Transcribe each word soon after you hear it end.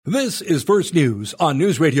This is First News on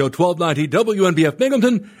News Radio 1290 WNBF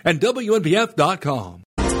Binghamton and WNBF.com.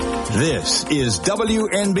 This is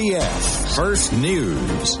WNBF First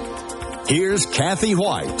News. Here's Kathy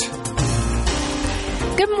Whyte.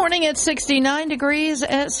 Good morning. It's 69 degrees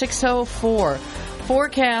at 6:04.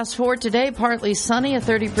 Forecast for today, partly sunny, a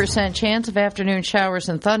 30% chance of afternoon showers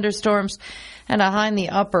and thunderstorms, and a high in the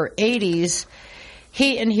upper 80s.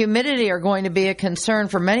 Heat and humidity are going to be a concern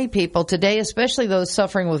for many people today, especially those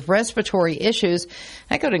suffering with respiratory issues.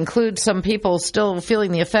 That could include some people still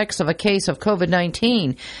feeling the effects of a case of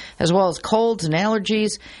COVID-19, as well as colds and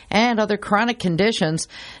allergies and other chronic conditions.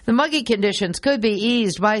 The muggy conditions could be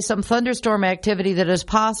eased by some thunderstorm activity that is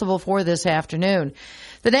possible for this afternoon.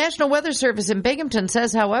 The National Weather Service in Binghamton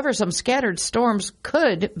says, however, some scattered storms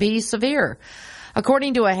could be severe.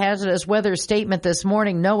 According to a hazardous weather statement this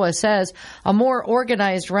morning, NOAA says a more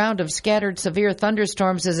organized round of scattered severe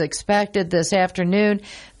thunderstorms is expected this afternoon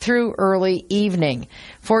through early evening.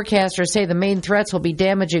 Forecasters say the main threats will be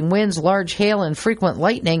damaging winds, large hail, and frequent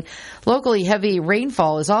lightning. Locally heavy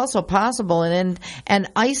rainfall is also possible, and an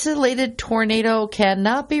isolated tornado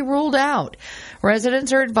cannot be ruled out.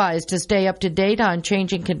 Residents are advised to stay up to date on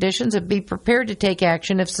changing conditions and be prepared to take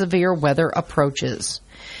action if severe weather approaches.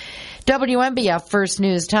 WNBF First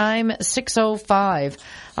News Time, 6:05.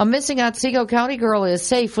 A missing Otsego County girl is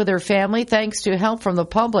safe with her family thanks to help from the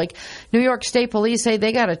public. New York State Police say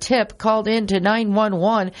they got a tip, called in to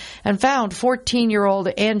 911, and found 14-year-old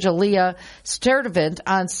Angelia Sturdivant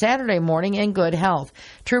on Saturday morning in good health.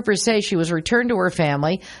 Troopers say she was returned to her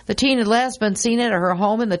family. The teen had last been seen at her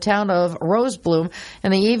home in the town of Rosebloom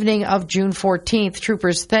in the evening of June 14th.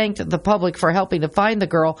 Troopers thanked the public for helping to find the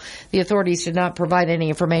girl. The authorities did not provide any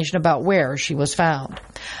information about where she was found.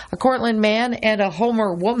 A Cortland man and a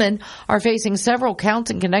Homer woman are facing several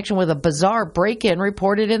counts in connection with a bizarre break-in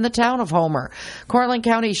reported in the town of Homer. Cortland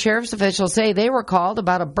County Sheriff's officials say they were called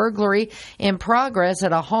about a burglary in progress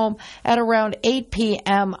at a home at around 8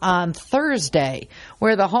 p.m. on Thursday,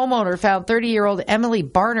 where the homeowner found 30-year-old Emily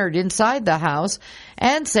Barnard inside the house,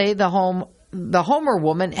 and say the Homer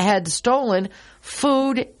woman had stolen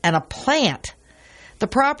food and a plant. The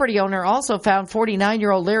property owner also found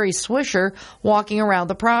 49-year-old Larry Swisher walking around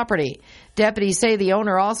the property. Deputies say the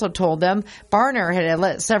owner also told them Barnard had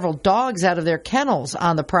let several dogs out of their kennels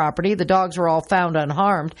on the property. The dogs were all found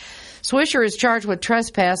unharmed. Swisher is charged with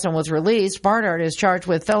trespass and was released. Barnard is charged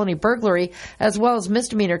with felony burglary as well as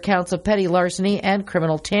misdemeanor counts of petty larceny and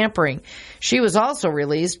criminal tampering. She was also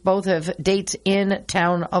released. Both have dates in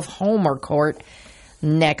town of Homer Court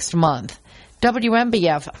next month.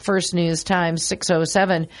 WNBF First News Time,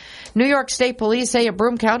 6:07. New York State Police say a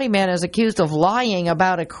Broome County man is accused of lying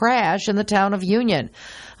about a crash in the town of Union.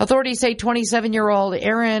 Authorities say 27-year-old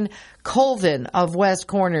Aaron Colvin of West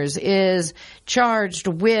Corners is charged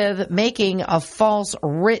with making a false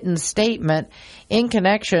written statement in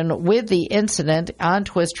connection with the incident on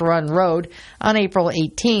Twist Run Road on April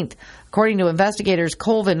 18th. According to investigators,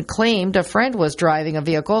 Colvin claimed a friend was driving a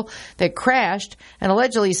vehicle that crashed and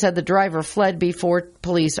allegedly said the driver fled before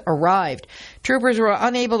police arrived. Troopers were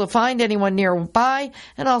unable to find anyone nearby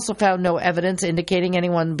and also found no evidence indicating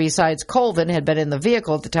anyone besides Colvin had been in the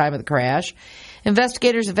vehicle at the time of the crash.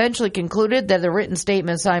 Investigators eventually concluded that the written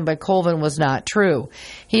statement signed by Colvin was not true.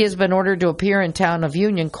 He has been ordered to appear in town of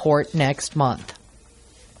Union Court next month.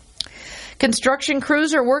 Construction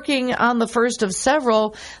crews are working on the first of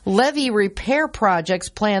several levee repair projects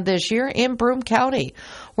planned this year in Broome County.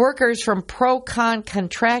 Workers from Procon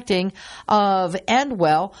Contracting of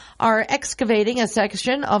Endwell are excavating a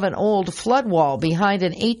section of an old flood wall behind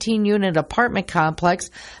an 18-unit apartment complex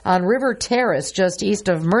on River Terrace just east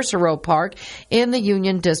of Mercereau Park in the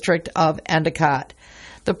Union District of Endicott.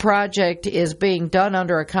 The project is being done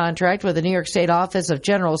under a contract with the New York State Office of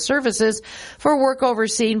General Services for work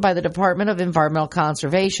overseen by the Department of Environmental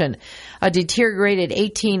Conservation. A deteriorated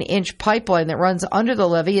 18-inch pipeline that runs under the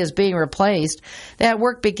levee is being replaced. That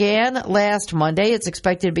work began last Monday. It's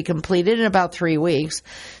expected to be completed in about 3 weeks.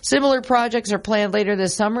 Similar projects are planned later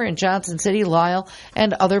this summer in Johnson City, Lisle,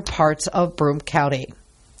 and other parts of Broome County.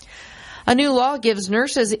 A new law gives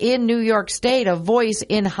nurses in New York State a voice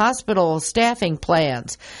in hospital staffing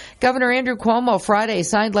plans. Governor Andrew Cuomo Friday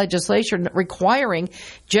signed legislation requiring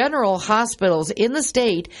general hospitals in the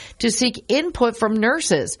state to seek input from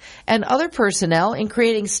nurses and other personnel in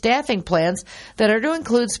creating staffing plans that are to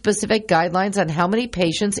include specific guidelines on how many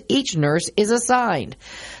patients each nurse is assigned.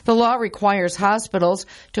 The law requires hospitals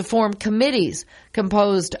to form committees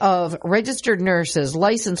composed of registered nurses,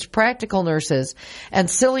 licensed practical nurses,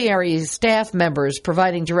 ancillary staff members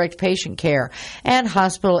providing direct patient care, and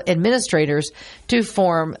hospital administrators to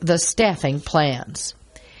form the staffing plans.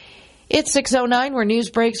 It's 6:09 where news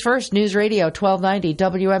breaks first. News Radio 1290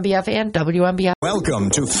 WNBF and WNBF. Welcome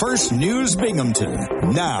to First News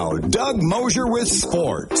Binghamton. Now, Doug Mosher with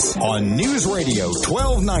sports on News Radio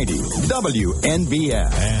 1290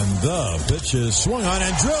 WNBF. And the pitch is swung on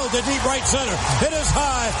and drilled to deep right center. It is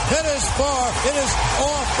high. It is far. It is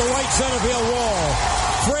off the right center field wall.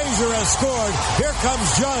 Frazier has scored. Here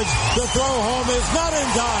comes Judge. The throw home is not in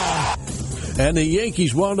time. And the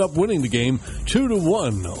Yankees wound up winning the game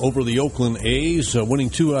 2-1 over the Oakland A's, winning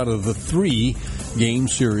 2 out of the 3 game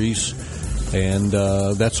series. And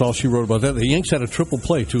that's all she wrote about that. The Yanks had a triple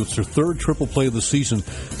play, too. It's their third triple play of the season.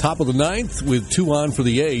 Top of the 9th with 2 on for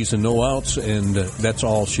the A's and no outs, and that's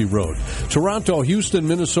all she wrote. Toronto, Houston,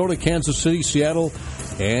 Minnesota, Kansas City, Seattle,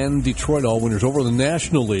 and Detroit all winners over the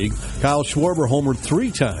National League. Kyle Schwarber homered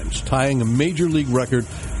 3 times, tying a major league record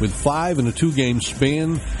with 5 in a 2-game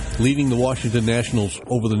span, leading the Washington Nationals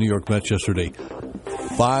over the New York Mets yesterday,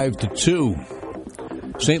 5-2.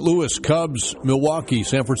 St. Louis, Cubs, Milwaukee,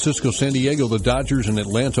 San Francisco, San Diego, the Dodgers, and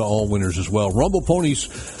Atlanta all winners as well. Rumble Ponies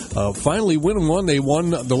finally win one. They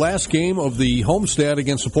won the last game of the homestand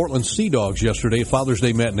against the Portland Sea Dogs yesterday, Father's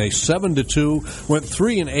Day matinee, 7-2. Went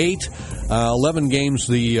 3-8. 11 games.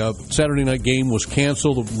 The Saturday night game was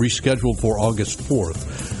canceled, rescheduled for August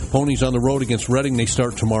 4th. Ponies on the road against Reading. They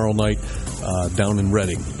start tomorrow night down in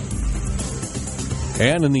Reading.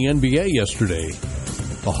 And in the NBA yesterday,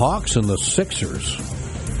 the Hawks and the Sixers.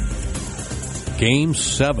 Game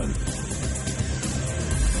 7.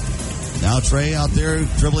 Now Trey out there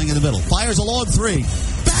dribbling in the middle. Fires a long 3.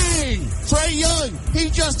 Bang! Trey Young. He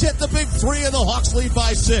just hit the big 3 and the Hawks lead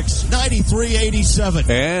by 6. 93-87.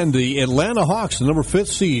 And the Atlanta Hawks, the number 5th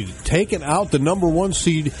seed, taking out the number 1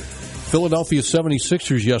 seed Philadelphia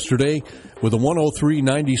 76ers yesterday with a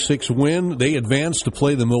 103-96 win. They advanced to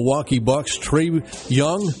play the Milwaukee Bucks. Trey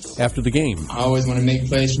Young after the game. I always want to make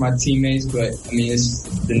plays for my teammates, but, I mean, it's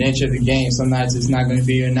the nature of the game. Some nights it's not going to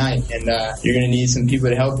be your night, and you're going to need some people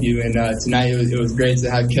to help you. And tonight it was great to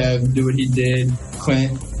have Kev do what he did,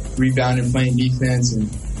 Clint rebounding, playing defense, and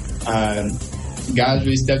guys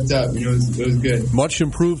really stepped up. It was good. Much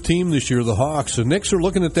improved team this year, the Hawks. The Knicks are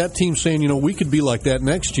looking at that team saying, we could be like that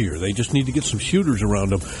next year. They just need to get some shooters around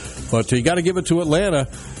them. But you got to give it to Atlanta.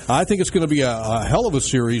 I think it's going to be a hell of a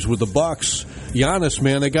series with the Bucks. Giannis,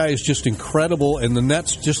 man, that guy is just incredible. And the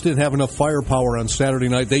Nets just didn't have enough firepower on Saturday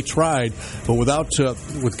night. They tried, but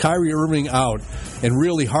with Kyrie Irving out, and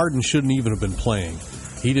really Harden shouldn't even have been playing.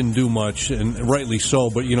 He didn't do much, and rightly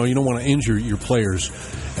so. But, you don't want to injure your players.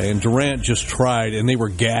 And Durant just tried, and they were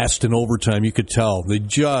gassed in overtime. You could tell. They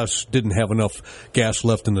just didn't have enough gas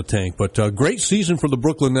left in the tank. But great season for the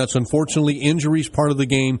Brooklyn Nets. Unfortunately, injuries part of the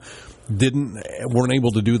game weren't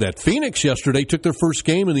able to do that. Phoenix yesterday took their first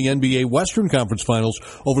game in the NBA Western Conference Finals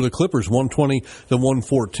over the Clippers,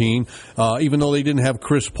 120-114. Even though they didn't have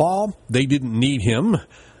Chris Paul, they didn't need him.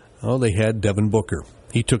 Oh, they had Devin Booker.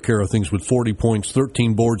 He took care of things with 40 points,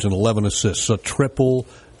 13 boards, and 11 assists. A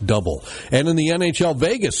triple-double. And in the NHL,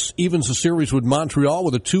 Vegas evens the series with Montreal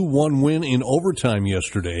with a 2-1 win in overtime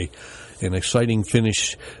yesterday. An exciting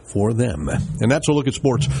finish for them. And that's a look at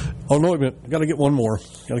sports. Oh, no, wait a minute. Got to get one more.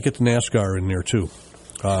 Got to get the NASCAR in there, too.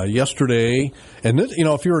 Yesterday, and this,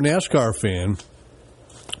 if you're a NASCAR fan,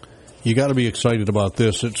 you got to be excited about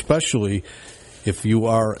this, especially if you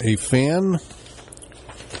are a fan.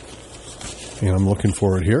 And I'm looking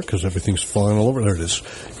for it here because everything's falling all over. There it is.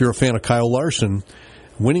 If you're a fan of Kyle Larson,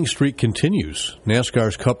 winning streak continues.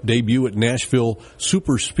 NASCAR's Cup debut at Nashville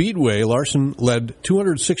Super Speedway. Larson led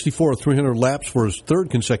 264 of 300 laps for his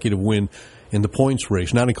third consecutive win in the points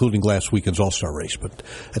race, not including last weekend's All-Star race, but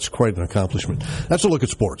that's quite an accomplishment. That's a look at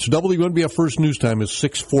sports. WNBF First News Time is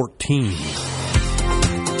 6:14.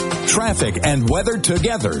 Traffic and weather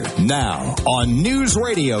together now on News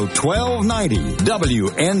Radio 1290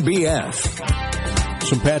 WNBF.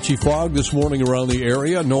 Some patchy fog this morning around the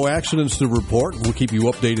area. No accidents to report. We'll keep you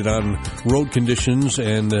updated on road conditions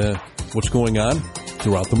and what's going on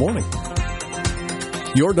throughout the morning.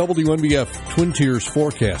 Your WNBF Twin Tiers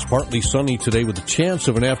forecast. Partly sunny today with a chance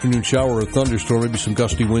of an afternoon shower or thunderstorm. Maybe some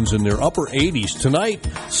gusty winds in there. Upper 80s. Tonight,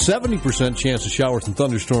 70% chance of showers and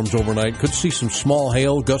thunderstorms overnight. Could see some small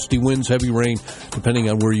hail, gusty winds, heavy rain, depending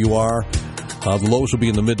on where you are. The lows will be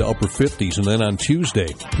in the mid to upper 50s. And then on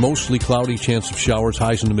Tuesday, mostly cloudy, chance of showers,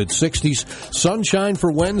 highs in the mid 60s. Sunshine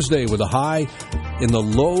for Wednesday with a high in the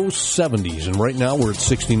low 70s. And right now we're at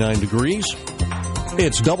 69 degrees.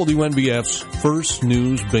 It's WNBF's First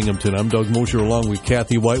News Binghamton. I'm Doug Mosher along with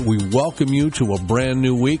Kathy Whyte. We welcome you to a brand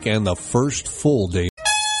new week and the first full day.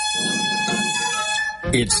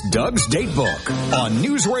 It's Doug's Date Book on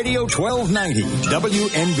News Radio 1290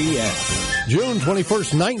 WNBF. June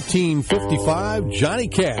 21st, 1955, Johnny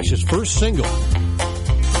Cash, his first single.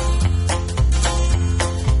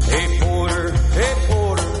 Hey Porter,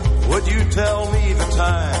 would you tell me the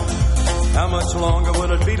time? How much longer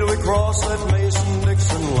will it be till we cross that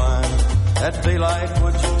Mason-Dixon line? At daylight,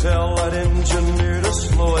 would you tell that engineer to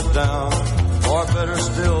slow it down? Or better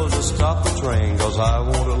still, just stop the train, 'cause I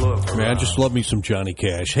want to look around. Man, I just love me some Johnny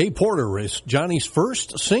Cash. Hey Porter is Johnny's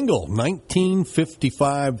first single,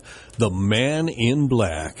 1955, The Man in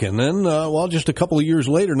Black. And then, just a couple of years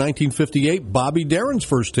later, 1958, Bobby Darin's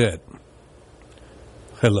first hit.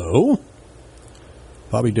 Hello?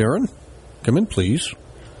 Bobby Darin? Come in, please.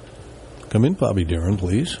 Come in, Bobby Darin,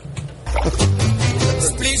 please.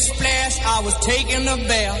 Splish splash, I was taking a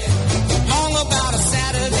bath. Long about a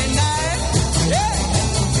Saturday night. Yeah.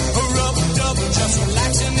 Rubbed up, just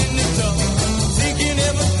relaxing in the tub. Thinking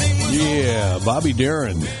everything was Yeah, Bobby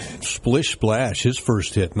Darin. Splish Splash, his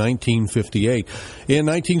first hit, 1958. In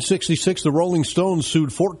 1966, the Rolling Stones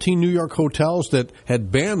sued 14 New York hotels that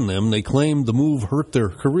had banned them. They claimed the move hurt their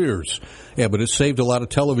careers. Yeah, but it saved a lot of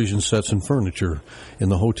television sets and furniture in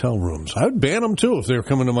the hotel rooms. I would ban them, too, if they were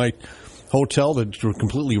coming to my hotel to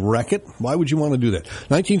completely wreck it. Why would you want to do that?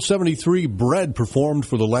 1973, Bread performed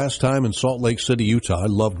for the last time in Salt Lake City, Utah. I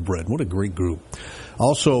loved Bread. What a great group.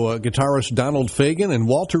 Also, guitarist Donald Fagen and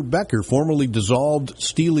Walter Becker formerly dissolved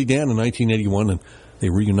Steely Dan in 1981, and they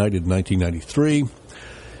reunited in 1993.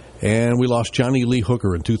 And we lost Johnny Lee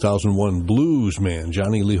Hooker in 2001. Blues man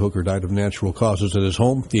Johnny Lee Hooker died of natural causes at his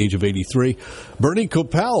home at the age of 83. Bernie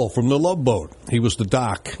Coppell from The Love Boat. He was the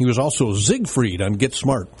Doc. He was also Siegfried on Get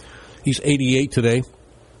Smart. He's 88 today.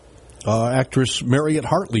 Actress Mariette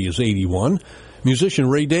Hartley is 81. Musician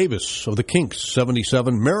Ray Davis of the Kinks,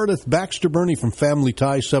 77. Meredith Baxter Burney from Family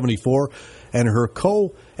Ties, 74. And her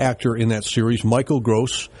co-actor in that series, Michael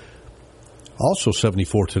Gross, also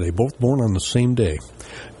 74 today. Both born on the same day.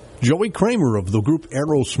 Joey Kramer of the group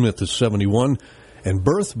Aerosmith is 71. And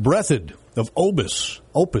Berth Breathed of Opus,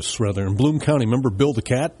 in Bloom County. Remember Bill the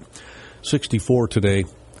Cat? 64 today.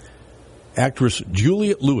 Actress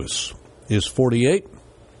Juliette Lewis is 48.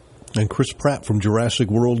 And Chris Pratt from Jurassic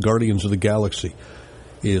World, Guardians of the Galaxy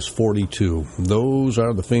is 42. Those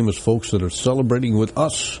are the famous folks that are celebrating with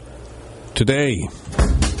us today.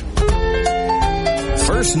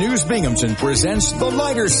 First News Binghamton presents The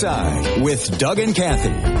Lighter Side with Doug and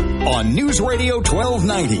Kathy on News Radio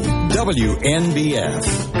 1290 WNBF.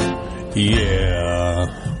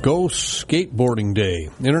 Yeah. Go Skateboarding Day.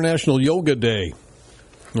 International Yoga Day.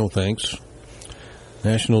 No thanks.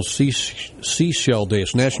 National Seashell Day.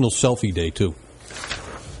 It's National Selfie Day, too.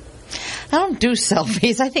 I don't do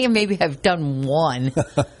selfies. I think maybe I've done one.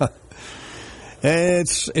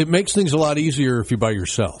 It makes things a lot easier if you're by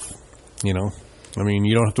yourself, you know. I mean,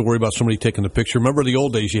 you don't have to worry about somebody taking the picture. Remember the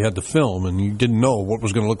old days you had to film, and you didn't know what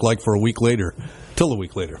was going to look like for a week later, till a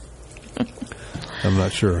week later. I'm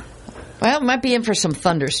not sure. Well, it might be in for some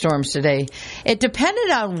thunderstorms today. It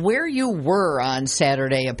depended on where you were on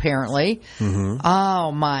Saturday, apparently. Mm-hmm.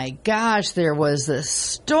 Oh, my gosh, there was this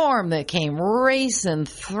storm that came racing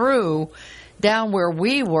through down where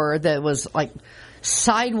we were that was like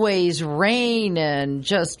sideways rain and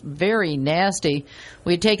just very nasty.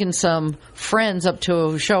 We had taken some friends up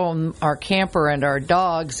to show them our camper and our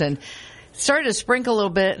dogs and started to sprinkle a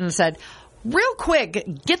little bit and said, real quick,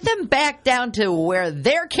 get them back down to where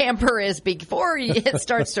their camper is before it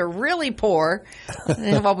starts to really pour.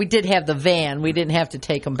 Well, we did have the van. We didn't have to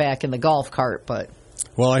take them back in the golf cart, but...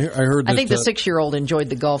 Well, I heard that... I think the 6-year-old enjoyed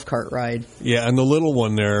the golf cart ride. Yeah, and the little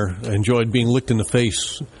one there enjoyed being licked in the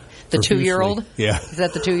face. The 2-year-old? Yeah. Is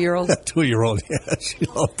that the 2-year-old? That 2-year-old, yeah. She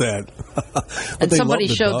loved that. And somebody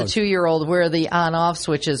showed the 2-year-old where the on-off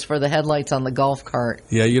switches for the headlights on the golf cart.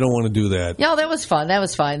 Yeah, you don't want to do that. Yeah, that was fun. That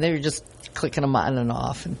was fine. They were just clicking them on and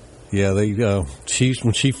off. Yeah, when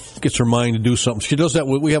she gets her mind to do something, she does that.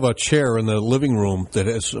 We have a chair in the living room that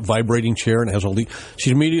has a vibrating chair and it has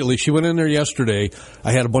she went in there yesterday.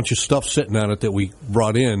 I had a bunch of stuff sitting on it that we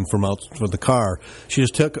brought in from the car. She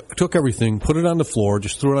just took everything, put it on the floor,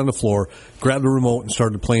 just threw it on the floor, grabbed the remote and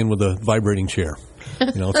started playing with the vibrating chair.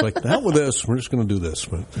 You know, it's like, the hell with this. We're just going to do this.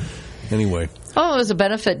 But anyway. Oh, it was a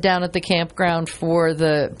benefit down at the campground for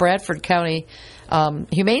the Bradford County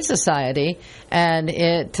Humane Society, and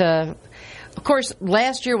it, of course,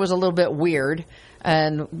 last year was a little bit weird,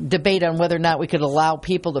 and debate on whether or not we could allow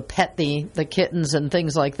people to pet the kittens and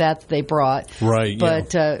things like that they brought. Right.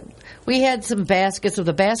 But we had some baskets of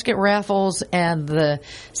the basket raffles and the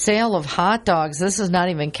sale of hot dogs. This is not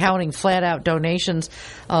even counting flat-out donations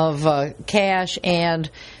of cash and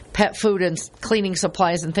pet food and cleaning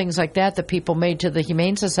supplies and things like that people made to the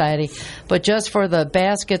Humane Society. But just for the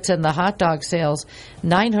baskets and the hot dog sales,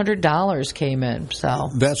 $900 came in. So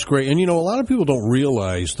that's great. And a lot of people don't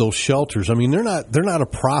realize those shelters. I mean, they're not a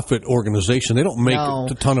profit organization. They don't make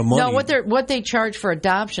a ton of money. No, what they charge for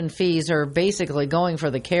adoption fees are basically going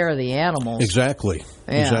for the care of the animals. Exactly.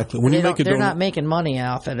 Yeah. Exactly. When they're not making money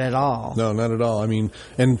off it at all. No, not at all. I mean,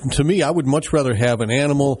 and to me, I would much rather have an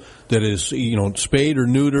animal that is, spayed or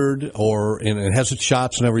neutered, and it has its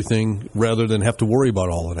shots and everything, rather than have to worry about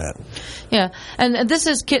all of that. Yeah, and this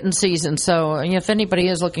is kitten season, so if anybody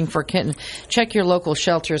is looking for a kitten, check your local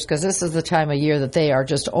shelters, because this is the time of year that they are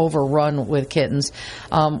just overrun with kittens.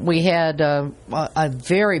 We had a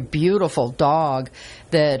very beautiful dog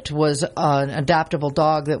that was an adoptable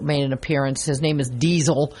dog that made an appearance. His name is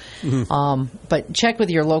Diesel. Mm-hmm. But check with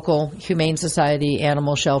your local Humane Society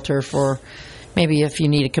animal shelter for maybe if you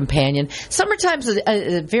need a companion. Summertime's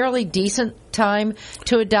a fairly decent time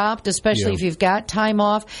to adopt, especially if you've got time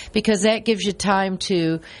off, because that gives you time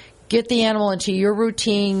to get the animal into your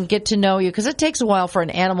routine, get to know you, because it takes a while for an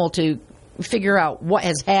animal to figure out what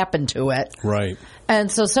has happened to it. Right. And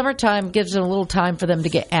so summertime gives it a little time for them to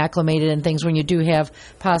get acclimated and things when you do have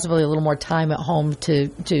possibly a little more time at home to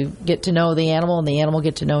get to know the animal and the animal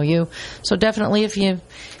get to know you. So definitely if you've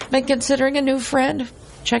been considering a new friend,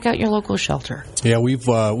 check out your local shelter. Yeah, we've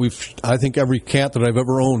I think every cat that I've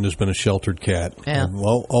ever owned has been a sheltered cat. Yeah.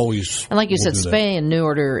 Always. And like you said, spay and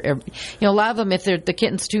neuter. A lot of them, if the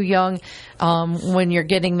kitten's too young, when you're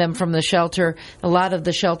getting them from the shelter, a lot of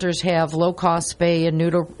the shelters have low-cost spay and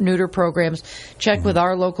neuter programs. Check with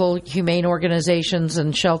our local humane organizations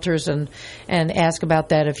and shelters and ask about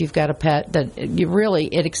that if you've got a pet. That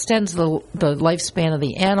it extends the lifespan of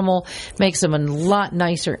the animal, makes them a lot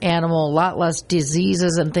nicer animal, a lot less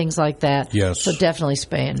diseases and things like that. Yes. So definitely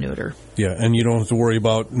spay and neuter. Yeah, and you don't have to worry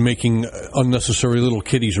about making unnecessary little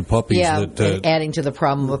kitties or puppies. Yeah, and adding to the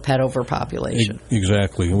problem of pet overpopulation.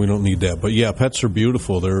 Exactly. We don't need that. But yeah, pets are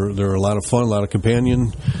beautiful. They're a lot of fun, a lot of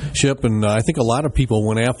companionship, and I think a lot of people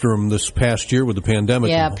went after them this past year with the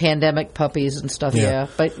pandemic. Yeah, pandemic puppies and stuff. Yeah,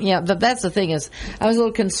 but that's the thing is, I was a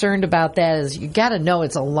little concerned about that. Is you got to know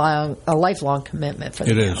it's a lifelong commitment for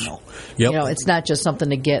the animal. Yep. It's not just something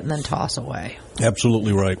to get and then toss away.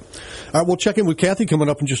 Absolutely right. All right, we'll check in with Kathy coming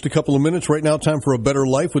up in just a couple of minutes. Right now, time for A Better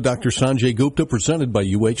Life with Dr. Sanjay Gupta, presented by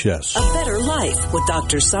UHS. A Better Life with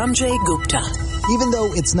Dr. Sanjay Gupta. Even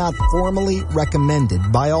though it's not formally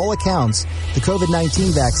recommended, by all accounts, the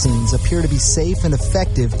COVID-19 vaccines appear to be safe and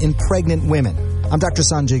effective in pregnant women. I'm Dr.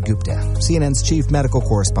 Sanjay Gupta, CNN's chief medical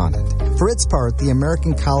correspondent. For its part, the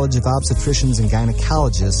American College of Obstetricians and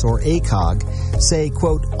Gynecologists, or ACOG, say,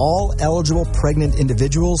 quote, all eligible pregnant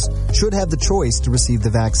individuals should have the choice to receive the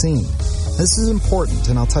vaccine. This is important,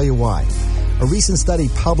 and I'll tell you why. A recent study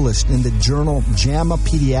published in the journal JAMA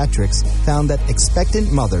Pediatrics found that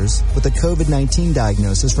expectant mothers with a COVID-19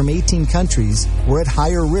 diagnosis from 18 countries were at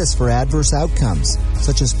higher risk for adverse outcomes,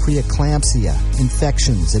 such as preeclampsia,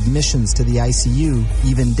 infections, admissions to the ICU,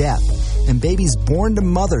 even death. And babies born to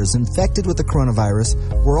mothers infected with the coronavirus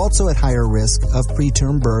were also at higher risk of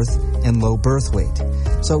preterm birth and low birth weight.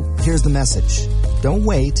 So here's the message. Don't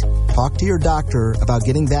wait. Talk to your doctor about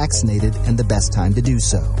getting vaccinated and the best time to do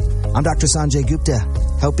so. I'm Dr. Sanjay Gupta,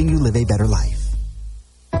 helping you live a better life.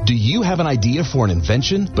 Do you have an idea for an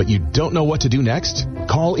invention, but you don't know what to do next?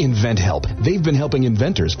 Call InventHelp. They've been helping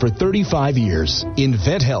inventors for 35 years.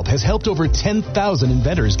 InventHelp has helped over 10,000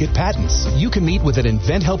 inventors get patents. You can meet with an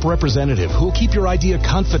InventHelp representative who will keep your idea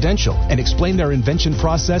confidential and explain their invention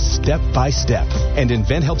process step by step. And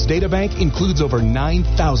InventHelp's databank includes over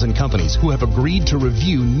 9,000 companies who have agreed to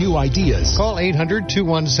review new ideas. Call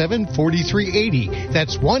 800-217-4380.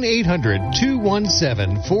 That's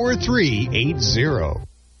 1-800-217-4380.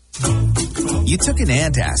 You took an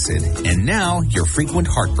antacid, and now your frequent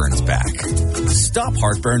heartburn's back. Stop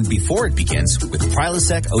heartburn before it begins with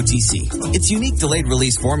Prilosec OTC. Its unique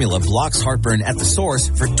delayed-release formula blocks heartburn at the source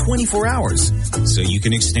for 24 hours, so you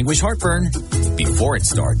can extinguish heartburn before it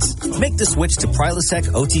starts. Make the switch to Prilosec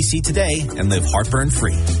OTC today and live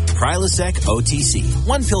heartburn-free. Prilosec OTC.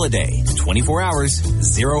 1 pill a day, 24 hours,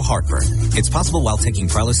 0 heartburn. It's possible while taking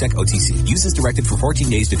Prilosec OTC. Use as directed for 14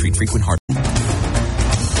 days to treat frequent heartburn.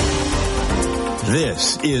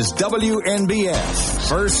 This is WNBF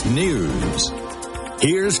First News.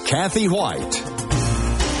 Here's Kathy Whyte.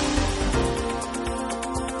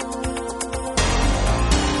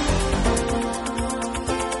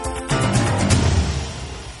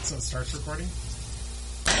 So it starts recording?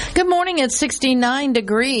 Good morning. It's 69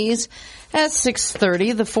 degrees. At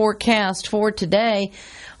 6:30, the forecast for today.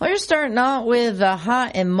 We're starting out with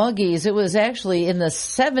hot and muggies. It was actually in the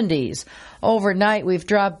 70s overnight. We've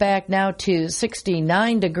dropped back now to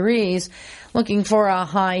 69 degrees. Looking for a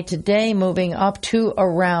high today, moving up to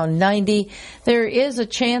around 90. There is a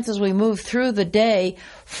chance as we move through the day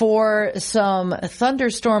for some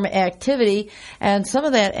thunderstorm activity, and some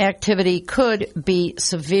of that activity could be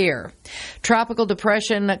severe. Tropical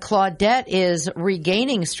depression Claudette is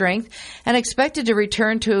regaining strength and expected to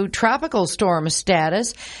return to tropical storm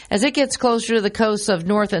status as it gets closer to the coasts of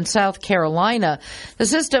North and South Carolina. The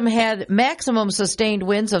system had maximum sustained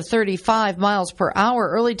winds of 35 miles per hour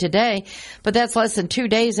early today, but that's less than 2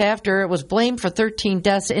 days after it was blamed for 13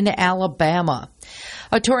 deaths in Alabama.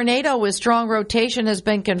 A tornado with strong rotation has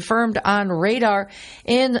been confirmed on radar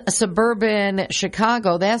in suburban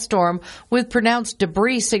Chicago. That storm with pronounced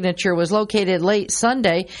debris signature was located late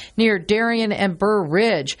Sunday near Darien and Burr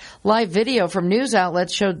Ridge. Live video from news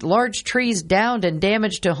outlets showed large trees downed and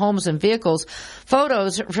damage to homes and vehicles.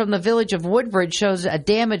 Photos from the village of Woodbridge shows a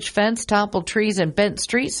damaged fence, toppled trees, and bent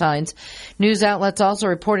street signs. News outlets also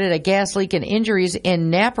reported a gas leak and injuries in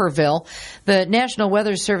Naperville. The National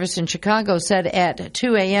Weather Service in Chicago said at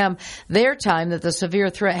 2 a.m. their time that the severe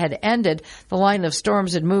threat had ended. The line of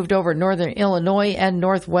storms had moved over northern Illinois and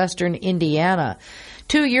northwestern Indiana.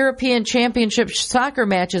 2 European Championship soccer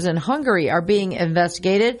matches in Hungary are being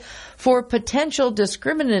investigated for potential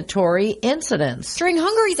discriminatory incidents. During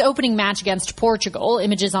Hungary's opening match against Portugal,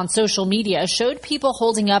 images on social media showed people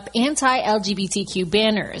holding up anti-LGBTQ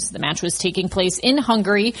banners. The match was taking place in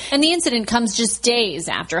Hungary, and the incident comes just days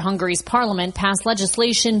after Hungary's parliament passed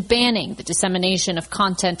legislation banning the dissemination of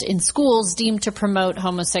content in schools deemed to promote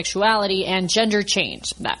homosexuality and gender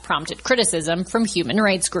change. That prompted criticism from human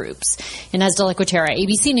rights groups. Inez de la Cuetara,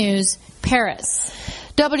 ABC News, Paris.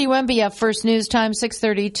 WNBF First News Time,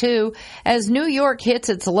 6:32. As New York hits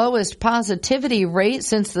its lowest positivity rate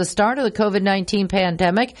since the start of the COVID-19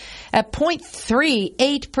 pandemic at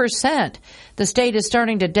 0.38%, the state is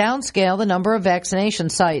starting to downscale the number of vaccination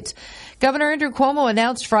sites. Governor Andrew Cuomo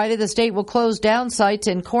announced Friday the state will close down sites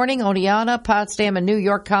in Corning, Oneonta, Potsdam, and New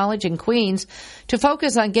York College and Queens to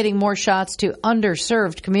focus on getting more shots to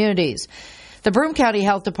underserved communities. The Broome County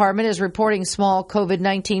Health Department is reporting small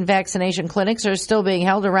COVID-19 vaccination clinics are still being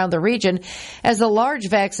held around the region as the large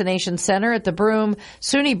vaccination center at the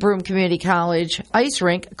SUNY Broome Community College ice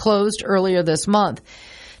rink closed earlier this month.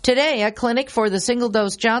 Today, a clinic for the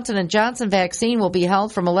single-dose Johnson & Johnson vaccine will be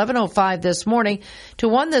held from 11:05 this morning to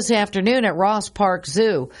 1 this afternoon at Ross Park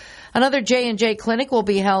Zoo. Another J&J clinic will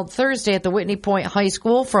be held Thursday at the Whitney Point High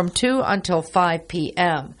School from 2 until 5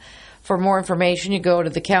 p.m. For more information, you go to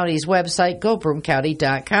the county's website,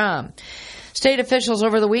 gobroomcounty.com. State officials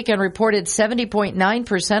over the weekend reported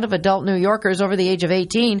 70.9% of adult New Yorkers over the age of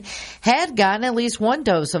 18 had gotten at least one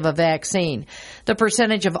dose of a vaccine. The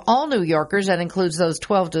percentage of all New Yorkers, that includes those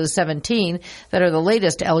 12 to 17 that are the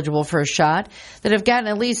latest eligible for a shot, that have gotten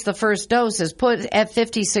at least the first dose is put at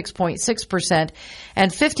 56.6%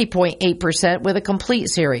 and 50.8% with a complete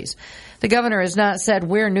series. The governor has not said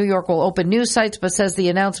where New York will open new sites, but says the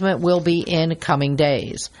announcement will be in coming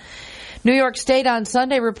days. New York State on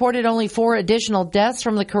Sunday reported only 4 additional deaths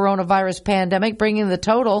from the coronavirus pandemic, bringing the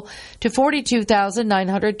total to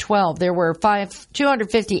 42,912. There were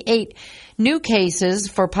 258 new cases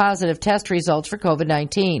for positive test results for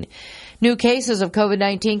COVID-19. New cases of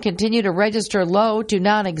COVID-19 continue to register low to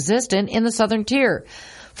non-existent in the southern tier.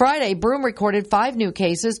 Friday, Broome recorded 5 new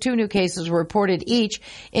cases. 2 new cases were reported each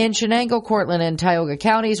in Shenango, Cortland, and Tioga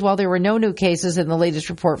counties, while there were no new cases in the latest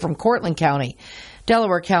report from Cortland County.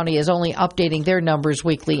 Delaware County is only updating their numbers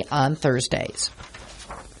weekly on Thursdays.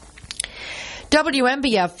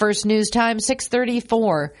 WNBF First News Time,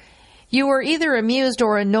 6:34. You were either amused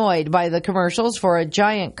or annoyed by the commercials for a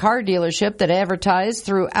giant car dealership that advertised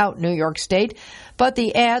throughout New York State, but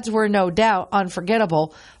the ads were no doubt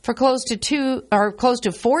unforgettable. For close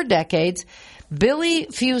to 4 decades, Billy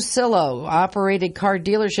Fusillo operated car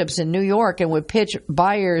dealerships in New York and would pitch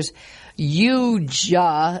buyers huge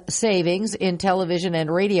savings in television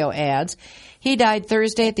and radio ads. He died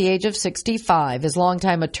Thursday at the age of 65. His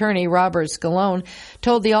longtime attorney, Robert Scalone,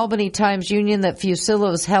 told the Albany Times-Union that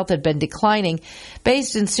Fusillo's health had been declining.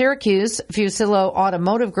 Based in Syracuse, Fusillo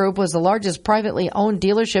Automotive Group was the largest privately owned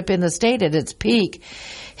dealership in the state at its peak.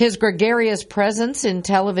 His gregarious presence in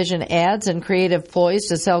television ads and creative ploys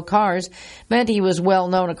to sell cars meant he was well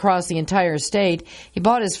known across the entire state. He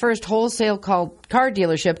bought his first wholesale car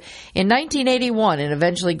dealership in 1981 and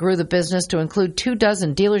eventually grew the business to include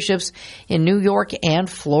 24 dealerships in New York and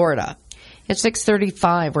Florida. It's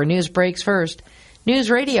 6:35 where news breaks first.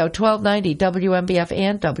 News Radio 1290 WMBF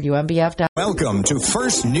and WMBF. Welcome to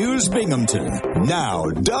First News Binghamton. Now,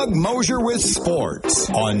 Doug Mosher with sports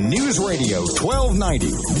on News Radio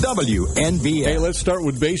 1290 WNBF. Hey, let's start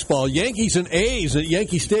with baseball. Yankees and A's at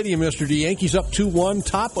Yankee Stadium yesterday. Yankees up 2-1,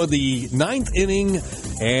 top of the ninth inning,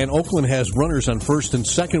 and Oakland has runners on first and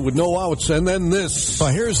second with no outs. And then this.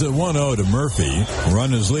 Well, here's the 1-0 to Murphy.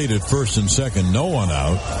 Run is lead at first and second, no one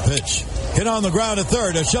out. Pitch. Hit on the ground at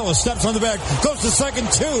third. Urshela steps on the back, goes to second,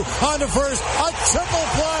 two, on to first. A triple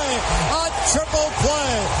play. A triple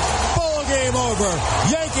play. Ball game over.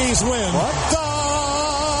 Yankees win. What?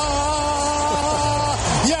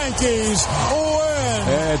 The Yankees win.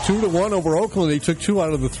 2-1 over Oakland. They took 2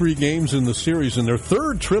 out of the 3 games in the series, and their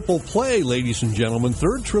third triple play, ladies and gentlemen.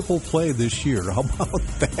 Third triple play this year. How about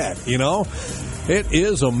that? You know? It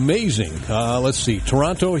is amazing. Let's see.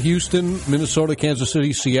 Toronto, Houston, Minnesota, Kansas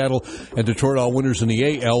City, Seattle, and Detroit all winners in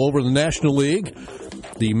the AL. Over the National League,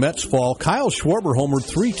 the Mets fall. Kyle Schwarber homered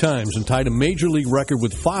 3 times and tied a major league record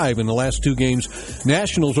with 5 in the last 2 games.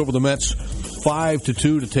 Nationals over the Mets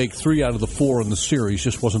 5-2 to take 3 out of the 4 in the series.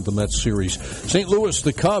 Just wasn't the Mets series. St. Louis,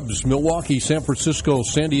 the Cubs, Milwaukee, San Francisco,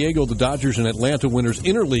 San Diego, the Dodgers, and Atlanta winners.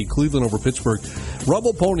 Interleague, Cleveland over Pittsburgh.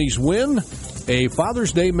 Rebel Ponies win. A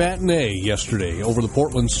Father's Day matinee yesterday over the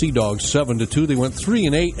Portland Sea Dogs, 7-2. They went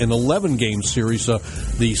 3-8 in 11-game series.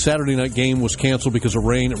 The Saturday night game was canceled because of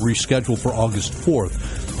rain, rescheduled for August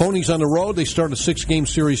 4th. Ponies on the road. They start a 6-game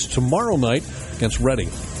series tomorrow night against Reading.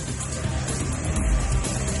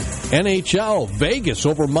 NHL, Vegas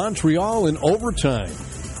over Montreal in overtime,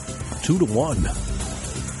 2-1.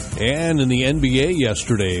 And in the NBA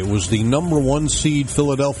yesterday, it was the number 1 seed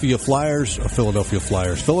Philadelphia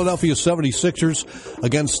 76ers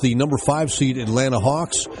against the number 5 seed Atlanta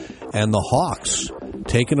Hawks, and the Hawks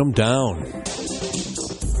taking them down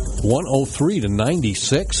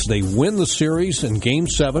 103-96. They win the series in Game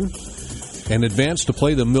 7 and advance to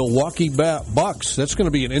play the Milwaukee Bucks. That's going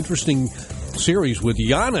to be an interesting series with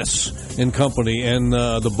Giannis and company, and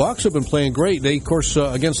the Bucks have been playing great. They, of course,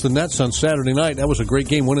 against the Nets on Saturday night, that was a great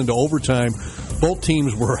game, went into overtime. Both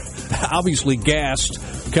teams were obviously gassed.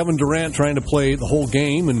 Kevin Durant trying to play the whole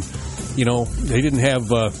game, and, you know, they didn't have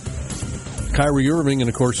Kyrie Irving, and,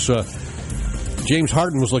 of course, James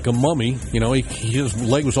Harden was like a mummy. You know, his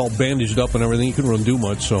leg was all bandaged up and everything. He couldn't really do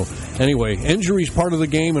much. So, anyway, injuries part of the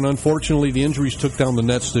game, and unfortunately the injuries took down the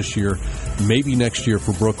Nets this year. Maybe next year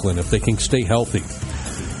for Brooklyn if they can stay healthy.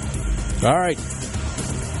 All right.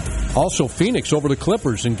 Also, Phoenix over the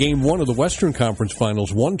Clippers in Game 1 of the Western Conference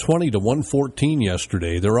Finals, 120-114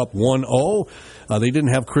 yesterday. They're up 1-0. They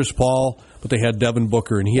didn't have Chris Paul, but they had Devin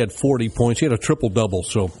Booker, and he had 40 points. He had a triple-double,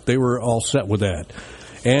 so they were all set with that.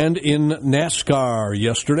 And in NASCAR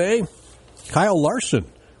yesterday, Kyle Larson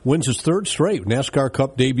wins his 3rd straight NASCAR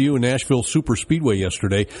Cup debut in Nashville Super Speedway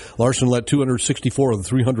yesterday. Larson led 264 of the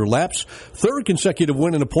 300 laps. 3rd consecutive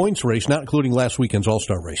win in a points race, not including last weekend's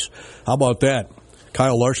All-Star race. How about that,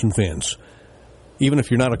 Kyle Larson fans? Even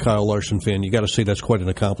if you're not a Kyle Larson fan, you got to say that's quite an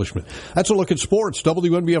accomplishment. That's a look at sports.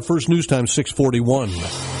 WNBF First News Time, 6:41.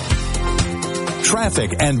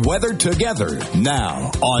 Traffic and weather together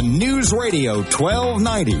now on News Radio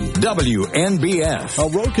 1290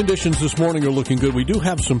 WNBF. Road conditions this morning are looking good. We do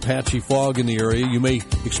have some patchy fog in the area. You may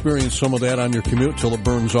experience some of that on your commute till it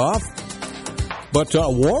burns off. But a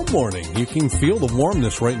warm morning. You can feel the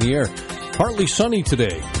warmness right in the air. Partly sunny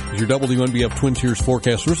today. Your WNBF Twin Tiers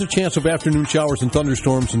forecast. There's a chance of afternoon showers and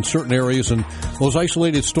thunderstorms in certain areas, and those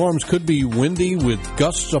isolated storms could be windy with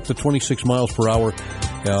gusts up to 26 miles per hour.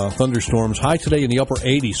 Thunderstorms high today in the upper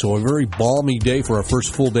 80s, so a very balmy day for our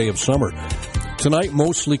first full day of summer. Tonight,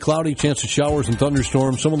 mostly cloudy, chance of showers and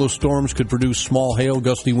thunderstorms. Some of those storms could produce small hail,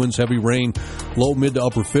 gusty winds, heavy rain, low mid to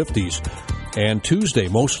upper 50s. And Tuesday,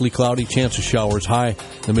 mostly cloudy, chance of showers, high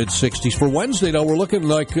the mid-60s. For Wednesday, though, we're looking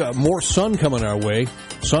like more sun coming our way.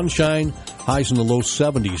 Sunshine, highs in the low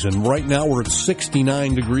 70s. And right now, we're at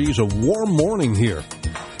 69 degrees, a warm morning here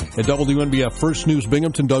at WNBF First News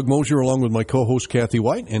Binghamton. Doug Mosher along with my co-host Kathy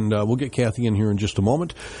Whyte. And we'll get Kathy in here in just a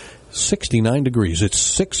moment. 69 degrees. It's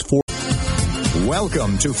 6:40.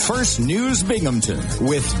 Welcome to First News Binghamton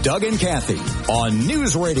with Doug and Kathy on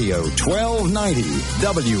News Radio 1290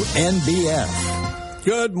 WNBF.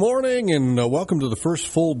 Good morning and welcome to the first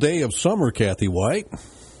full day of summer, Kathy Whyte.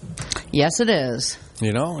 Yes, it is.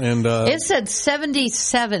 You know, and it said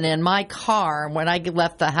 77 in my car when I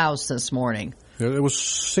left the house this morning. It was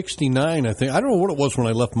 69, I think. I don't know what it was when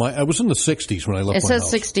I left I was in the 60s when I left my house. It says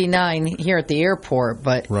 69 here at the airport,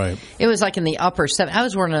 but right. It was like in the upper 70s. I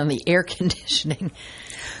was running on the air conditioning.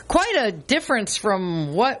 Quite a difference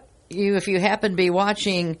from what if you happen to be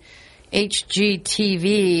watching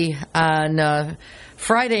HGTV on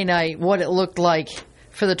Friday night what it looked like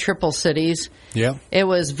for the Triple Cities. Yeah. It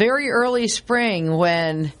was very early spring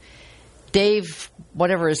when Dave,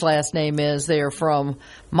 whatever his last name is, they're from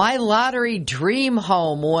My Lottery Dream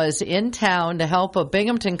Home, was in town to help a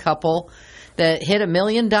Binghamton couple that hit $1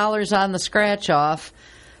 million on the scratch-off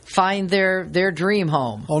find their dream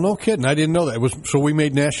home. Oh, no kidding. I didn't know that. So we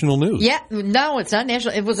made national news. Yeah. No, it's not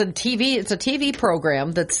national. It was a TV. It's a TV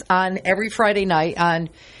program that's on every Friday night on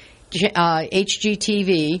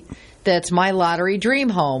HGTV. That's My Lottery Dream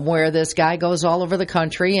Home, where this guy goes all over the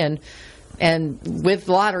country and with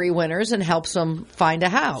lottery winners and helps them find a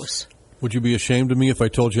house. Would you be ashamed of me if I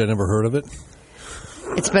told you I never heard of it?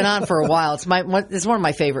 It's been on for a while. It's one of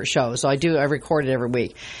my favorite shows, so I record it every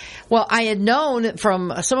week. Well, I had known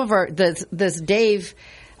from some of this Dave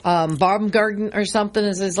Baumgarten or something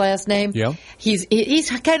is his last name. Yeah. He's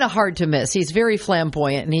kind of hard to miss. He's very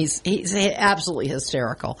flamboyant and he's absolutely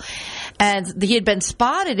hysterical. And he had been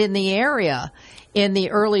spotted in the area in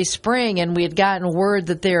the early spring, and we had gotten word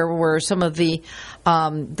that there were some of the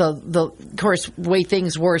of course, way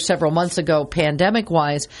things were several months ago,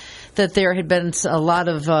 pandemic-wise, that there had been a lot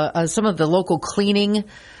of some of the local cleaning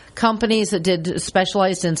companies that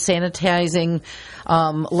specialized in sanitizing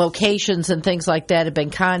locations and things like that had been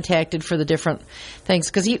contacted for the different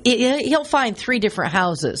things, because he'll find 3 different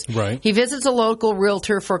houses. Right. He visits a local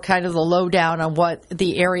realtor for kind of the lowdown on what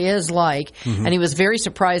the area is like, and he was very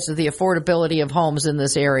surprised at the affordability of homes in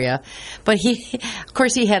this area. But of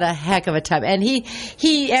course, he had a heck of a time, and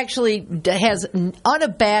he actually has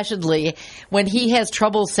unabashedly, when he has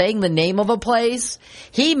trouble saying the name of a place,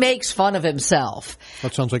 he makes fun of himself.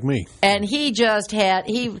 That sounds like me. And he just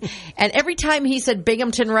and every time he said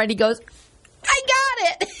Binghamton right, he goes, I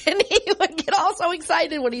got it! And he would get all so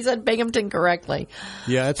excited when he said Binghamton correctly.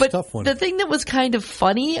 Yeah, it's a tough one. The thing that was kind of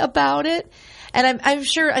funny about it, and I'm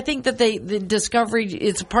sure, I think that the Discovery,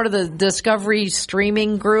 it's part of the Discovery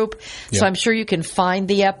streaming group, so I'm sure you can find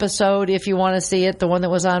the episode if you want to see it, the one that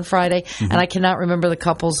was on Friday, and I cannot remember the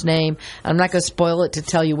couple's name. I'm not going to spoil it to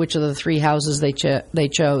tell you which of the 3 houses they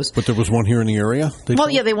chose. But there was one here in the area? They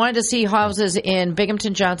wanted to see houses in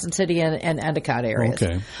Binghamton, Johnson City, and Endicott areas.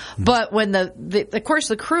 Okay. But when of course,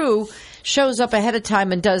 the crew shows up ahead of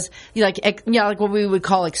time and does like what we would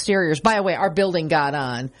call exteriors. By the way, our building got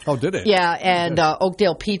on. Oh, did it? Yeah, and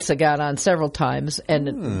Oakdale Pizza got on several times,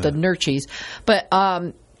 and the Nurchies. But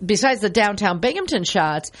besides the downtown Binghamton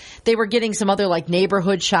shots, they were getting some other like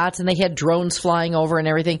neighborhood shots, and they had drones flying over and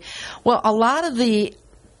everything. Well, a lot of the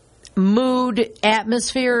mood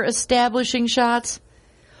atmosphere establishing shots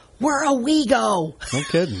were Owego. No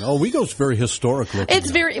kidding. Owego's very historic looking.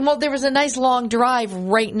 It's there was a nice long drive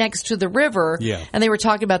right next to the river. Yeah. And they were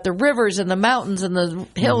talking about the rivers and the mountains and the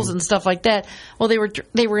hills and stuff like that. Well, they were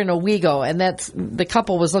in Owego, and the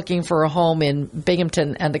couple was looking for a home in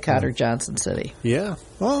Binghamton, Endicott, or Johnson City. Yeah.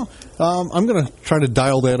 Well, I'm going to try to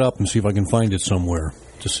dial that up and see if I can find it somewhere.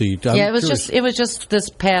 To see. It was just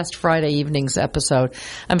this past Friday evening's episode.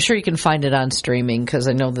 I'm sure you can find it on streaming, because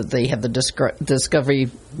I know that they have the Discovery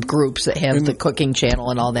groups that have the cooking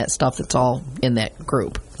channel and all that stuff. That's all in that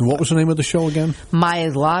group. And what was the name of the show again? My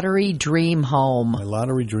Lottery Dream Home. My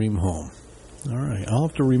Lottery Dream Home. All right, I'll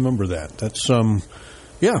have to remember that. That's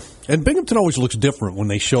yeah. And Binghamton always looks different when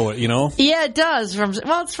they show it, you know? Yeah, it does.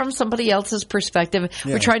 It's from somebody else's perspective.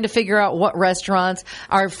 Yeah. We're trying to figure out what restaurants.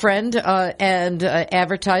 Our friend and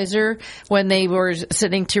advertiser, when they were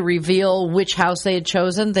sitting to reveal which house they had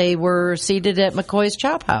chosen, they were seated at McCoy's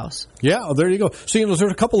Chop House. Yeah, there you go. See, there's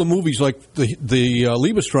a couple of movies like the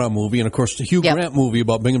Liebestrom movie, and of course the Hugh Grant movie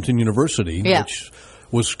about Binghamton University, which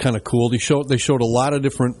was kind of cool. They showed a lot of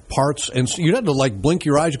different parts, and so you had to like blink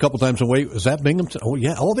your eyes a couple times and wait. Is that Binghamton? Oh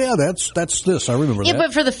yeah, that's this. I remember that. Yeah,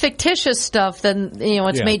 but for the fictitious stuff, then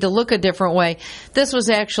it's made to look a different way. This was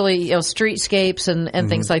actually streetscapes and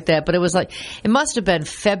things like that. But it was like it must have been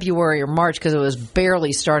February or March, because it was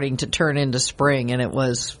barely starting to turn into spring, and it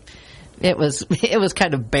was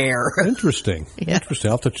kind of bare. Interesting.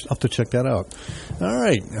 Interesting. I'll have to check that out. All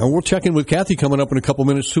right. We'll check in with Kathy coming up in a couple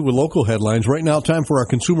minutes, too, with local headlines. Right now, time for our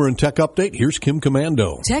consumer and tech update. Here's Kim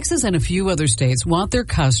Commando. Texas and a few other states want their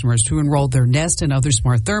customers to enroll their Nest and other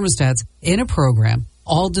smart thermostats in a program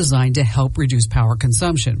all designed to help reduce power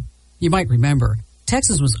consumption. You might remember,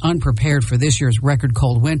 Texas was unprepared for this year's record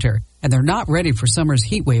cold winter, and they're not ready for summer's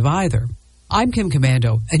heat wave either. I'm Kim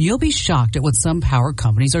Commando, and you'll be shocked at what some power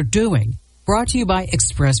companies are doing. Brought to you by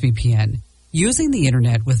ExpressVPN. Using the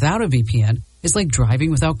internet without a VPN is like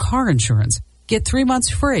driving without car insurance. Get 3 months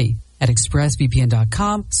free at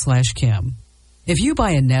expressvpn.com/Kim. If you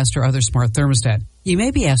buy a Nest or other smart thermostat, you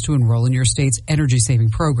may be asked to enroll in your state's energy-saving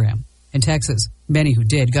program. In Texas, many who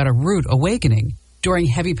did got a rude awakening. During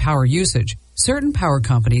heavy power usage, certain power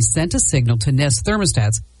companies sent a signal to Nest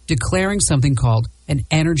thermostats declaring something called an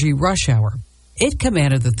energy rush hour. It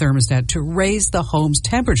commanded the thermostat to raise the home's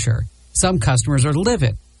temperature. Some customers are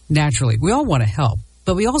livid. Naturally, we all want to help,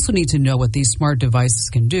 but we also need to know what these smart devices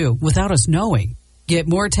can do without us knowing. Get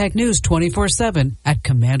more tech news 24/7 at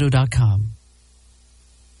commando.com.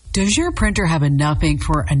 Does your printer have enough ink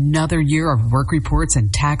for another year of work reports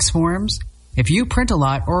and tax forms? If you print a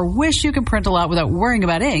lot or wish you can print a lot without worrying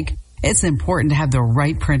about ink, it's important to have the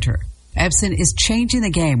right printer. Epson is changing the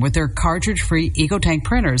game with their cartridge-free EcoTank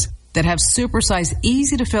printers that have supersized,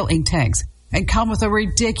 easy-to-fill ink tanks and come with a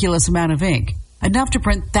ridiculous amount of ink, enough to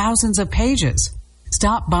print thousands of pages.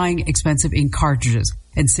 Stop buying expensive ink cartridges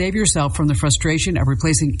and save yourself from the frustration of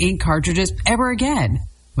replacing ink cartridges ever again.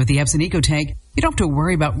 With the Epson EcoTank, you don't have to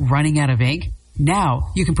worry about running out of ink.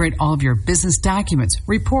 Now you can print all of your business documents,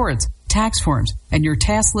 reports, tax forms, and your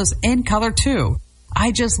task list in color too.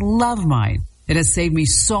 I just love mine. It has saved me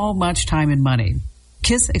so much time and money.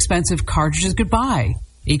 Kiss expensive cartridges goodbye.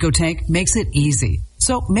 EcoTank makes it easy.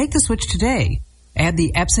 So make the switch today. Add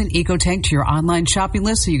the Epson EcoTank to your online shopping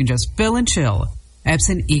list so you can just fill and chill.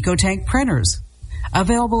 Epson EcoTank printers.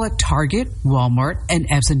 Available at Target, Walmart, and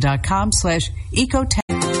Epson.com/EcoTank.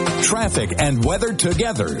 Traffic and weather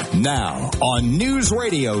together now on News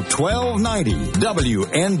Radio 1290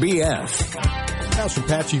 WNBF. Some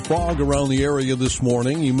patchy fog around the area this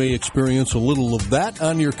morning. You may experience a little of that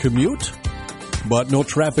on your commute, but no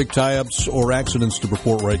traffic tie-ups or accidents to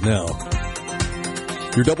report right now.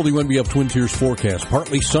 Your WNBF Twin Tiers forecast.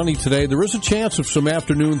 Partly sunny today. There is a chance of some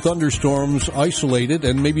afternoon thunderstorms isolated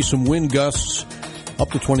and maybe some wind gusts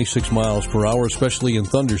up to 26 miles per hour, especially in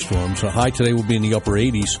thunderstorms. A high today will be in the upper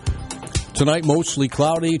 80s. Tonight, mostly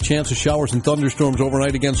cloudy. Chance of showers and thunderstorms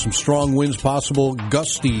overnight. Again, some strong winds possible.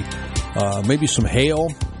 Gusty, maybe some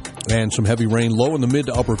hail and some heavy rain. Low in the mid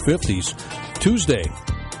to upper 50s. Tuesday,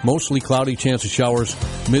 mostly cloudy. Chance of showers,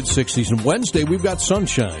 mid 60s. And Wednesday, we've got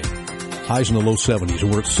sunshine. Highs in the low 70s.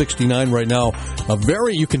 And we're at 69 right now.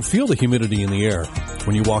 You can feel the humidity in the air.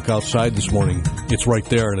 When you walk outside this morning, it's right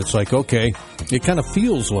there. And it's like, okay, it kind of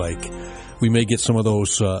feels like we may get some of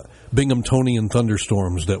those Binghamtonian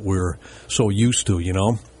thunderstorms that we're so used to, you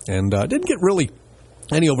know. And didn't get really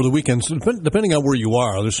any over the weekends, depending on where you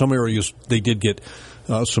are. There's some areas they did get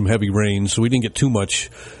some heavy rain, so we didn't get too much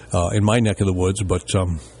in my neck of the woods. But,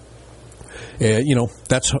 you know,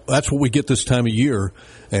 that's what we get this time of year.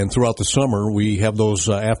 And throughout the summer, we have those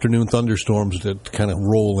afternoon thunderstorms that kind of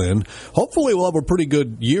roll in. Hopefully, we'll have a pretty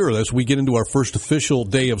good year as we get into our first official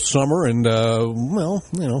day of summer. And, well,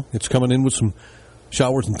 you know, it's coming in with some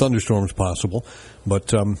showers and thunderstorms possible.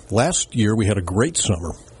 But last year, we had a great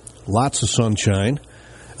summer. Lots of sunshine.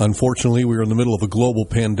 Unfortunately, we were in the middle of a global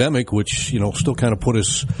pandemic, which, you know, still kind of put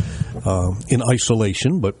us in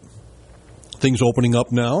isolation. But things opening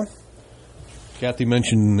up now. Kathy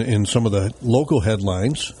mentioned in some of the local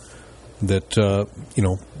headlines that, you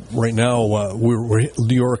know, right now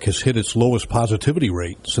New York has hit its lowest positivity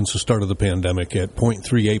rate since the start of the pandemic at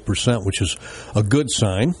 0.38%, which is a good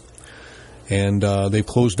sign. And they've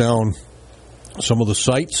closed down some of the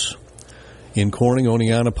sites in Corning,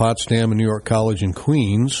 Oneonta, Potsdam, and New York College and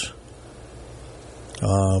Queens.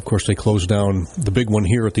 Of course, they closed down the big one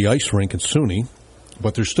here at the ice rink at SUNY.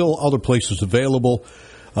 But there's still other places available.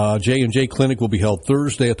 J&J Clinic will be held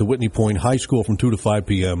Thursday at the Whitney Point High School from 2 to 5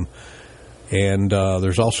 p.m. And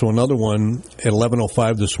there's also another one at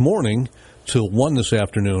 11:05 this morning till 1 this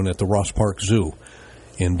afternoon at the Ross Park Zoo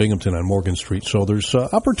in Binghamton on Morgan Street. So there's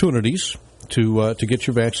opportunities to get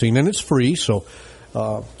your vaccine, and it's free. So,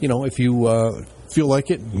 you know, if you feel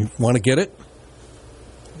like it and you want to get it,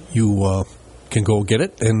 you can go get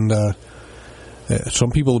it. And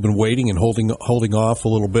some people have been waiting and holding off a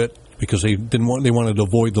little bit, because they wanted to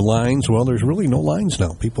avoid the lines. Well, there's really no lines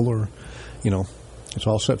now. People are, you know, it's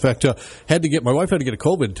all set. In fact, my wife had to get a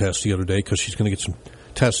COVID test the other day because she's going to get some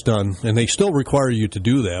tests done, and they still require you to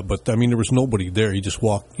do that. But I mean, there was nobody there. You just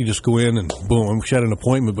go in and boom. She had an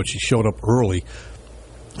appointment, but she showed up early,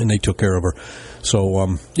 and they took care of her.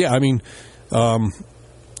 So yeah, I mean,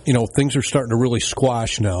 you know, things are starting to really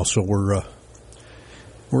squash now. So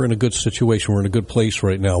we're in a good situation. We're in a good place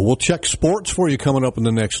right now. We'll check sports for you coming up in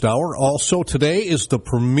the next hour. Also, today is the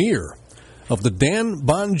premiere of the Dan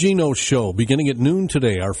Bongino Show, beginning at noon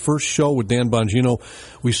today. Our first show with Dan Bongino.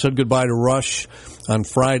 We said goodbye to Rush on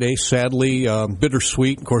Friday, sadly.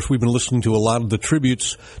 Bittersweet. Of course, we've been listening to a lot of the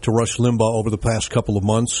tributes to Rush Limbaugh over the past couple of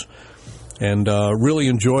months, and really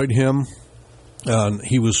enjoyed him.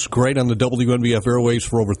 He was great on the WNBF airwaves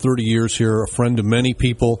for over 30 years here, a friend to many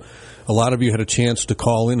people. A lot of you had a chance to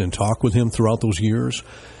call in and talk with him throughout those years.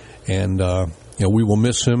 And, we will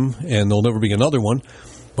miss him, and there'll never be another one.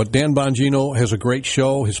 But Dan Bongino has a great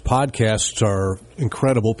show. His podcasts are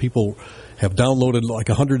incredible. People have downloaded like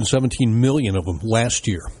 117 million of them last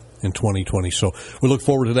year in 2020. So we look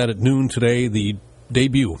forward to that at noon today, the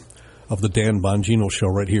debut of the Dan Bongino Show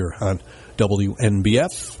right here on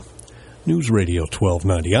WNBF. News Radio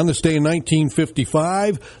 1290. On this day in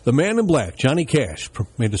 1955, the Man in Black, Johnny Cash,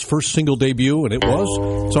 made his first single debut, and it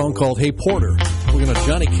was a song called Hey Porter. We're going to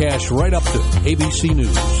Johnny Cash right up to ABC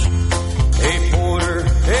News. Hey Porter,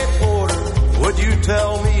 would you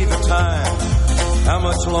tell me the time? How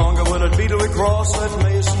much longer will it be till we cross that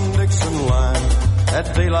Mason-Dixon line?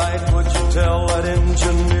 At daylight, would you tell that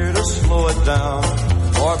engineer to slow it down?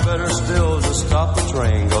 Or better still, to stop the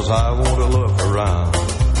train, 'cause I want to look around.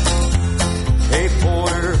 Hey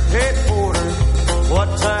Porter,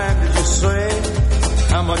 what time did you say?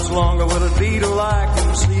 How much longer will it be till I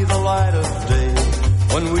can see the light of day?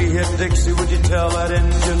 When we hit Dixie, would you tell that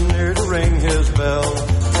engineer to ring his bell?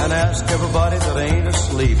 And ask everybody that ain't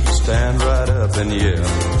asleep to stand right up and yell.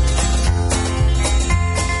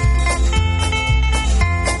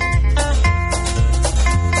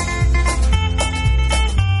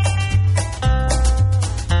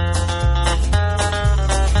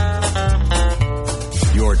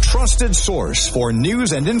 Trusted source for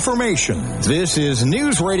news and information. This is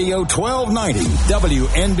News Radio 1290,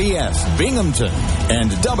 WNBF Binghamton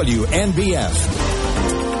and WNBF.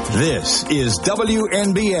 This is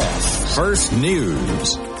WNBF First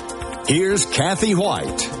News. Here's Kathy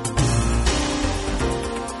Whyte.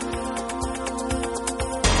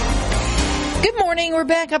 Good morning. We're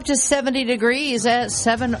back up to 70 degrees at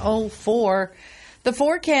 7:04. The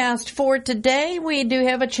forecast for today, we do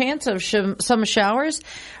have a chance of some showers.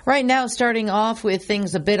 Right now, starting off with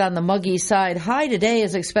things a bit on the muggy side. High today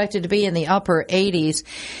is expected to be in the upper 80s.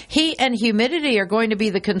 Heat and humidity are going to be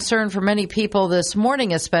the concern for many people this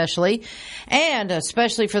morning especially, and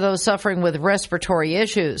especially for those suffering with respiratory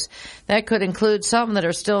issues. That could include some that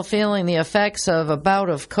are still feeling the effects of a bout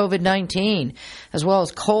of COVID-19, as well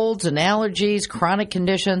as colds and allergies, chronic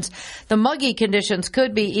conditions. The muggy conditions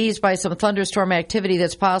could be eased by some thunderstorm activity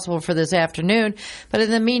that's possible for this afternoon. But in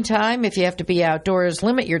the meantime, if you have to be outdoors,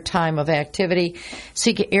 limit your time of activity.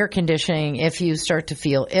 Seek air conditioning if you start to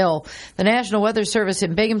feel ill. The National Weather Service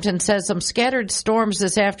in Binghamton says some scattered storms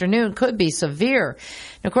this afternoon could be severe.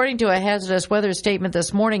 According to a hazardous weather statement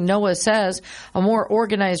this morning, NOAA says a more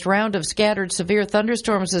organized round of scattered severe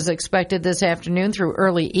thunderstorms is expected this afternoon through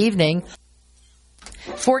early evening.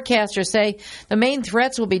 Forecasters say the main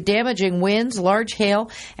threats will be damaging winds, large hail,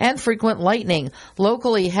 and frequent lightning.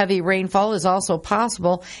 Locally, heavy rainfall is also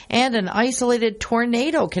possible, and an isolated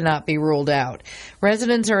tornado cannot be ruled out.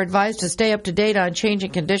 Residents are advised to stay up to date on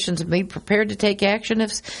changing conditions and be prepared to take action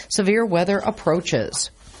if severe weather approaches.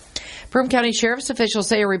 Broome County Sheriff's officials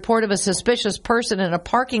say a report of a suspicious person in a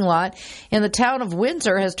parking lot in the town of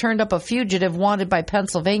Windsor has turned up a fugitive wanted by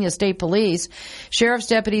Pennsylvania State Police. Sheriff's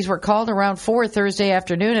deputies were called around 4 Thursday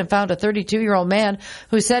afternoon and found a 32-year-old man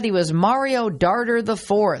who said he was Mario Darter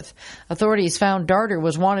IV. Authorities found Darter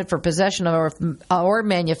was wanted for possession of or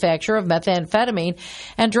manufacture of methamphetamine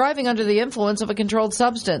and driving under the influence of a controlled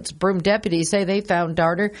substance. Broome deputies say they found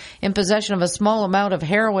Darter in possession of a small amount of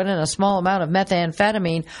heroin and a small amount of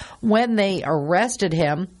methamphetamine when they arrested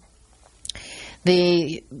him.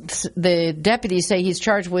 The deputies say he's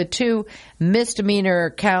charged with 2 misdemeanor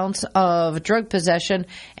counts of drug possession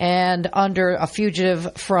and under a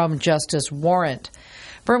fugitive from justice warrant.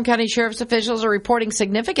 Broome County Sheriff's officials are reporting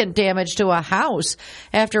significant damage to a house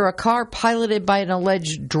after a car piloted by an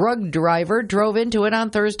alleged drug driver drove into it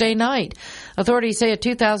on Thursday night. Authorities say a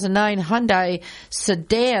 2009 Hyundai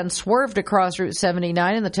sedan swerved across Route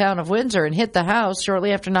 79 in the town of Windsor and hit the house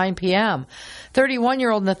shortly after 9 p.m.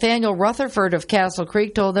 31-year-old Nathaniel Rutherford of Castle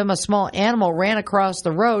Creek told them a small animal ran across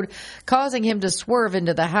the road, causing him to swerve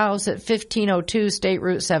into the house at 1502 State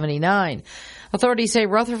Route 79. Authorities say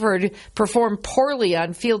Rutherford performed poorly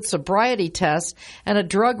on field sobriety tests, and a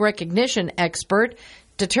drug recognition expert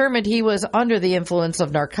determined he was under the influence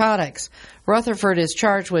of narcotics. Rutherford is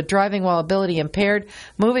charged with driving while ability impaired,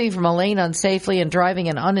 moving from a lane unsafely, and driving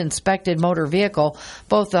an uninspected motor vehicle.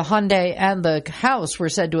 Both the Hyundai and the house were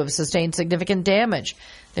said to have sustained significant damage.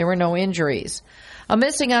 There were no injuries. A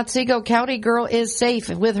missing Otsego County girl is safe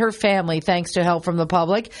with her family thanks to help from the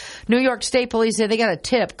public. New York State Police say they got a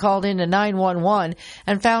tip, called into 911,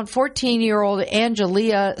 and found 14-year-old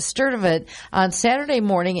Angelia Sturdivant on Saturday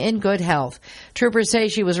morning in good health. Troopers say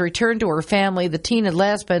she was returned to her family. The teen had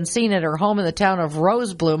last been seen at her home in the town of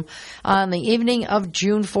Rosebloom on the evening of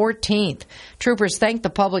June 14th. Troopers thanked the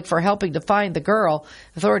public for helping to find the girl.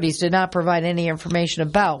 Authorities did not provide any information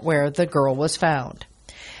about where the girl was found.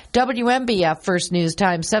 WNBF First News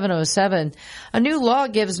Time 7:07. A new law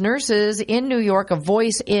gives nurses in New York a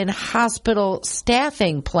voice in hospital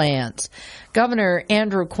staffing plans. Governor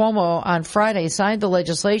Andrew Cuomo on Friday signed the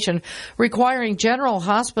legislation requiring general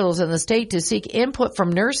hospitals in the state to seek input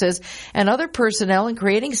from nurses and other personnel in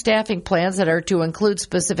creating staffing plans that are to include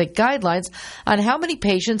specific guidelines on how many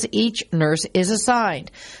patients each nurse is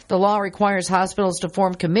assigned. The law requires hospitals to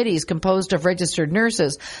form committees composed of registered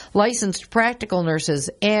nurses, licensed practical nurses,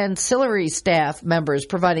 ancillary staff members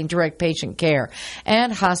providing direct patient care,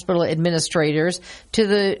 and hospital administrators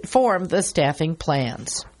to form the staffing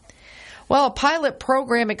plans. Well, a pilot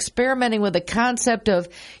program experimenting with the concept of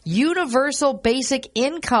universal basic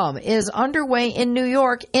income is underway in New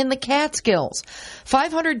York in the Catskills.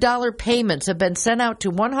 $500 payments have been sent out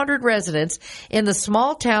to 100 residents in the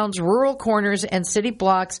small towns, rural corners, and city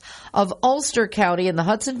blocks of Ulster County in the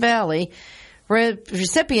Hudson Valley.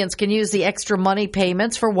 Recipients can use the extra money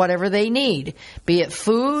payments for whatever they need, be it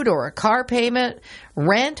food or a car payment,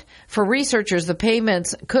 rent. For researchers, the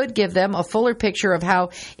payments could give them a fuller picture of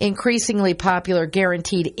how increasingly popular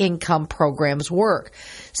guaranteed income programs work.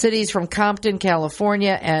 Cities from Compton,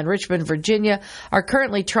 California, and Richmond, Virginia are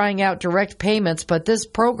currently trying out direct payments, but this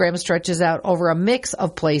program stretches out over a mix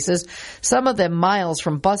of places, some of them miles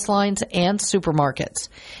from bus lines and supermarkets.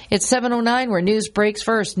 It's 7:09 where news breaks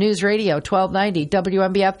first. News Radio 1290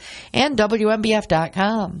 WNBF and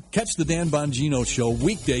WNBF.com. Catch the Dan Bongino Show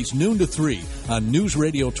weekdays noon to 3 on News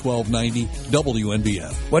Radio 1290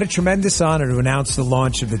 WNBF. What a tremendous honor to announce the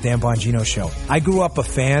launch of the Dan Bongino Show. I grew up a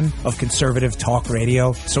fan of conservative talk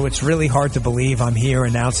radio, so it's really hard to believe I'm here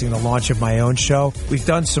announcing the launch of my own show. We've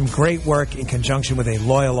done some great work in conjunction with a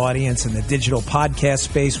loyal audience in the digital podcast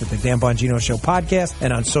space with the Dan Bongino Show podcast,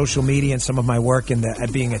 and on social media and some of my work in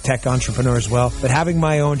at being a tech entrepreneur as well. But having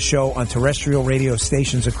my own show on terrestrial radio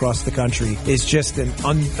stations across the country is just an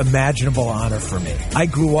unimaginable honor for me. I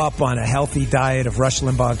grew up on a healthy diet of Rush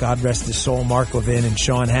Limbaugh, God rest his soul, Mark Levin, and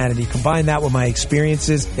Sean Hannity. Combine that with my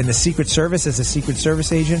experiences in the Secret Service as a Secret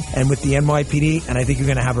Service agent and with the NYPD, and I think you're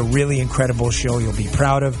going to have a really incredible show you'll be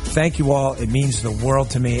proud of. Thank you all. It means the world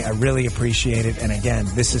to me. I really appreciate it. And again,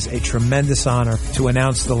 this is a tremendous honor to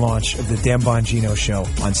announce the launch of the Dan Bongino Show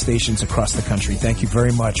on stations across the country. Thank you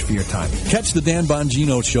very much for your time. Catch the Dan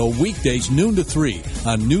Bongino Show weekdays noon to 3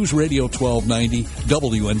 on News Radio 1290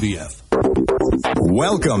 WNBF.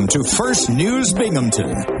 Welcome to First News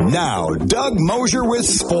Binghamton. Now, Doug Mosher with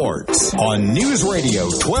sports on News Radio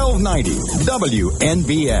 1290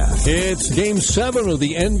 WNBF. It's Game 7 of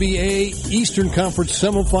the NBA Eastern Conference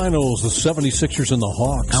semifinals. The 76ers and the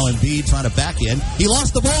Hawks. Now Embiid trying to back in. He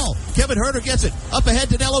lost the ball. Kevin Huerter gets it. Up ahead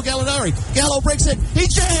to Danilo Gallinari. Gallo breaks it. He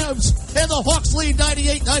jams! And the Hawks lead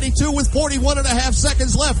 98-92 with 41 and a half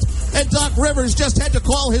seconds left. And Doc Rivers just had to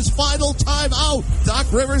call his final timeout.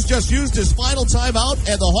 Doc Rivers just used his final timeout,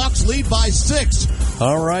 and the Hawks lead by 6.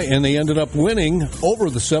 All right, and they ended up winning over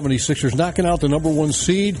the 76ers, knocking out the number 1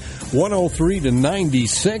 seed,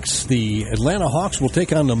 103-96. The Atlanta Hawks will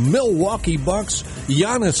take on the Milwaukee Bucks,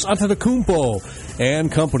 Giannis Antetokounmpo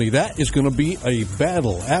and company. That is going to be a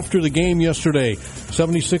battle. After the game yesterday,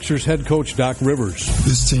 76ers head coach Doc Rivers.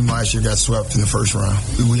 This team last year got swept in the first round.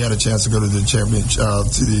 We had a chance to go to the championship,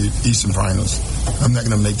 to the Eastern Finals. I'm not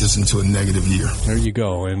going to make this into a negative year. There you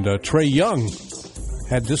go. And Trae Young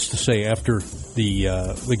had this to say after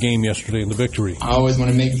the game yesterday and the victory. I always want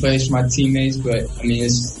to make plays for my teammates, but I mean,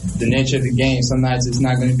 it's the nature of the game. Some nights it's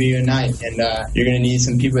not going to be your night, and you're going to need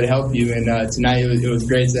some people to help you. And tonight it was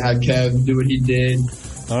great to have Kev do what he did.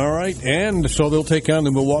 All right, and so they'll take on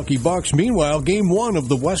the Milwaukee Bucks. Meanwhile, Game 1 of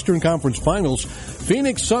the Western Conference Finals,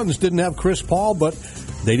 Phoenix Suns didn't have Chris Paul, but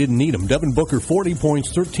they didn't need him. Devin Booker, 40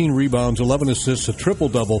 points, 13 rebounds, 11 assists, a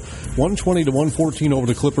triple-double, 120-114 over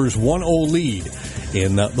the Clippers, 1-0 lead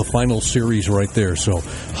in the final series right there. So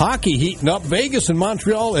hockey heating up. Vegas and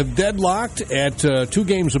Montreal have deadlocked at 2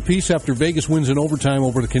 games apiece after Vegas wins in overtime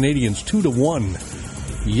over the Canadiens 2-1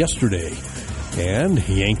 yesterday. And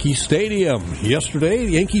Yankee Stadium yesterday,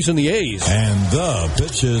 the Yankees and the A's. And the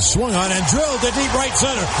pitch is swung on and drilled to deep right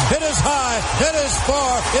center. It is high, it is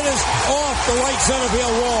far, it is off the right center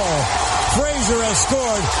field wall. Frazier has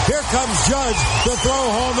scored. Here comes Judge. The throw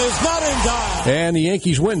home is not in time. And the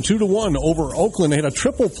Yankees win 2-1 over Oakland. They had a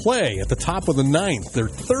triple play at the top of the ninth. Their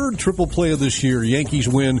third triple play of this year. Yankees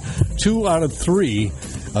win 2 out of 3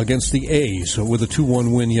 against the A's with a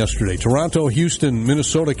 2-1 win yesterday. Toronto, Houston,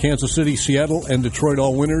 Minnesota, Kansas City, Seattle, and Detroit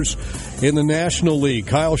all winners. In the National League,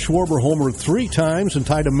 Kyle Schwarber homered 3 times and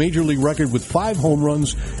tied a major league record with 5 home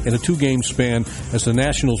runs in a 2-game span as the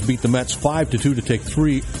Nationals beat the Mets 5-2 to take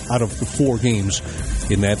 3 out of the 4 games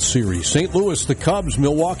in that series. St. Louis, the Cubs,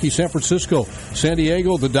 Milwaukee, San Francisco, San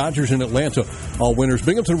Diego, the Dodgers, and Atlanta all winners.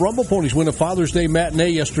 Binghamton Rumble Ponies win a Father's Day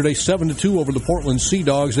matinee yesterday 7-2 over the Portland Sea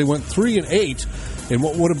Dogs. They went 3-8 in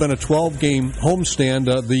what would have been a 12-game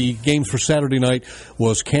homestand. The games for Saturday night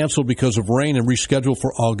was canceled because of rain and rescheduled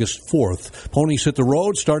for August 4th. Ponies hit the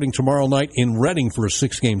road starting tomorrow night in Reading for a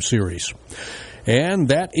 6-game series. And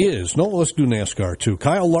that is, let's do NASCAR too.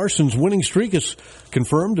 Kyle Larson's winning streak is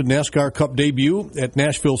confirmed. A NASCAR Cup debut at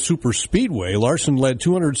Nashville Super Speedway. Larson led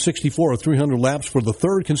 264 of 300 laps for the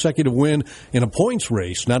 3rd consecutive win in a points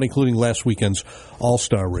race, not including last weekend's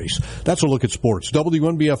All-Star race. That's a look at sports.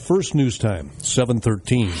 WNBF First News Time,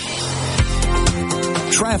 7:13.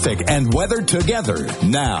 Traffic and weather together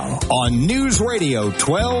now on News Radio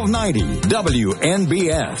 1290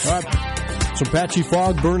 WNBF. All right. Some patchy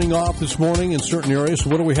fog burning off this morning in certain areas. So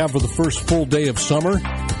what do we have for the first full day of summer?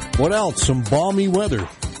 What else? Some balmy weather.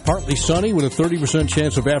 Partly sunny with a 30%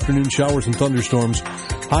 chance of afternoon showers and thunderstorms.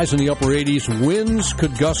 Highs in the upper 80s. Winds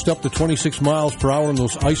could gust up to 26 miles per hour in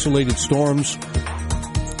those isolated storms.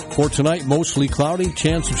 For tonight, mostly cloudy,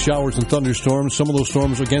 chance of showers and thunderstorms. Some of those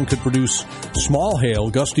storms, again, could produce small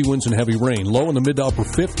hail, gusty winds, and heavy rain. Low in the mid to upper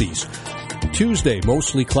 50s. Tuesday,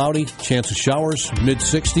 mostly cloudy, chance of showers,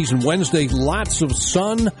 mid-60s. And Wednesday, lots of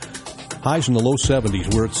sun, highs in the low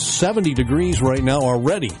 70s. We're at 70 degrees right now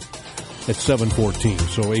already at 7:14.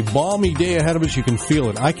 So a balmy day ahead of us. You can feel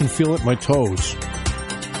it. I can feel it in my toes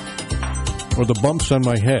or the bumps on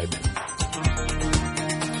my head.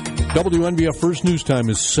 WNBF First News Time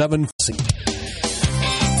is 7.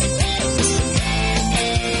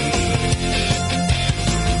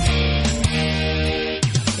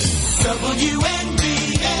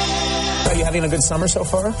 Are you having a good summer so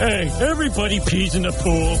far? Hey, everybody pees in the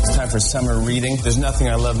pool. It's time for summer reading. There's nothing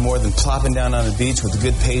I love more than plopping down on the beach with a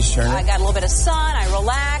good page turner. I got a little bit of sun. I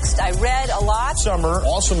relaxed. I read a lot. Summer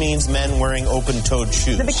also means men wearing open-toed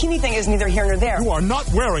shoes. The bikini thing is neither here nor there. You are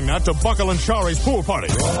not wearing that to Buckle and Shari's pool party.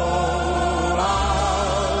 Roll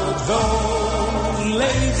out those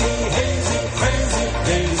lazy, hazy, crazy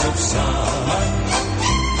days of summer.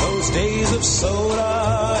 Those days of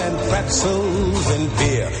soda and pretzels and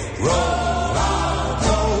beer. Roll out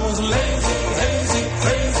those lazy, hazy,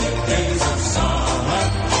 crazy days of summer.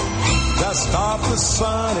 Dust off the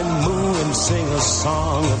sun and moon and sing a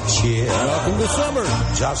song of cheer. Welcome to summer.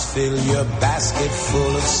 Just fill your basket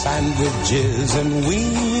full of sandwiches and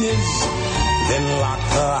weenies. Then lock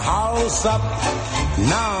the house up.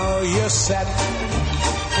 Now you're set.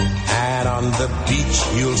 And on the beach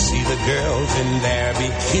you'll see the girls in their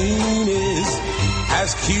bikinis.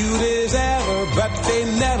 As cute as ever, but they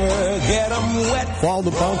never get them wet. While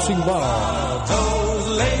the bouncing ball. Those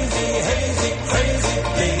lazy, hazy, crazy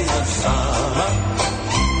days of summer.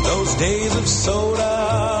 Those days of soda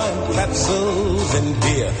and pretzels and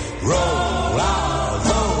beer. Roll out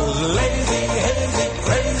those lazy, hazy,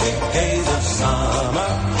 crazy days of summer.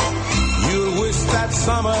 You'll wish that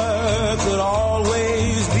summer could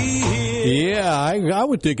always be here. Yeah, I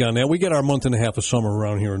would dig on that. We get our month and a half of summer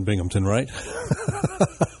around here in Binghamton, right?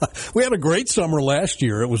 We had a great summer last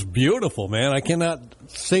year. It was beautiful, man. I cannot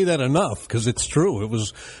say that enough because it's true. It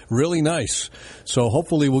was really nice. So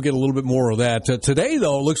hopefully we'll get a little bit more of that. Today,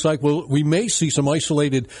 though, it looks like we may see some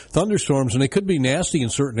isolated thunderstorms, and they could be nasty in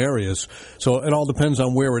certain areas. So it all depends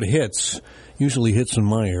on where it hits. Usually hits in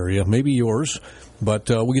my area, maybe yours. But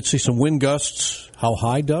we could see some wind gusts. How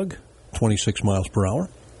high, Doug? 26 miles per hour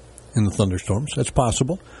in the thunderstorms. That's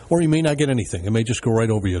possible. Or you may not get anything. It may just go right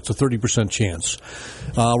over you. It's a 30% chance.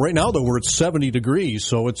 Right now, though, we're at 70 degrees,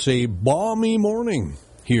 so it's a balmy morning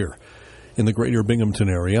here in the greater Binghamton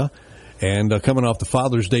area. And coming off the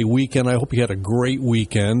Father's Day weekend, I hope you had a great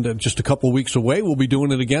weekend. Just a couple of weeks away, we'll be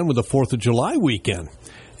doing it again with the 4th of July weekend.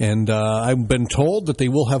 And I've been told that they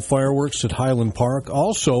will have fireworks at Highland Park.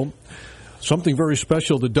 Also, something very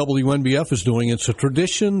special that WNBF is doing. It's a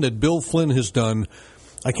tradition that Bill Flynn has done.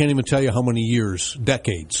 I can't even tell you how many years,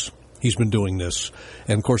 decades, he's been doing this.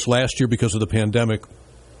 And, of course, last year, because of the pandemic,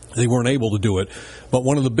 they weren't able to do it. But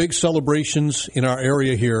one of the big celebrations in our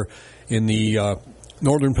area here in the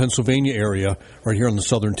northern Pennsylvania area, right here on the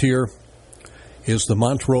southern tier, is the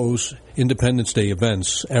Montrose Independence Day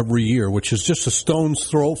events every year, which is just a stone's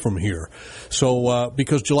throw from here. So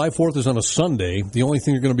because July 4th is on a Sunday, the only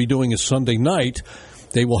thing they're going to be doing is Sunday night.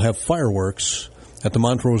 They will have fireworks at the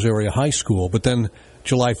Montrose Area High School. But then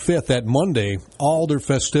July 5th, that Monday, all their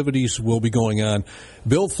festivities will be going on.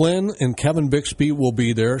 Bill Flynn and Kevin Bixby will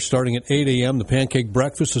be there starting at 8 a.m. The pancake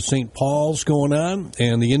breakfast at St. Paul's going on,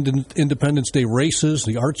 and the Independence Day races,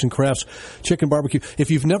 the arts and crafts, chicken barbecue. If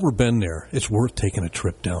you've never been there, it's worth taking a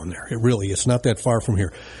trip down there. It really is. It's not that far from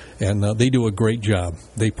here. And they do a great job.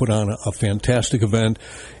 They put on a fantastic event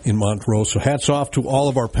in Montrose. So hats off to all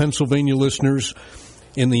of our Pennsylvania listeners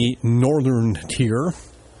in the northern tier.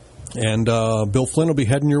 And Bill Flynn will be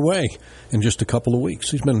heading your way in just a couple of weeks.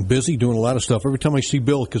 He's been busy doing a lot of stuff. Every time I see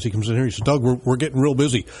Bill, because he comes in here, he says, Doug, we're getting real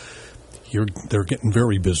busy. They're getting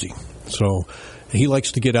very busy. So he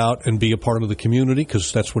likes to get out and be a part of the community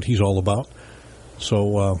because that's what he's all about.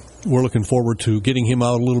 So we're looking forward to getting him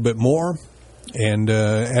out a little bit more. And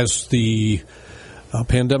as the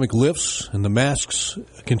pandemic lifts and the masks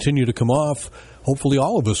continue to come off, hopefully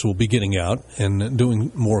all of us will be getting out and doing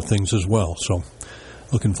more things as well. So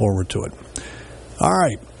looking forward to it. All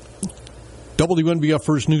right. WNBF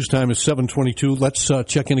First News Time is 7:22. Let's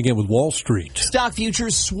check in again with Wall Street. Stock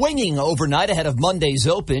futures swinging overnight ahead of Monday's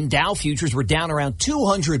open. Dow futures were down around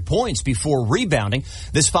 200 points before rebounding.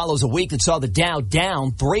 This follows a week that saw the Dow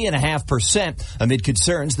down 3.5% amid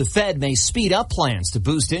concerns the Fed may speed up plans to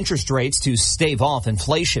boost interest rates to stave off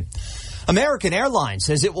inflation. American Airlines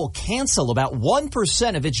says it will cancel about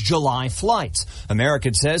 1% of its July flights.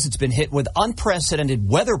 American says it's been hit with unprecedented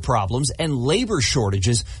weather problems and labor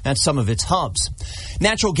shortages at some of its hubs.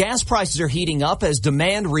 Natural gas prices are heating up as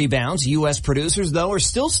demand rebounds. U.S. producers, though, are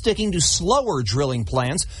still sticking to slower drilling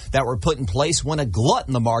plans that were put in place when a glut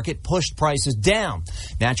in the market pushed prices down.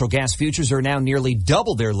 Natural gas futures are now nearly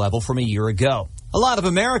double their level from a year ago. A lot of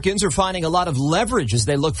Americans are finding a lot of leverage as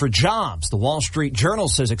they look for jobs. The Wall Street Journal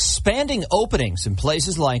says expanding openings in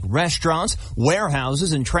places like restaurants,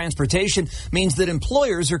 warehouses, and transportation means that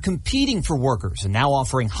employers are competing for workers and now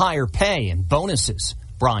offering higher pay and bonuses.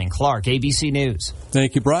 Brian Clark, ABC News.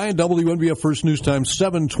 Thank you, Brian. WNBF First News Time,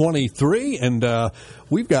 7:23. And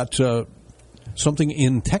we've got something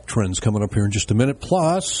in Tech Trends coming up here in just a minute.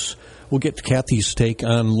 Plus, we'll get to Kathy's take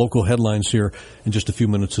on local headlines here in just a few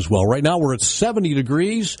minutes as well. Right now, we're at 70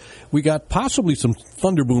 degrees. We got possibly some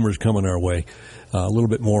thunder boomers coming our way. A little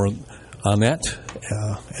bit more on that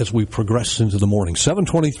as we progress into the morning.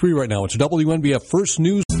 7:23 right now. It's WNBF First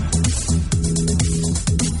News.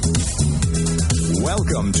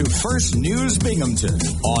 Welcome to First News Binghamton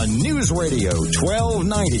on News Radio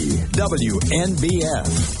 1290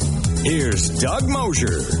 WNBF. Here's Doug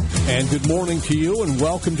Mosher. And good morning to you, and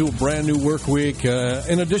welcome to a brand new work week.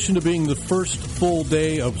 In addition to being the first full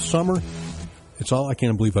day of summer, I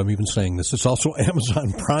can't believe I'm even saying this. It's also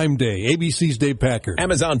Amazon Prime Day, ABC's Dave Packard.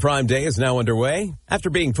 Amazon Prime Day is now underway. After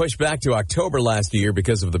being pushed back to October last year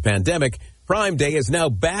because of the pandemic, Prime Day is now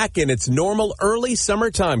back in its normal early summer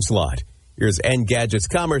time slot. Here's Engadget's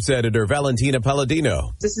commerce editor, Valentina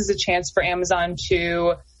Palladino. This is a chance for Amazon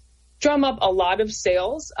to drum up a lot of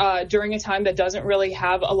sales during a time that doesn't really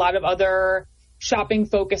have a lot of other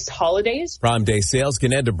shopping-focused holidays. Prime Day sales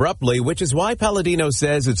can end abruptly, which is why Palladino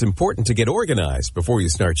says it's important to get organized before you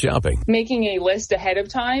start shopping. Making a list ahead of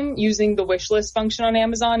time using the wish list function on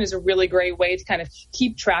Amazon is a really great way to kind of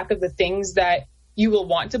keep track of the things that you will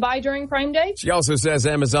want to buy during Prime Day. She also says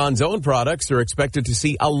Amazon's own products are expected to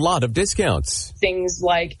see a lot of discounts. Things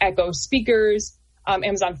like Echo speakers,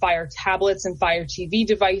 Amazon Fire tablets and Fire TV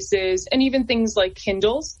devices, and even things like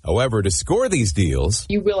Kindles. However, to score these deals,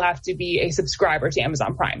 you will have to be a subscriber to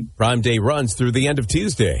Amazon Prime. Prime Day runs through the end of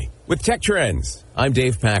Tuesday. With Tech Trends, I'm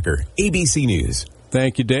Dave Packer, ABC News.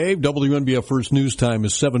 Thank you, Dave. WNBF First News Time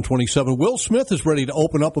is 7:27. Will Smith is ready to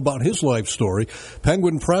open up about his life story.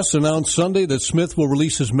 Penguin Press announced Sunday that Smith will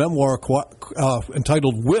release his memoir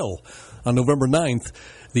entitled Will on November 9th.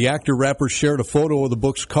 The actor-rapper shared a photo of the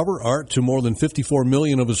book's cover art to more than 54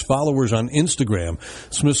 million of his followers on Instagram.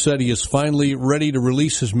 Smith said he is finally ready to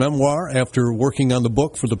release his memoir after working on the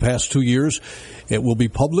book for the past 2 years. It will be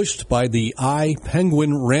published by the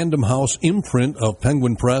Penguin Random House imprint of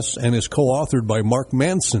Penguin Press and is co-authored by Mark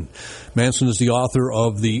Manson. Manson is the author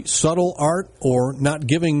of The Subtle Art or Not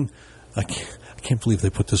Giving... I can't believe they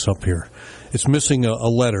put this up here. It's missing a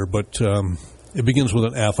letter, but... it begins with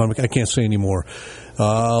an F. I can't say anymore.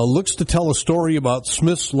 Looks to tell a story about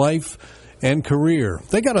Smith's life and career.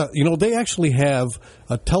 They actually have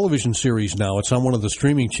a television series now. It's on one of the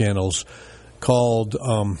streaming channels called,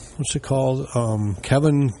 what's it called?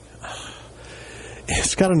 Kevin.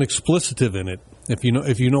 It's got an explicitive in it. if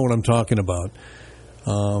you know what I'm talking about.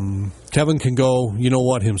 Kevin can go, you know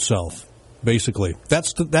what, himself. Basically,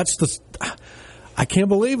 that's the. I can't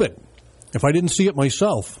believe it. If I didn't see it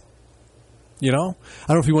myself, I don't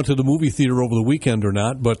know if you went to the movie theater over the weekend or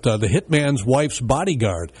not, but The Hitman's Wife's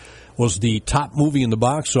Bodyguard was the top movie in the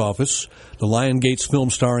box office. The Lion Gates film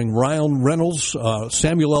starring Ryan Reynolds,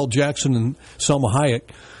 Samuel L. Jackson, and Selma Hayek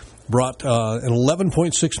brought an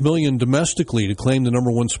 $11.6 million domestically to claim the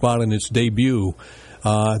number one spot in its debut.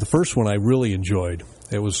 The first one I really enjoyed.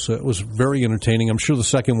 It was very entertaining. I'm sure the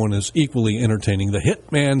second one is equally entertaining. The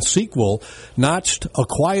Hitman sequel notched A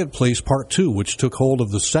Quiet Place Part 2, which took hold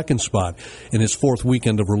of the second spot in its fourth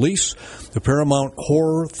weekend of release. The Paramount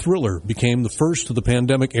horror thriller became the first of the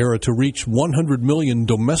pandemic era to reach $100 million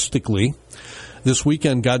domestically. This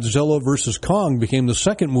weekend, Godzilla vs. Kong became the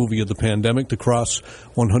second movie of the pandemic to cross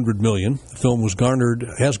 $100 million. The film has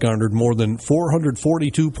garnered more than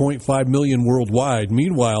 $442.5 million worldwide.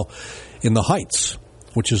 Meanwhile, In the Heights,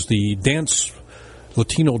 which is the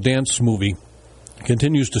Latino dance movie,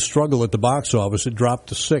 continues to struggle at the box office. It dropped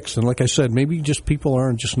to 6th. And like I said, maybe just people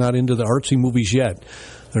aren't just not into the artsy movies yet.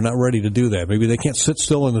 They're not ready to do that. Maybe they can't sit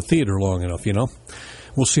still in the theater long enough,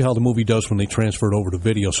 We'll see how the movie does when they transfer it over to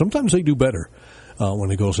video. Sometimes they do better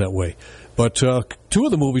when it goes that way. But two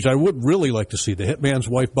of the movies I would really like to see, The Hitman's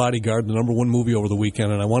Wife Bodyguard, the number one movie over the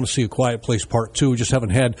weekend, and I want to see A Quiet Place Part 2. Just haven't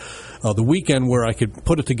had the weekend where I could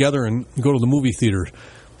put it together and go to the movie theater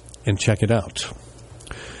and check it out.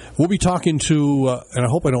 We'll be talking to, and I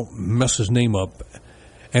hope I don't mess his name up,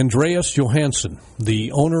 Andreas Johansson,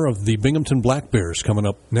 the owner of the Binghamton Black Bears, coming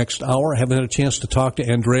up next hour. I haven't had a chance to talk to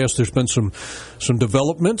Andreas. There's been some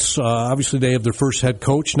developments. Obviously, they have their first head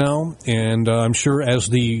coach now, and I'm sure as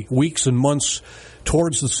the weeks and months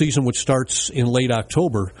towards the season, which starts in late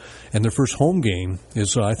October, and their first home game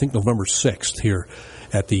is, I think, November 6th here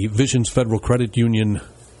at the Visions Federal Credit Union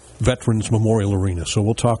Veterans Memorial Arena. So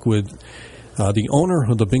we'll talk with the owner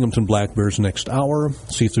of the Binghamton Black Bears next hour,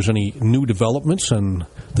 see if there's any new developments and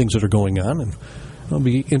things that are going on. And it'll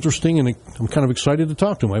be interesting, and I'm kind of excited to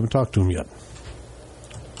talk to him. I haven't talked to him yet.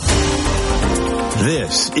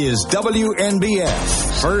 This is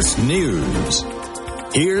WNBF First News.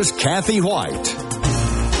 Here's Kathy Whyte.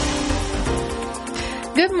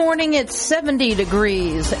 Good morning. It's 70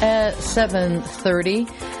 degrees at 7:30.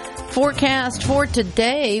 Forecast for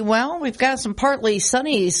today, well, we've got some partly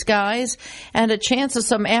sunny skies and a chance of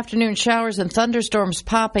some afternoon showers and thunderstorms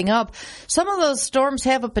popping up. Some of those storms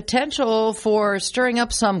have a potential for stirring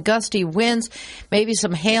up some gusty winds, maybe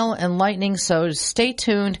some hail and lightning, so stay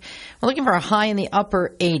tuned. We're looking for a high in the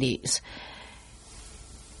upper 80s.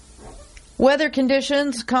 Weather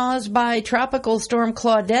conditions caused by Tropical Storm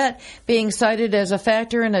Claudette being cited as a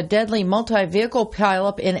factor in a deadly multi-vehicle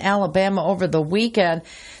pileup in Alabama over the weekend.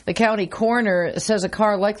 The county coroner says a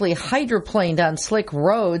car likely hydroplaned on slick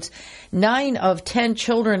roads. 9 of 10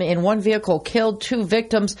 children in one vehicle killed, 2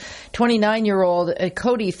 victims, 29-year-old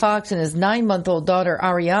Cody Fox and his 9-month-old daughter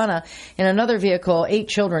Ariana. In another vehicle, 8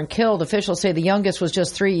 children killed. Officials say the youngest was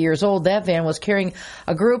just 3 years old. That van was carrying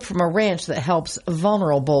a group from a ranch that helps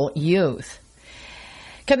vulnerable youth.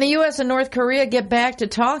 Can the U.S. and North Korea get back to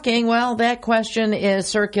talking? Well, that question is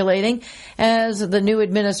circulating as the new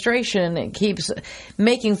administration keeps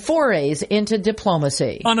making forays into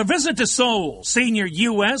diplomacy. On a visit to Seoul, senior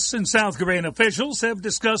U.S. and South Korean officials have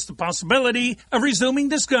discussed the possibility of resuming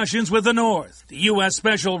discussions with the North. The U.S.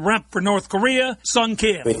 Special Rep for North Korea, Sung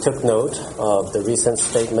Kim. We took note of the recent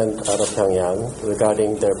statement out of Pyongyang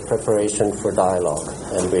regarding their preparation for dialogue,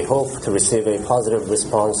 and we hope to receive a positive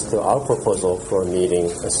response to our proposal for a meeting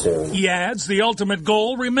soon. He adds the ultimate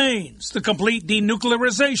goal remains the complete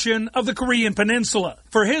denuclearization of the Korean Peninsula.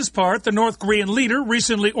 For his part, the North Korean leader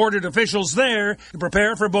recently ordered officials there to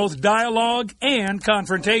prepare for both dialogue and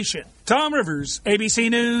confrontation. Tom Rivers,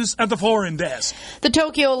 ABC News at the Foreign Desk. The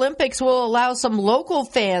Tokyo Olympics will allow some local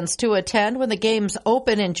fans to attend when the games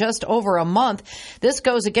open in just over a month. This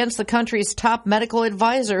goes against the country's top medical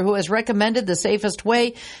advisor, who has recommended the safest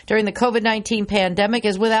way during the COVID-19 pandemic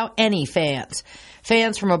is without any fans.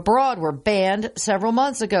 Fans from abroad were banned several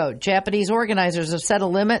months ago. Japanese organizers have set a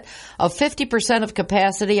limit of 50% of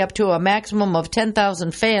capacity up to a maximum of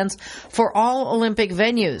 10,000 fans for all Olympic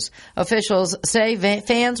venues. Officials say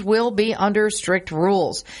fans will be under strict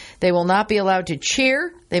rules. They will not be allowed to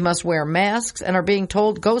cheer. They must wear masks and are being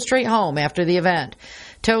told go straight home after the event.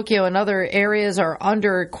 Tokyo and other areas are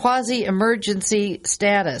under quasi-emergency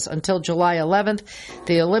status until July 11th.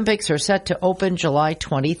 The Olympics are set to open July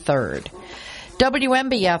 23rd.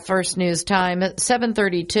 WMBF First News Time at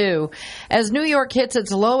 7:32. As New York hits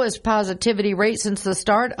its lowest positivity rate since the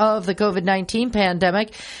start of the COVID-19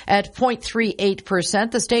 pandemic at 0.38%,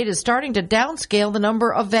 the state is starting to downscale the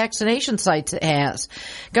number of vaccination sites it has.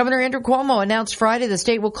 Governor Andrew Cuomo announced Friday the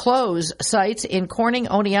state will close sites in Corning,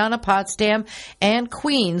 Oneonta, Potsdam, and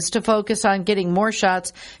Queens to focus on getting more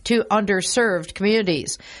shots to underserved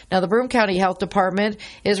communities. Now, the Broome County Health Department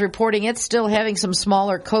is reporting it's still having some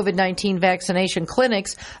smaller COVID-19 vaccination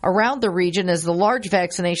clinics around the region as the large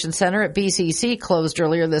vaccination center at BCC closed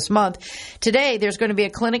earlier this month. Today, there's going to be a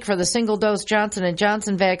clinic for the single-dose Johnson &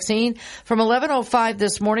 Johnson vaccine from 11:05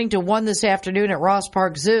 this morning to 1 this afternoon at Ross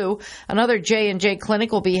Park Zoo. Another J&J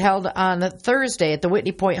clinic will be held on Thursday at the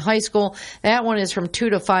Whitney Point High School. That one is from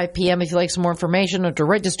 2 to 5 p.m. If you'd like some more information or to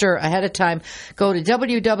register ahead of time, go to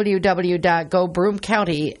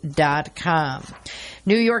www.gobroomcounty.com.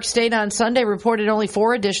 New York State on Sunday reported only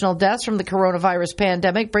 4 additional deaths from the coronavirus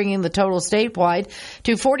pandemic, bringing the total statewide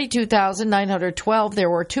to 42,912. There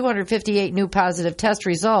were 258 new positive test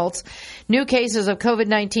results. New cases of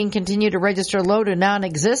COVID-19 continue to register low to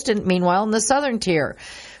non-existent, meanwhile, in the southern tier.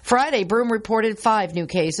 Friday, Broome reported 5 new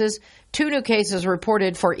cases. 2 new cases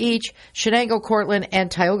reported for each Shenango, Cortland, and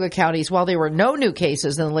Tioga counties, while there were no new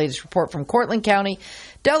cases in the latest report from Cortland County.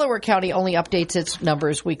 Delaware County only updates its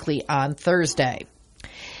numbers weekly on Thursday.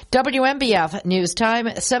 WMBF News Time,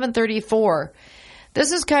 7:34.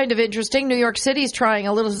 This is kind of interesting. New York City's trying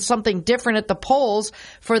a little something different at the polls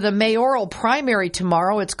for the mayoral primary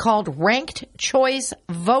tomorrow. It's called ranked choice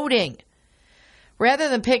voting. Rather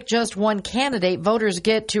than pick just one candidate, voters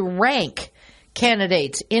get to rank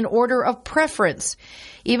candidates in order of preference.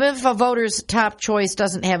 Even if a voter's top choice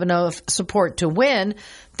doesn't have enough support to win,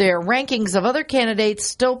 their rankings of other candidates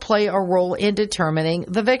still play a role in determining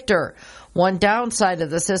the victor. One downside of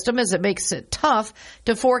the system is it makes it tough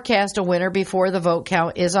to forecast a winner before the vote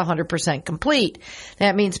count is 100% complete.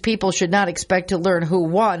 That means people should not expect to learn who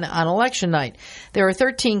won on election night. There are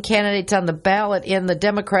 13 candidates on the ballot in the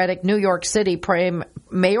Democratic New York City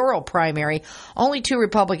mayoral primary. Only 2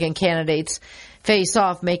 Republican candidates face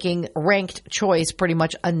off, making ranked choice pretty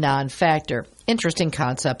much a non-factor. Interesting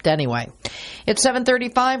concept anyway. It's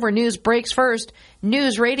 7:35 where news breaks first.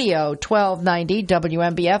 News Radio 1290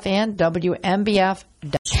 WMBF and WMBF.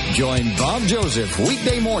 Join Bob Joseph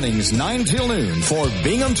weekday mornings 9 till noon for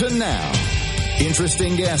Binghamton Now.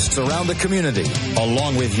 Interesting guests around the community,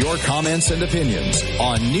 along with your comments and opinions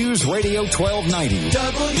on News Radio 1290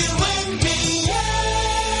 WMBF.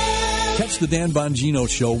 Catch the Dan Bongino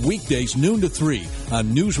Show weekdays noon to 3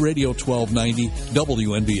 on News Radio 1290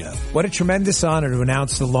 WNBF. What a tremendous honor to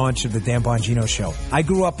announce the launch of the Dan Bongino Show. I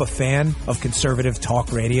grew up a fan of conservative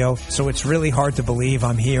talk radio, so it's really hard to believe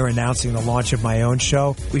I'm here announcing the launch of my own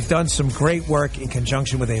show. We've done some great work in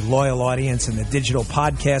conjunction with a loyal audience in the digital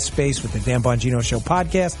podcast space with the Dan Bongino Show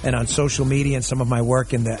podcast and on social media and some of my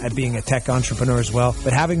work in being a tech entrepreneur as well.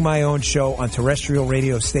 But having my own show on terrestrial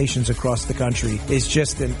radio stations across the country is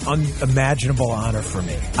just an unimaginable honor for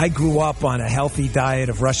me. I grew up on a healthy diet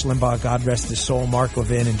of Rush Limbaugh, God rest his soul, Mark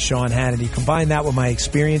Levin, and Sean Hannity. Combine that with my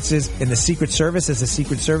experiences in the Secret Service as a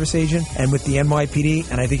Secret Service agent and with the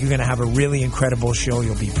NYPD, and I think you're going to have a really incredible show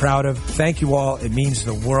you'll be proud of. Thank you all. It means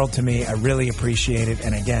the world to me. I really appreciate it.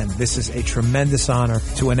 And again, this is a tremendous honor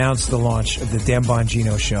to announce the launch of the Dan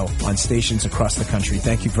Bongino Show on stations across the country.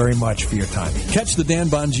 Thank you very much for your time. Catch the Dan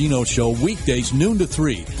Bongino Show weekdays noon to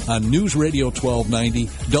 3 on News Radio 1290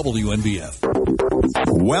 WNBF.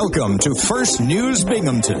 Welcome to First News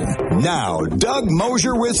Binghamton. Now, Doug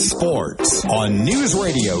Mosher with sports on News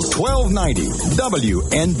Radio 1290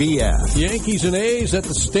 WNBF. Yankees and A's at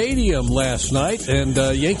the stadium last night, and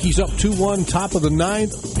Yankees up 2-1, top of the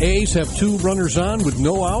ninth. A's have 2 runners on with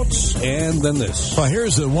no outs, and then this. Well,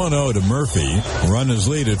 here's the 1-0 to Murphy. Run is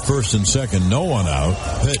lead at first and second, no one out.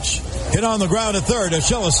 Pitch. Hit on the ground at third.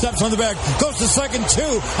 Urshela steps on the back, goes to second,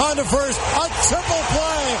 2, on to first. A triple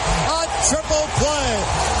play! A triple play!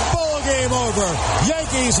 Ball game over.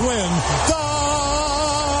 Yankees win. The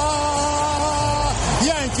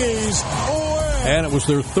Yankees win! And it was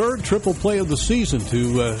their 3rd triple play of the season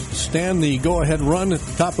to stand the go-ahead run at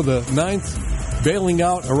the top of the ninth, bailing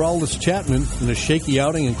out Aroldis Chapman in a shaky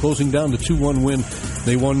outing and closing down the 2-1 win.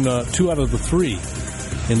 They won 2 out of the 3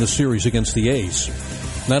 in the series against the A's.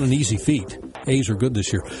 Not an easy feat. A's are good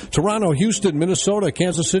this year. Toronto, Houston, Minnesota,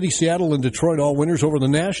 Kansas City, Seattle, and Detroit all winners over the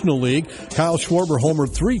National League. Kyle Schwarber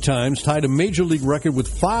homered 3 times, tied a Major League record with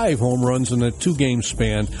 5 home runs in a 2-game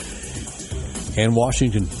span. And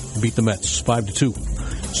Washington beat the Mets 5-2.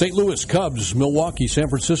 St. Louis, Cubs, Milwaukee, San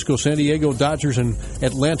Francisco, San Diego, Dodgers, and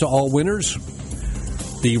Atlanta all winners.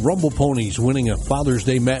 The Rumble Ponies winning a Father's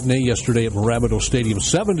Day matinee yesterday at Mirabito Stadium,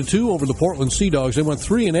 7-2 over the Portland Sea Dogs. They went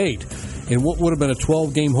 3-8 in what would have been a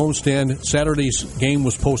 12-game homestand. Saturday's game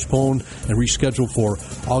was postponed and rescheduled for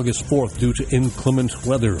August 4th due to inclement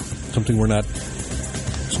weather, something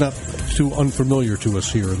it's not too unfamiliar to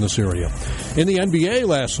us here in this area. In the NBA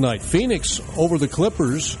last night, Phoenix over the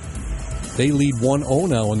Clippers. They lead 1-0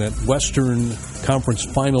 now in that Western Conference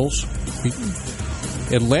Finals.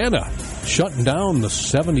 Atlanta shutting down the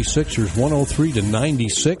 76ers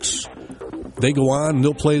 103-96. They go on and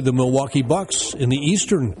they'll play the Milwaukee Bucks in the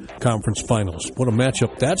Eastern Conference Finals. What a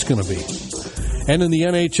matchup that's going to be. And in the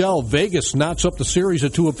NHL, Vegas knocks up the series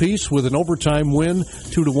at 2 apiece with an overtime win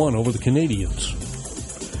 2-1 over the Canadiens.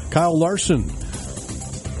 Kyle Larson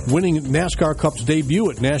winning NASCAR Cup's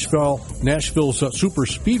debut at Nashville's Super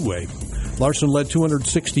Speedway. Larson led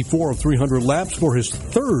 264 of 300 laps for his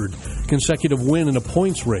third consecutive win in a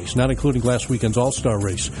points race, not including last weekend's All-Star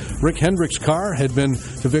race. Rick Hendrick's car had been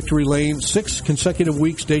to victory lane 6 consecutive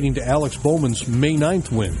weeks, dating to Alex Bowman's May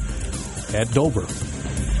 9th win at Dover.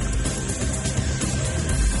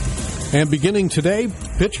 And beginning today,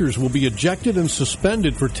 pitchers will be ejected and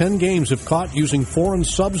suspended for 10 games if caught using foreign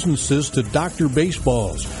substances to doctor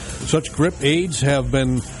baseballs. Such grip aids have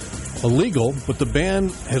been illegal, but the ban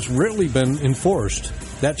has rarely been enforced.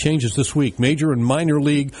 That changes this week. Major and minor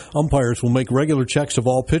league umpires will make regular checks of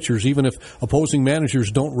all pitchers, even if opposing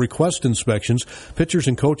managers don't request inspections. Pitchers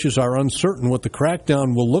and coaches are uncertain what the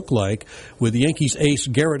crackdown will look like, with Yankees ace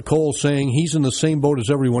Garrett Cole saying he's in the same boat as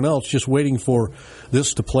everyone else, just waiting for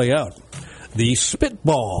this to play out. The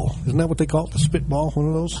spitball. Isn't that what they call it? The spitball? One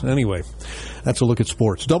of those? Anyway, that's a look at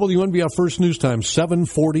sports. WNBF First News Time,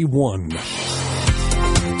 7:41.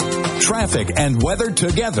 Traffic and weather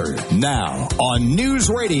together now on News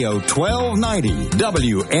Radio 1290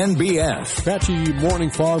 WNBF. Patchy morning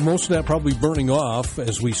fog, most of that probably burning off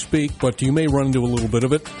as we speak, but you may run into a little bit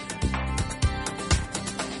of it.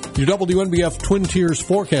 Your WNBF Twin Tiers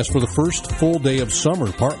forecast for the first full day of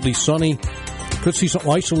summer. Partly sunny. Could see some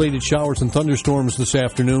isolated showers and thunderstorms this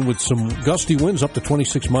afternoon with some gusty winds up to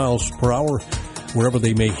 26 miles per hour wherever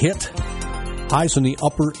they may hit. Highs in the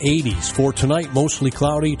upper 80s. For tonight, mostly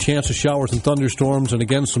cloudy, chance of showers and thunderstorms, and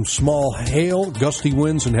again, some small hail, gusty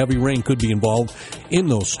winds, and heavy rain could be involved in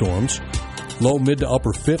those storms. Low mid to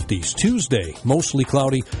upper 50s. Tuesday, mostly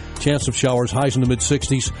cloudy, chance of showers, highs in the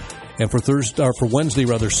mid-60s. And for Wednesday,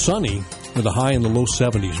 sunny with a high in the low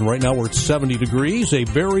 70s. And right now we're at 70 degrees, a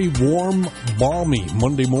very warm, balmy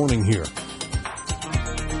Monday morning here.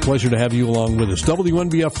 Pleasure to have you along with us.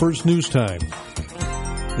 WNBF First News Time.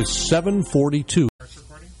 It's 7:42.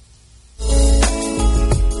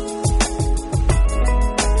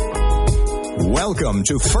 Welcome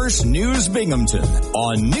to First News Binghamton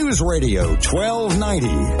on News Radio 1290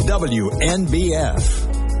 WNBF.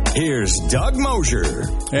 Here's Doug Mosher.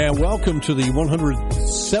 And welcome to the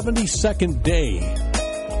 172nd day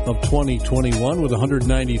of 2021 with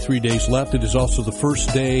 193 days left. It is also the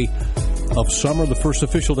first day of summer, the first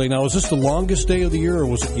official day. Now, is this the longest day of the year, or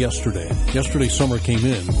was it yesterday? Yesterday, summer came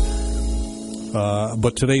in,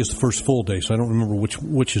 but today is the first full day, so I don't remember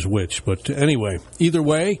which is which. But anyway, either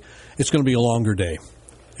way, it's going to be a longer day,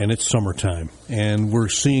 and it's summertime. And we're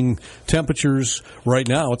seeing temperatures right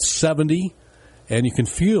now. It's 70, and you can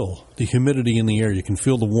feel the humidity in the air. You can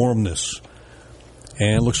feel the warmness.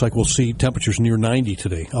 And it looks like we'll see temperatures near 90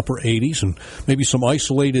 today, upper 80s, and maybe some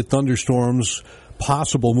isolated thunderstorms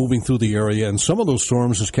possible moving through the area. And some of those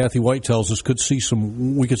storms, as Kathy Whyte tells us, we could see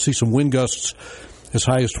some wind gusts as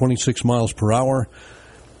high as 26 miles per hour,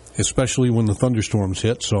 especially when the thunderstorms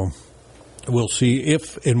hit. So we'll see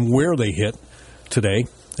if and where they hit today.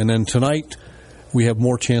 And then tonight, we have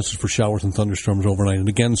more chances for showers and thunderstorms overnight. And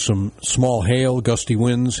again, some small hail, gusty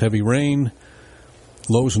winds, heavy rain,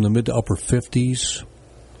 lows in the mid to upper 50s.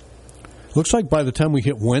 Looks like by the time we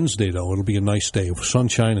hit Wednesday, though, it'll be a nice day with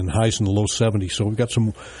sunshine and highs in the low 70s. So we've got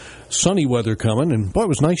some sunny weather coming. And, boy, it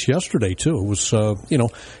was nice yesterday, too. It was,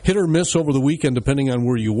 hit or miss over the weekend, depending on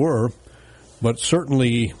where you were. But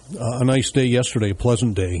certainly a nice day yesterday, a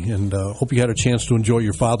pleasant day. And hope you had a chance to enjoy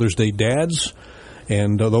your Father's Day, dads.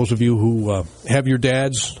 And those of you who have your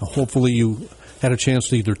dads, hopefully you had a chance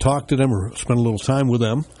to either talk to them or spend a little time with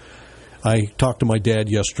them. I talked to my dad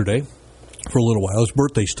yesterday for a little while. His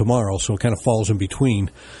birthday's tomorrow, so it kind of falls in between.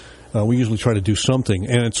 We usually try to do something.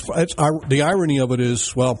 And it's the irony of it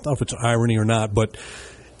is, well, I don't know if it's irony or not, but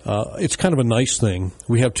it's kind of a nice thing.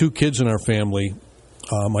 We have 2 kids in our family.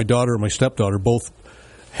 My daughter and my stepdaughter both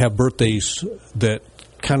have birthdays that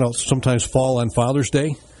kind of sometimes fall on Father's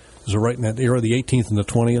Day. They're right in that era, the 18th and the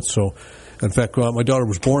 20th. So In fact, my daughter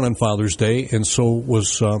was born on Father's Day, and so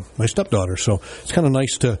was my stepdaughter. So it's kind of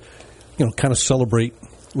nice to, kind of celebrate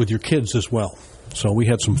with your kids as well. So we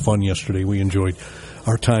had some fun yesterday. We enjoyed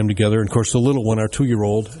our time together. And, of course, the little one, our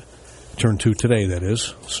 2-year-old, turned 2 today, that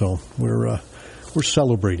is. So we're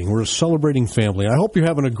celebrating. We're a celebrating family. I hope you're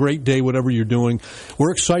having a great day, whatever you're doing.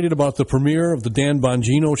 We're excited about the premiere of the Dan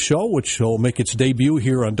Bongino Show, which will make its debut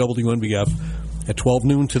here on WNBF at 12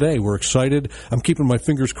 noon today. We're excited. I'm keeping my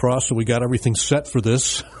fingers crossed so we got everything set for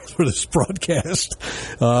this broadcast.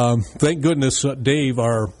 Thank goodness Dave,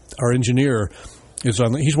 our engineer, is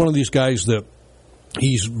on. He's one of these guys that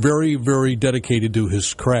he's very, very dedicated to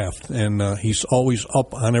his craft, and he's always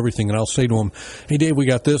up on everything. And I'll say to him, "Hey, Dave, we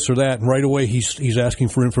got this or that," and right away he's asking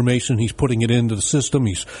for information. He's putting it into the system.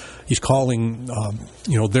 He's calling,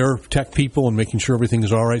 their tech people and making sure everything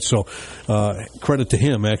is all right. So credit to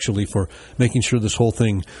him actually for making sure this whole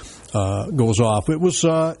thing goes off. It was,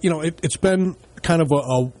 it's been kind of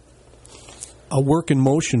a work in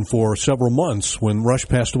motion for several months. When Rush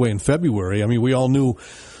passed away in February, I mean, we all knew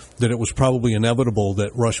that it was probably inevitable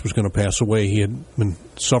that Rush was going to pass away. He had been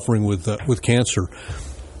suffering with cancer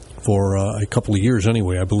for a couple of years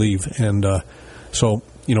anyway, I believe. And so,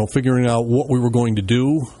 figuring out what we were going to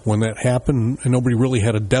do when that happened, and nobody really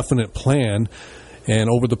had a definite plan. And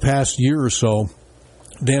over the past year or so,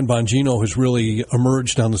 Dan Bongino has really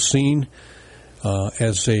emerged on the scene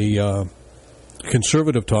as a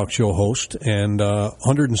conservative talk show host, and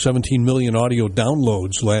 117 million audio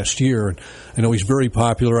downloads last year. And I know he's very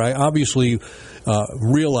popular. I obviously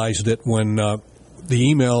realized it when the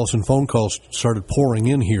emails and phone calls started pouring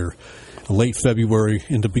in here late February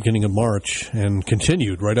into beginning of March, and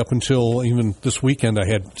continued right up until even this weekend. I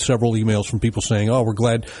had several emails from people saying, "Oh, we're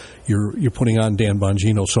glad you're putting on Dan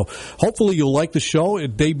Bongino." So hopefully you'll like the show.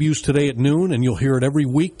 It debuts today at noon, and you'll hear it every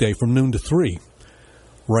weekday from noon to 3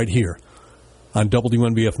 right here on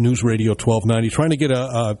WNBF News Radio 1290. Trying to get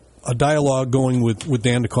a dialogue going with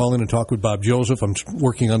Dan to call in and talk with Bob Joseph. I'm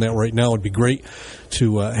working on that right now. It'd be great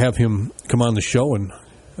to have him come on the show, and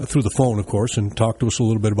through the phone, of course, and talk to us a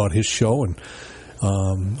little bit about his show, and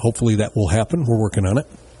hopefully that will happen. We're working on it.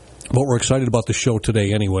 But we're excited about the show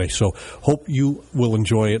today anyway, so hope you will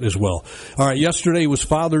enjoy it as well. All right, yesterday was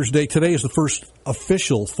Father's Day. Today is the first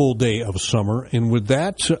official full day of summer, and with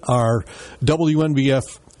that, our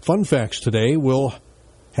WNBF Fun Facts today will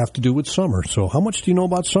have to do with summer. So how much do you know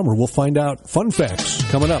about summer? We'll find out. Fun Facts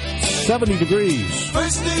coming up. 70 degrees.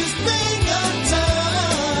 First news thing on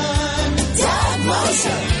time. Todd Mosher.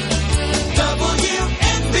 WNBF.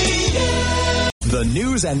 The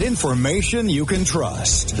news and information you can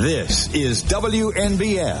trust. This is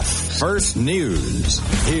WNBF First News.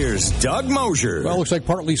 Here's Doug Mosher. Well, it looks like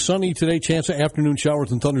partly sunny today. Chance of afternoon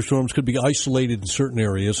showers and thunderstorms could be isolated in certain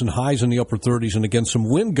areas, and highs in the upper 30s, and again some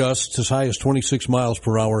wind gusts as high as 26 miles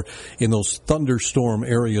per hour in those thunderstorm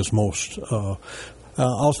areas most.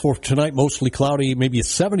 Also for tonight, mostly cloudy, maybe a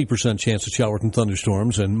 70% chance of showers and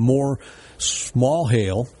thunderstorms, and more small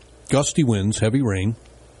hail, gusty winds, heavy rain.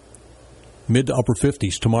 Mid to upper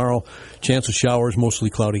 50s. Tomorrow, chance of showers, mostly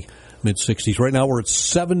cloudy, mid-60s. Right now, we're at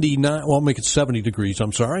 79. Well, I'll make it 70 degrees.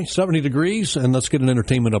 I'm sorry. 70 degrees, and let's get an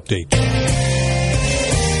entertainment update.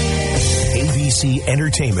 ABC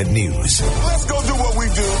Entertainment News. Let's go do what we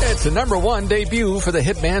do. It's the #1 debut for The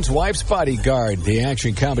Hitman's Wife's Bodyguard. The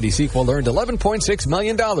action comedy sequel earned $11.6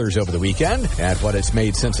 million over the weekend at what it's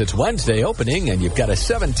made since its Wednesday opening, and you've got a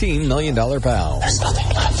 $17 million bow. There's nothing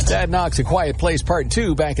left. That knocks A Quiet Place Part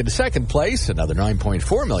 2 back into second place, another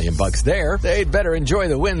 $9.4 million there. They'd better enjoy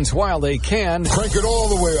the wins while they can. Crank it all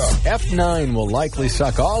the way up. F9 will likely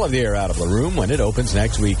suck all of the air out of the room when it opens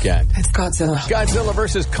next weekend. It's Godzilla. Godzilla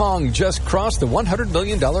vs. Kong just crossed the $100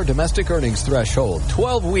 million domestic earnings threshold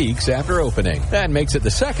 12 weeks after opening. That makes it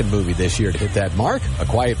the second movie this year to hit that mark. A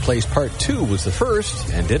Quiet Place Part 2 was the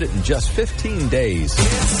first and did it in just 15 days.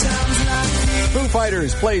 Foo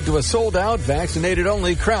Fighters played to a sold-out,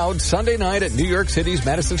 vaccinated-only crowd Sunday night at New York City's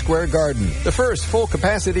Madison Square Garden, the first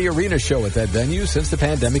full-capacity arena show at that venue since the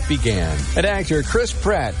pandemic began. And actor Chris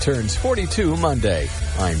Pratt turns 42 Monday.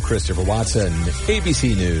 I'm Christopher Watson,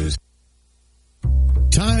 ABC News.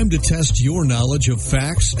 Time to test your knowledge of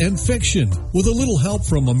facts and fiction with a little help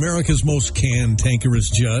from America's most cantankerous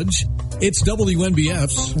judge. It's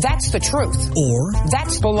WNBF's That's the Truth. Or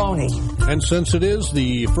That's Baloney. And since it is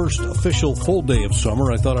the first official full day of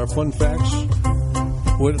summer, I thought our fun facts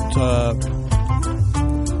would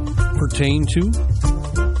pertain to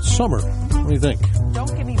summer. What do you think?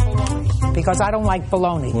 Don't give me baloney, because I don't like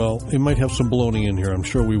baloney. Well, it might have some baloney in here. I'm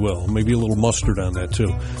sure we will. Maybe a little mustard on that,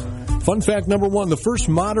 too. Fun fact #1, the first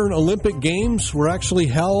modern Olympic Games were actually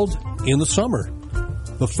held in the summer.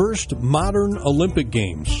 The first modern Olympic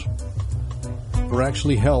Games were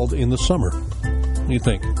actually held in the summer. What do you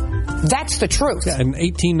think? That's the truth. Yeah, in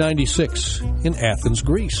 1896 in Athens,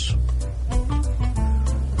 Greece.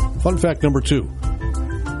 Fun fact number 2.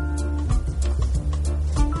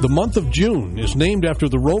 The month of June is named after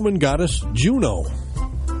the Roman goddess Juno.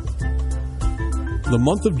 The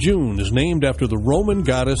month of June is named after the Roman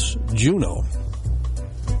goddess Juno.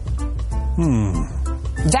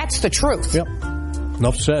 That's the truth. Yep.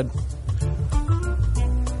 Enough said.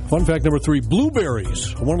 Fun fact number 3.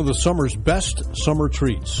 Blueberries are one of the summer's best summer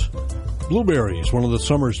treats. Blueberries, one of the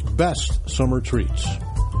summer's best summer treats.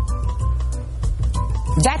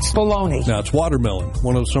 That's baloney. Now, it's watermelon,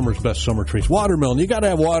 one of the summer's best summer treats. Watermelon, you got to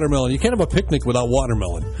have watermelon. You can't have a picnic without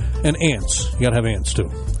watermelon. And ants, you got to have ants, too.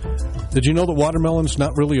 Did you know that watermelon's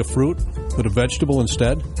not really a fruit, but a vegetable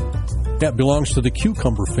instead? Yeah, it belongs to the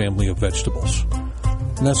cucumber family of vegetables.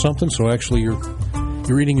 Isn't that something? So actually,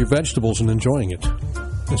 you're eating your vegetables and enjoying it,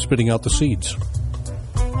 and spitting out the seeds.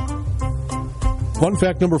 Fun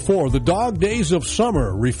fact number 4. The dog days of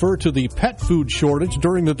summer refer to the pet food shortage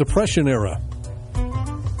during the Depression era.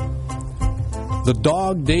 The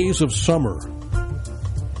dog days of summer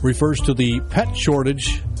refers to the pet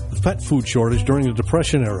food shortage during the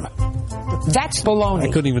Depression era. That's baloney. I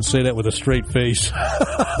couldn't even say that with a straight face.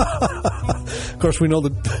 Of course, we know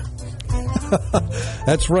that.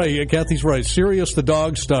 That's right. Kathy's right. Sirius the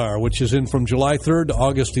Dog Star, which is in from July 3rd to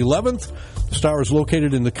August 11th. The star is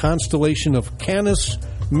located in the constellation of Canis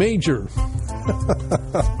Major.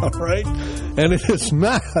 All right? And it is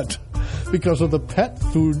not because of the pet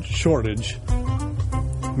food shortage.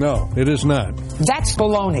 No, it is not. That's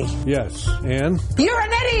baloney. Yes. And? You're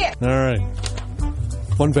an idiot! All right.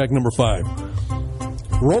 Fun fact number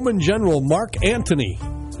 5. Roman general Mark Antony.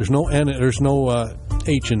 There's no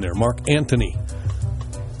H in there. Mark Antony.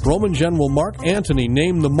 Roman general Mark Antony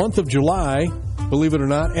named the month of July, believe it or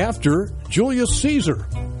not, after Julius Caesar.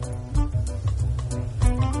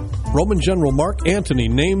 Roman general Mark Antony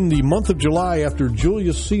named the month of July after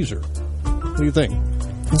Julius Caesar. What do you think?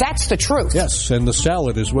 That's the truth. Yes, and the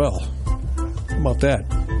salad as well. How about that?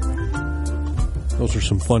 Those are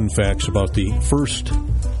some fun facts about the first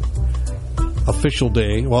official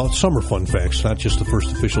day. Well, it's summer fun facts, not just the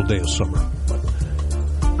first official day of summer.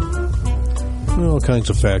 All kinds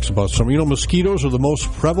of facts about summer. You know, mosquitoes are the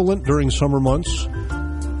most prevalent during summer months.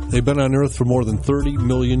 They've been on Earth for more than 30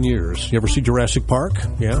 million years. You ever see Jurassic Park?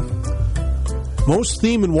 Yeah. Most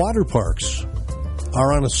theme and water parks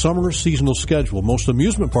are on a summer seasonal schedule. Most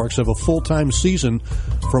amusement parks have a full-time season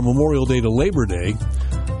from Memorial Day to Labor Day.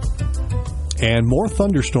 And more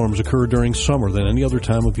thunderstorms occur during summer than any other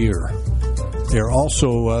time of year. They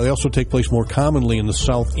also take place more commonly in the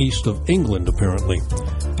southeast of England, apparently.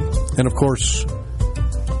 And, of course,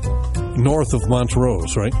 north of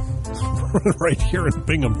Montrose, right? Right here in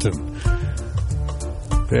Binghamton.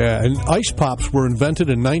 Yeah, and ice pops were invented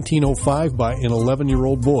in 1905 by an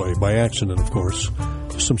 11-year-old boy, by accident, of course.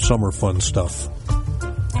 Just some summer fun stuff.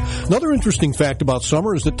 Another interesting fact about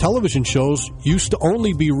summer is that television shows used to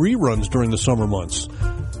only be reruns during the summer months.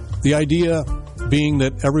 The idea being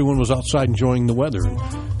that everyone was outside enjoying the weather.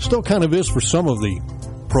 Still kind of is for some of the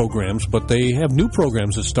programs, but they have new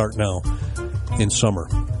programs that start now in summer.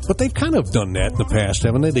 But they've kind of done that in the past,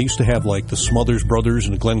 haven't they? They used to have like the Smothers Brothers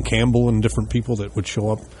and Glenn Campbell and different people that would show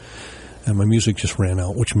up. And my music just ran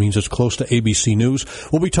out, which means it's close to ABC News.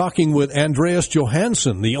 We'll be talking with Andreas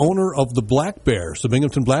Johansson, the owner of the Black Bears, the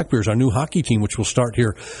Binghamton Black Bears, our new hockey team, which will start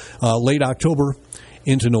here late October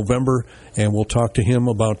into November. And we'll talk to him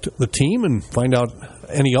about the team and find out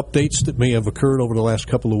any updates that may have occurred over the last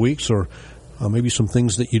couple of weeks or maybe some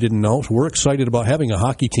things that you didn't know. So we're excited about having a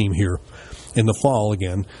hockey team here in the fall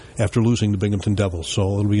again after losing the Binghamton Devils.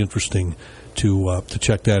 So it'll be interesting to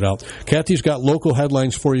check that out. Kathy's got local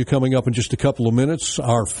headlines for you coming up in just a couple of minutes.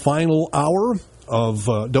 Our final hour of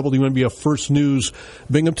WNBF First News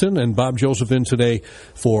Binghamton, and Bob Joseph in today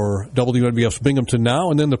for WNBF's Binghamton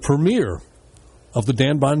Now, and then the premiere of the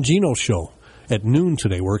Dan Bongino Show at noon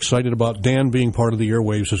today. We're excited about Dan being part of the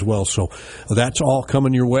airwaves as well. So that's all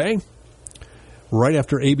coming your way right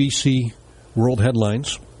after ABC World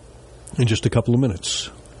Headlines in just a couple of minutes.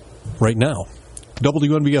 Right now,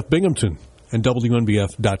 WNBF Binghamton and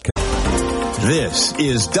WNBF.com. This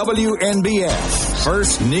is WNBF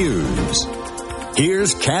First News.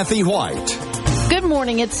 Here's Kathy Whyte. Good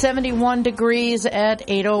morning. It's 71 degrees at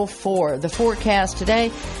 8:04. The forecast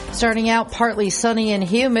today, starting out partly sunny and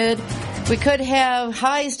humid. We could have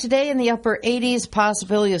highs today in the upper 80s,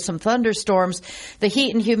 possibility of some thunderstorms. The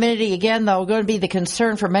heat and humidity, again, though, going to be the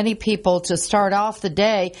concern for many people to start off the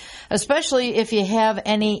day, especially if you have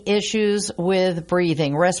any issues with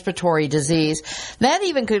breathing, respiratory disease. That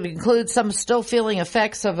even could include some still feeling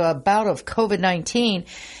effects of a bout of COVID-19.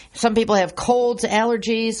 Some people have colds,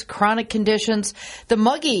 allergies, chronic conditions. The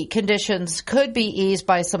muggy conditions could be eased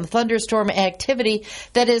by some thunderstorm activity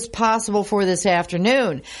that is possible for this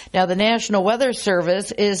afternoon. Now, the National Weather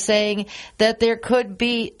Service is saying that there could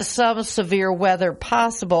be some severe weather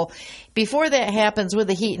possible. Before that happens with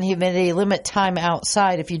the heat and humidity, limit time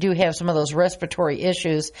outside if you do have some of those respiratory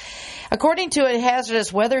issues. According to a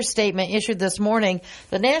hazardous weather statement issued this morning,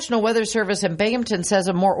 the National Weather Service in Binghamton says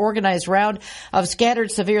a more organized round of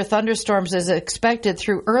scattered severe thunderstorms is expected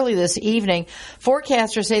through early this evening.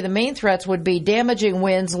 Forecasters say the main threats would be damaging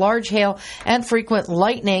winds, large hail, and frequent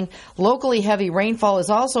lightning. Locally heavy rainfall is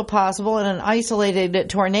also possible, and an isolated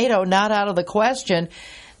tornado not out of the question.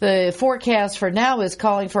 The forecast for now is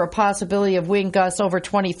calling for a possibility of wind gusts over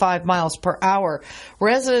 25 miles per hour.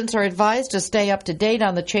 Residents are advised to stay up to date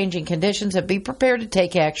on the changing conditions and be prepared to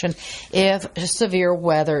take action if severe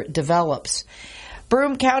weather develops.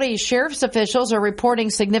 Broome County Sheriff's officials are reporting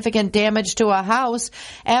significant damage to a house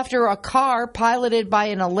after a car piloted by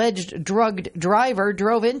an alleged drugged driver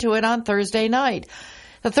drove into it on Thursday night.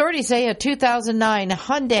 Authorities say a 2009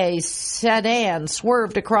 Hyundai sedan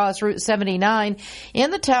swerved across Route 79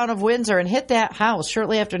 in the town of Windsor and hit that house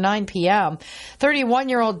shortly after 9 p.m.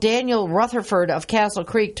 31-year-old Daniel Rutherford of Castle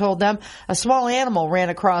Creek told them a small animal ran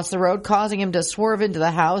across the road, causing him to swerve into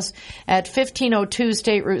the house at 1502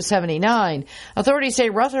 State Route 79. Authorities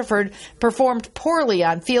say Rutherford performed poorly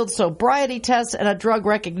on field sobriety tests, and a drug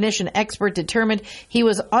recognition expert determined he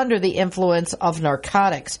was under the influence of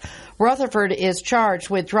narcotics. Rutherford is charged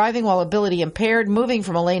with driving while ability impaired, moving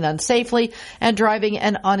from a lane unsafely, and driving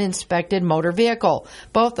an uninspected motor vehicle.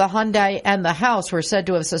 Both the Hyundai and the house were said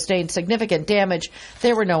to have sustained significant damage.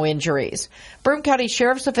 There were no injuries. Broome County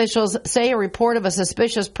Sheriff's officials say a report of a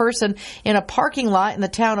suspicious person in a parking lot in the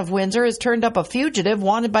town of Windsor has turned up a fugitive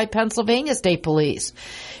wanted by Pennsylvania State Police.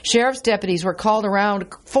 Sheriff's deputies were called around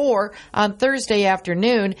 4 on Thursday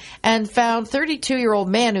afternoon and found 32-year-old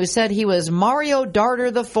man who said he was Mario Darter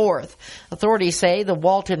IV. Authorities say the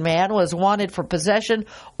Walton man was wanted for possession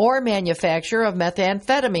or manufacture of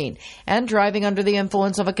methamphetamine and driving under the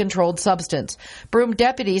influence of a controlled substance. Broome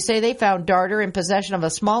deputies say they found Darter in possession of a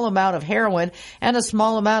small amount of heroin and a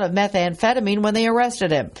small amount of methamphetamine when they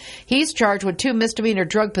arrested him. He's charged with 2 misdemeanor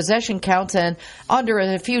drug possession counts and under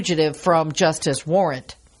a fugitive from justice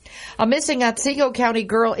warrant. A missing Otsego County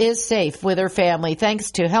girl is safe with her family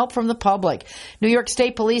thanks to help from the public. New York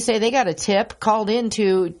State Police say they got a tip, called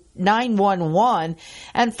into 911,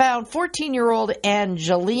 and found 14-year-old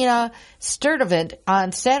Angelina Sturdivant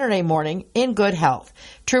on Saturday morning in good health.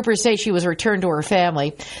 Troopers say she was returned to her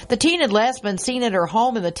family. The teen had last been seen at her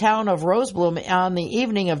home in the town of Rosebloom on the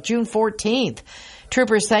evening of June 14th.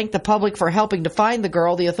 Troopers thanked the public for helping to find the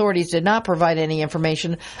girl. The authorities did not provide any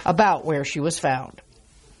information about where she was found.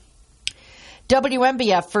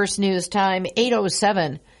 WMBF First News Time,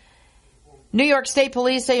 8:07. New York State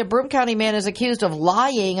Police say a Broome County man is accused of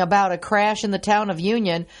lying about a crash in the town of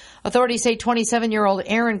Union. Authorities say 27-year-old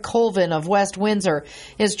Aaron Colvin of West Windsor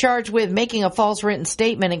is charged with making a false written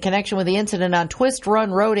statement in connection with the incident on Twist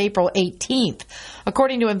Run Road April 18th.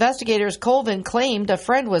 According to investigators, Colvin claimed a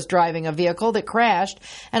friend was driving a vehicle that crashed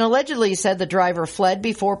and allegedly said the driver fled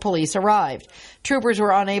before police arrived. Troopers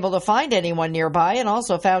were unable to find anyone nearby and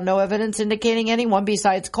also found no evidence indicating anyone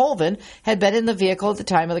besides Colvin had been in the vehicle at the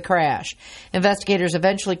time of the crash. Investigators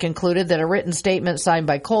eventually concluded that a written statement signed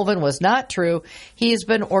by Colvin was not true. He has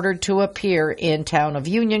been ordered to appear in Town of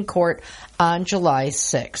Union Court on July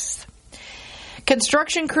 6th.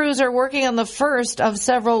 Construction crews are working on the first of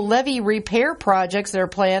several levee repair projects that are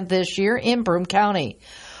planned this year in Broome County.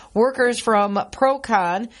 Workers from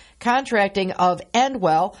Procon Contracting of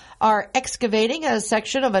Endwell are excavating a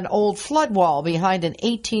section of an old flood wall behind an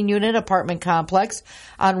 18-unit apartment complex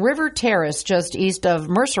on River Terrace just east of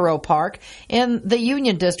Mercero Park in the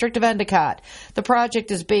Union District of Endicott. The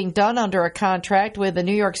project is being done under a contract with the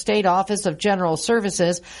New York State Office of General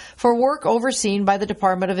Services for work overseen by the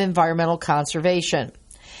Department of Environmental Conservation.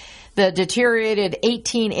 The deteriorated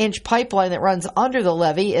 18-inch pipeline that runs under the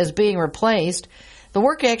levee is being replaced. The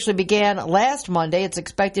work actually began last Monday. It's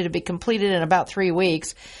expected to be completed in about 3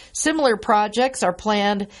 weeks. Similar projects are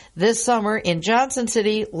planned this summer in Johnson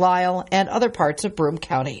City, Lisle, and other parts of Broome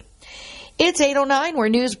County. It's 8:09 where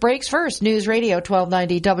news breaks first. News Radio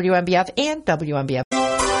 1290 WMBF and WMBF.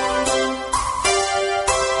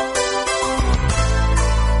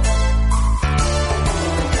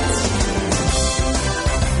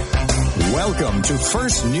 Welcome to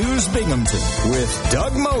First News Binghamton with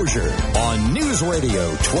Doug Mosher on News Radio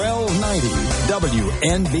 1290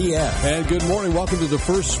 WNBF. And good morning. Welcome to the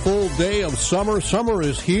first full day of summer. Summer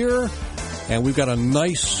is here. And we've got a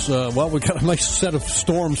nice, set of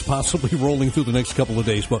storms possibly rolling through the next couple of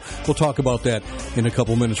days. But we'll talk about that in a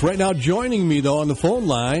couple of minutes. Right now, joining me, though, on the phone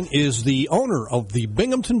line is the owner of the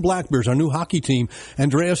Binghamton Black Bears, our new hockey team.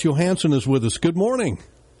 Andreas Johansson is with us. Good morning.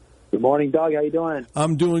 Good morning, Doug. How you doing?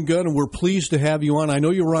 I'm doing good, and we're pleased to have you on. I know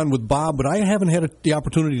you were on with Bob, but I haven't had the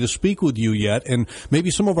opportunity to speak with you yet, and maybe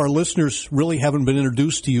some of our listeners really haven't been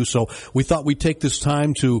introduced to you, so we thought we'd take this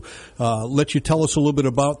time to let you tell us a little bit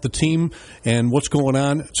about the team and what's going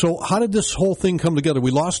on. So how did this whole thing come together?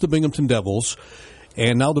 We lost the Binghamton Devils,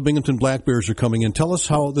 and now the Binghamton Black Bears are coming in. Tell us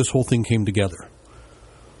how this whole thing came together.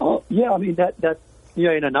 Oh, yeah, I mean, that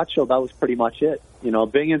in a nutshell, that was pretty much it. You know,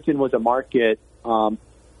 Binghamton was a market.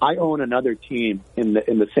 I own another team in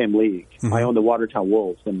the same league. Mm-hmm. I own the Watertown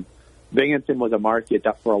Wolves, and Binghamton was a market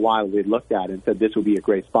that for a while we looked at and said this would be a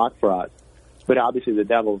great spot for us. But obviously the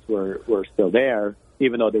Devils were still there,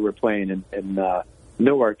 even though they were playing in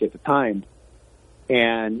Newark at the time.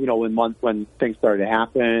 And you know, when things started to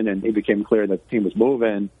happen and it became clear that the team was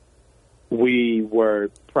moving, we were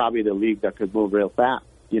probably the league that could move real fast.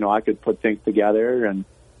 You know, I could put things together, and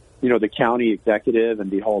you know, the county executive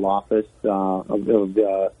and the whole office of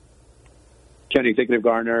the county executive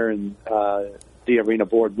Garner and the arena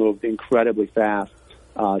board moved incredibly fast.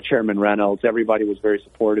 Chairman Reynolds, everybody was very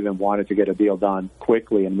supportive and wanted to get a deal done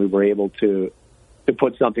quickly, and we were able to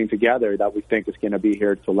put something together that we think is going to be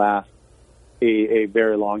here to last a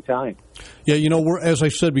very long time. Yeah, you know, as I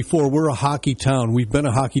said before, we're a hockey town. We've been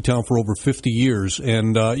a hockey town for over 50 years,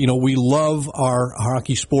 and, you know, we love our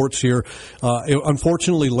hockey sports here.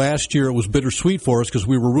 Unfortunately, last year it was bittersweet for us because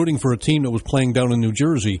we were rooting for a team that was playing down in New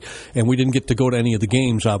Jersey, and we didn't get to go to any of the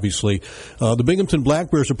games, obviously. The Binghamton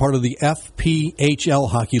Black Bears are part of the FPHL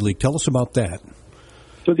Hockey League. Tell us about that.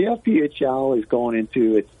 So the FPHL is going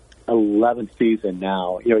into its 11th season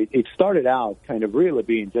now. You know, it started out kind of really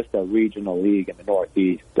being just a regional league in the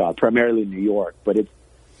Northeast, primarily New York, but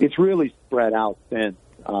it's really spread out since.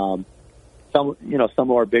 Some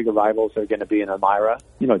of our bigger rivals are going to be in Elmira,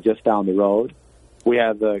 you know, just down the road. We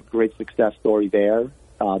have a great success story there.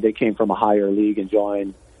 They came from a higher league and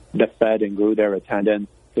joined the Fed and grew their attendance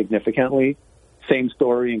significantly. Same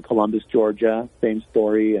story in Columbus, Georgia. Same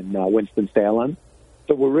story in Winston-Salem.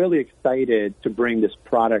 So we're really excited to bring this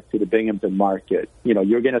product to the Binghamton market. You know,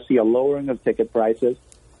 you're going to see a lowering of ticket prices,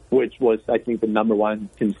 which was, I think, the number one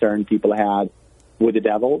concern people had with the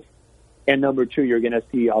Devils. And number two, you're going to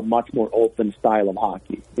see a much more open style of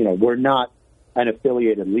hockey. You know, we're not an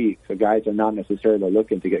affiliated league, so guys are not necessarily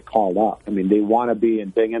looking to get called up. I mean, they want to be in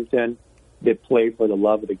Binghamton. They play for the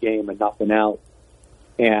love of the game and nothing else.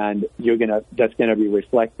 And that's going to be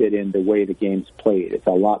reflected in the way the game's played. It's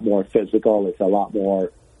a lot more physical. It's a lot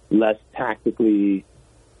more less tactically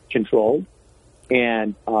controlled.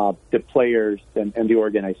 And the players and the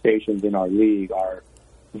organizations in our league are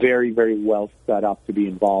very, very well set up to be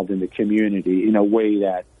involved in the community in a way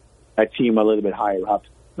that a team a little bit higher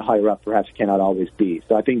up perhaps cannot always be.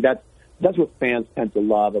 So I think that's what fans tend to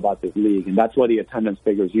love about this league, and that's why the attendance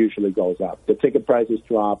figures usually goes up. The ticket prices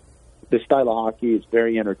drop. The style of hockey is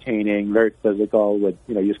very entertaining, very physical. With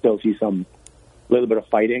you still see some little bit of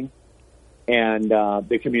fighting, and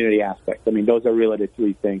the community aspect. I mean, those are really the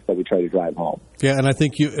three things that we try to drive home. Yeah, and I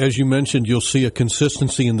think as you mentioned, you'll see a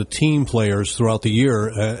consistency in the team players throughout the year,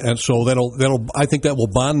 and so I think that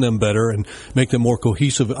will bond them better and make them more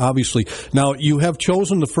cohesive. Obviously, now you have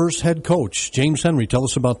chosen the first head coach, James Henry. Tell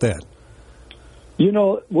us about that. You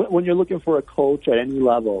know, when you're looking for a coach at any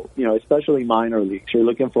level, you know, especially minor leagues, you're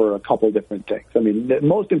looking for a couple different things. I mean, the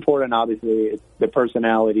most important, obviously, is the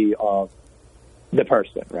personality of the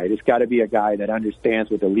person, right? It's got to be a guy that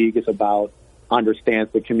understands what the league is about,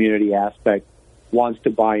 understands the community aspect, wants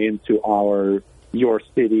to buy into your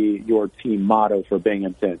city, your team motto for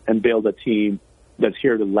Binghamton, and build a team that's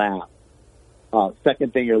here to last.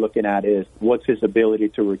 Second thing you're looking at is what's his ability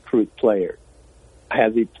to recruit players.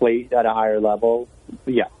 Has he played at a higher level?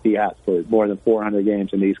 Yes, he has for more than 400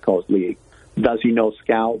 games in the East Coast League. Does he know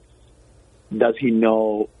scouts? Does he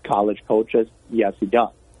know college coaches? Yes, he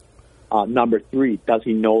does. Number three, does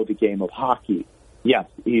he know the game of hockey? Yes,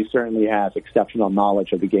 he certainly has exceptional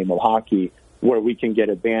knowledge of the game of hockey where we can get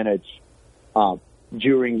advantage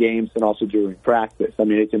during games and also during practice. I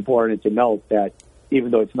mean, it's important to note that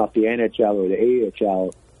even though it's not the NHL or the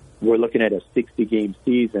AHL, we're looking at a 60-game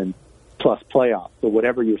season plus playoffs. So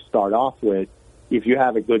whatever you start off with, if you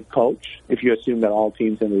have a good coach, if you assume that all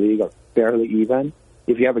teams in the league are fairly even,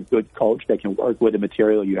 if you have a good coach that can work with the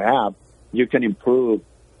material you have, you can improve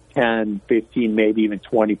 10, 15, maybe even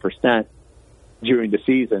 20% during the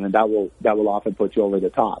season, and that will often put you over the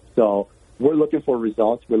top. So we're looking for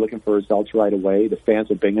results. We're looking for results right away. The fans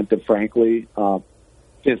of Binghamton, frankly,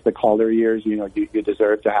 since the Calder years, you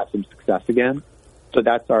deserve to have some success again. So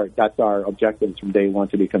that's our objective from day one,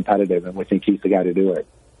 to be competitive, and we think he's the guy to do it.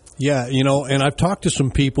 Yeah, and I've talked to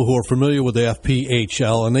some people who are familiar with the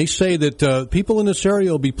FPHL, and they say that people in this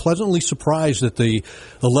area will be pleasantly surprised at the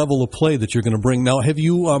level of play that you're going to bring. Now, have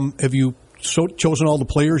you chosen all the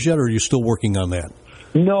players yet, or are you still working on that?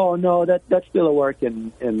 No, that's still a work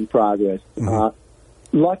in progress. Mm-hmm.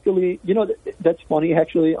 Luckily, that's funny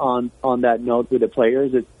actually. On that note with the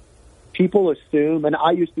players, it's people assume, and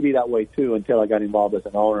I used to be that way too until I got involved as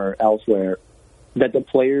an owner elsewhere, that the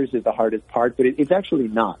players is the hardest part, but it's actually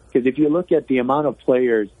not. Because if you look at the amount of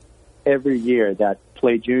players every year that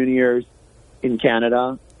play juniors in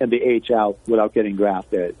Canada and the AHL without getting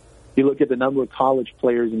drafted, you look at the number of college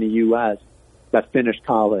players in the U.S. that finish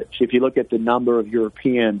college. If you look at the number of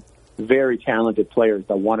European, very talented players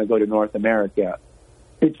that want to go to North America,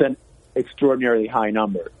 it's an extraordinarily high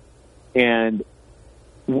number. And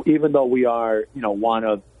even though we are, one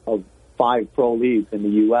of 5 pro leagues in the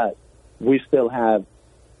U.S., we still have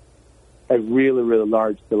a really, really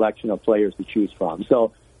large selection of players to choose from.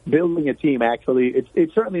 So building a team, actually,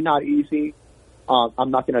 it's certainly not easy.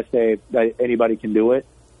 I'm not going to say that anybody can do it,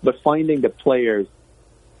 but finding the players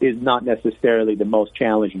is not necessarily the most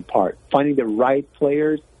challenging part. Finding the right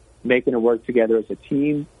players, making it work together as a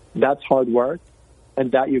team, that's hard work,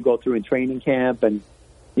 and that you go through in training camp. And,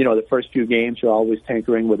 the first few games, you're always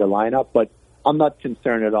tinkering with the lineup, but I'm not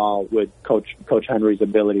concerned at all with Coach Henry's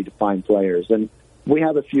ability to find players. And we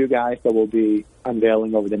have a few guys that will be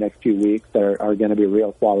unveiling over the next few weeks that are going to be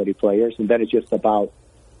real quality players, and then it's just about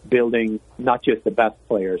building not just the best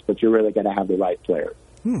players, but you're really going to have the right players.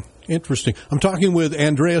 Interesting. I'm talking with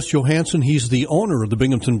Andreas Johansson. He's the owner of the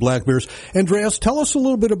Binghamton Black Bears. Andreas, tell us a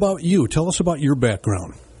little bit about you. Tell us about your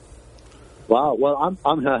background. Wow. Well,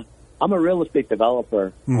 I'm a real estate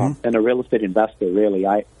developer and a real estate investor, really.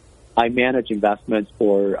 I manage investments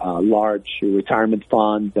for large retirement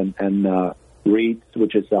funds and REITs,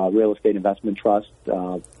 which is real estate investment trusts.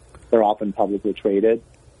 They're often publicly traded.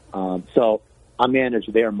 So I manage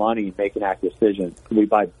their money, making acquisitions. We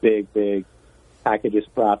buy big packages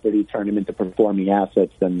of property, turn them into performing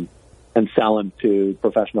assets, and sell them to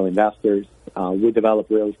professional investors. We develop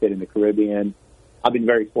real estate in the Caribbean. I've been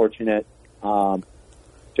very fortunate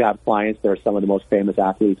to have clients that are some of the most famous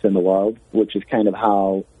athletes in the world, which is kind of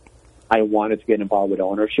how I wanted to get involved with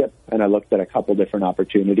ownership. And I looked at a couple different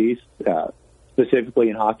opportunities, specifically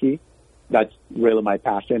in hockey. That's really my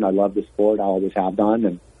passion. I love the sport. I always have done,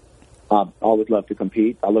 and always love to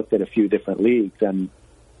compete. I looked at a few different leagues, and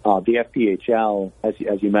the FPHL, as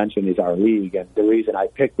you mentioned, is our league. And the reason I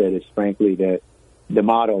picked it is, frankly, that the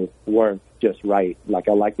model worked just right. Like,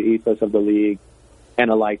 I like the ethos of the league, and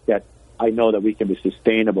I like that I know that we can be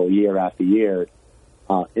sustainable year after year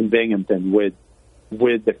in Binghamton with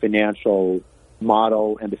the financial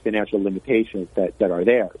model and the financial limitations that are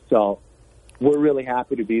there. So we're really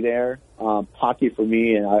happy to be there. Hockey for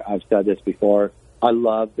me, and I've said this before, I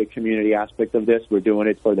love the community aspect of this. We're doing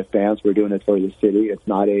it for the fans. We're doing it for the city. It's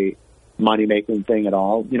not a money-making thing at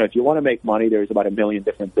all. If you want to make money, there's about 1 million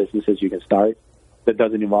different businesses you can start that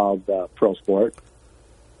doesn't involve pro sport.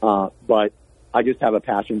 But I just have a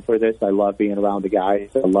passion for this. I love being around the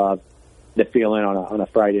guys. I love the feeling on a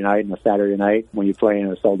Friday night and a Saturday night when you play in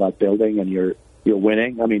a sold-out building and you're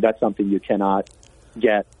winning. I mean, that's something you cannot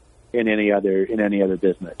get in any other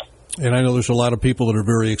business. And I know there's a lot of people that are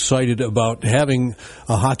very excited about having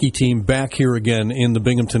a hockey team back here again in the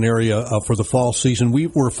Binghamton area for the fall season.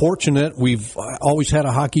 We're fortunate. We've always had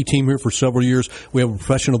a hockey team here for several years. We have a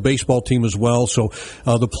professional baseball team as well. So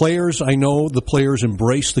the players, I know the players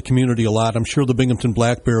embrace the community a lot. I'm sure the Binghamton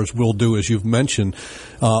Black Bears will do, as you've mentioned.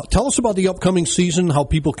 Tell us about the upcoming season, how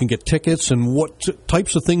people can get tickets, and what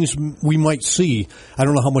types of things we might see. I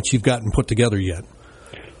don't know how much you've gotten put together yet.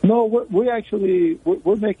 No,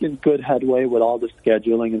 we're making good headway with all the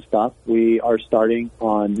scheduling and stuff. We are starting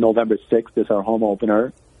on November 6th as our home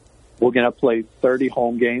opener. We're going to play 30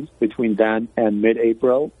 home games between then and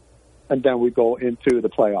mid-April, and then we go into the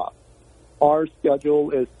playoffs. Our schedule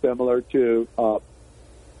is similar to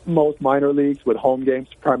most minor leagues, with home games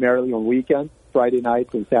primarily on weekends, Friday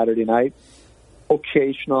nights and Saturday nights.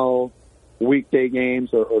 Occasional weekday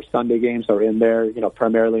games or Sunday games are in there,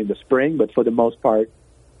 primarily in the spring, but for the most part,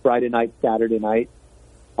 Friday night, Saturday night.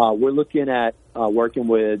 We're looking at working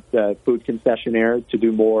with the food concessionaire to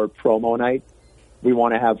do more promo nights. We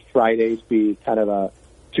want to have Fridays be kind of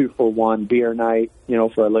 2-for-1 beer night,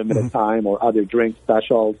 for a limited time, or other drink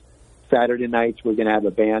specials. Saturday nights, we're going to have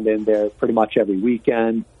a band in there pretty much every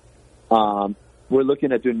weekend. We're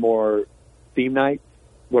looking at doing more theme nights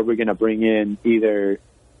where we're going to bring in either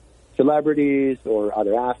celebrities or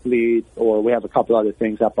other athletes, or we have a couple other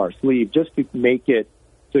things up our sleeve just to make it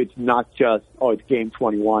so it's not just, it's game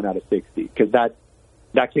 21 out of 60, because that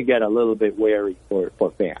can get a little bit wary for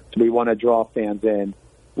fans. We want to draw fans in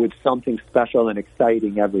with something special and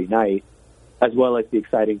exciting every night, as well as the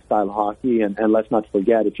exciting style of hockey. And let's not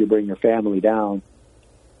forget, if you bring your family down,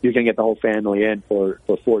 you can get the whole family in for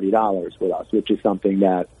 $40 with us, which is something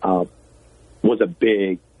that was a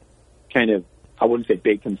big kind of, I wouldn't say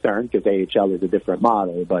big concern, because AHL is a different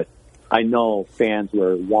model, but I know fans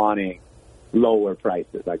were wanting lower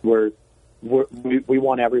prices. Like we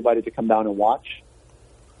want everybody to come down and watch,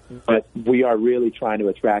 but we are really trying to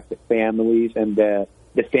attract the families and the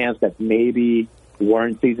fans that maybe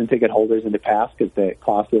weren't season ticket holders in the past because the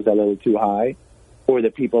cost was a little too high, or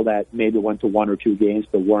the people that maybe went to 1 or 2 games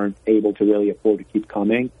but weren't able to really afford to keep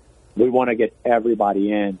coming. We want to get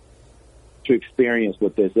everybody in to experience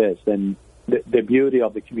what this is. And the beauty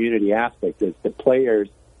of the community aspect is the players,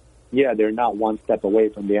 they're not one step away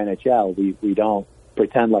from the NHL. We don't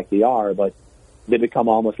pretend like they are, but they become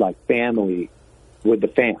almost like family with the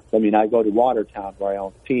fans. I mean, I go to Watertown where I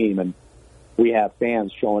own the team, and we have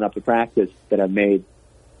fans showing up to practice that have made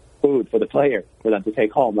food for the players for them to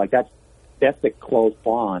take home. Like that's the close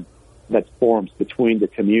bond that forms between the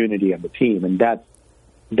community and the team, and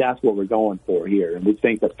that's what we're going for here. And we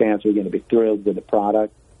think that fans are going to be thrilled with the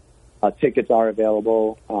product. Tickets are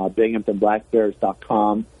available,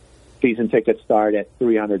 BinghamtonBlackBears.com. Season tickets start at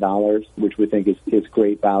 $300, which we think is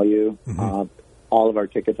great value. Mm-hmm. All of our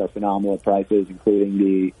tickets are phenomenal prices, including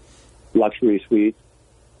the luxury suites.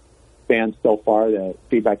 Fans so far, the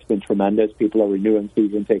feedback's been tremendous. People are renewing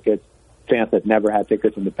season tickets. Fans that never had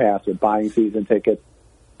tickets in the past are buying season tickets.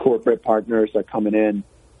 Corporate partners are coming in,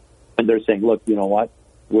 and they're saying, look, you know what?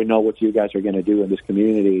 We know what you guys are going to do in this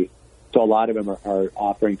community. So a lot of them are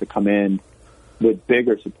offering to come in with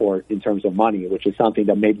bigger support in terms of money, which is something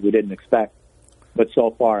that maybe we didn't expect. But so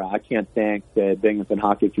far, I can't thank the Binghamton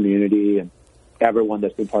hockey community and everyone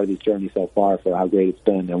that's been part of this journey so far for how great it's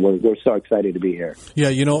been, and we're so excited to be here. Yeah,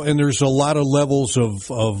 and there's a lot of levels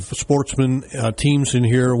of sportsmen teams in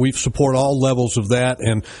here. We support all levels of that,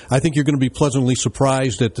 and I think you're going to be pleasantly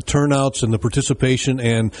surprised at the turnouts and the participation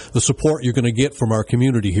and the support you're going to get from our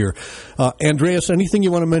community here. Andreas, anything you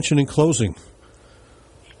want to mention in closing?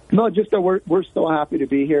 No, just that we're so happy to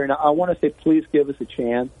be here, and I want to say please give us a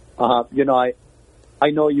chance. I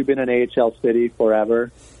know you've been in AHL City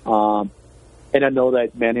forever, and I know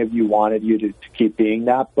that many of you wanted you to keep being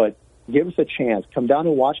that, but give us a chance. Come down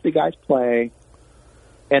and watch the guys play,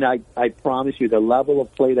 and I promise you the level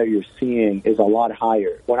of play that you're seeing is a lot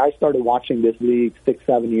higher. When I started watching this league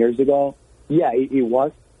 6-7 years ago, it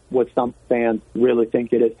was what some fans really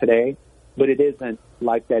think it is today, but it isn't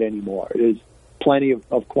like that anymore. There's plenty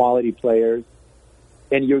of quality players,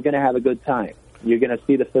 and you're going to have a good time. You're going to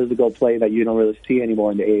see the physical play that you don't really see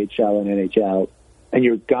anymore in the AHL and NHL, and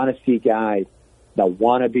you're going to see guys that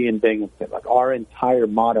want to be in Binghamton. Like, our entire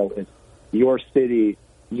motto is your city,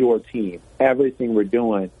 your team. Everything we're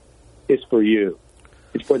doing is for you.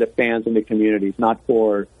 It's for the fans and the communities, not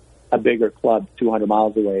for a bigger club 200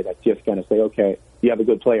 miles away that's just going to say, okay, you have a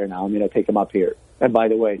good player now, I'm going to take him up here. And by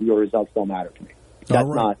the way, your results don't matter to me.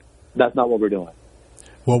 That's not what we're doing.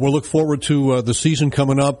 Well, we'll look forward to the season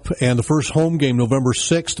coming up and the first home game November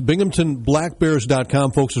 6th.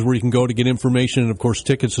 BinghamtonBlackBears.com, folks, is where you can go to get information and, of course,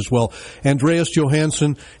 tickets as well. Andreas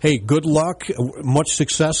Johansson, hey, good luck. Much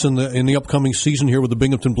success in the upcoming season here with the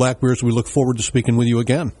Binghamton Black Bears. We look forward to speaking with you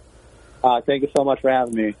again. Thank you so much for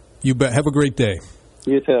having me. You bet. Have a great day.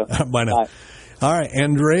 You too. Bye now. Bye. All right,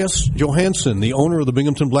 Andreas Johansson, the owner of the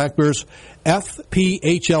Binghamton Black Bears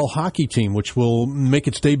FPHL hockey team, which will make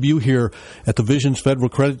its debut here at the Visions Federal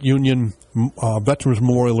Credit Union Veterans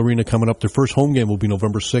Memorial Arena coming up. Their first home game will be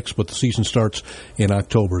November 6th, but the season starts in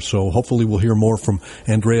October. So hopefully we'll hear more from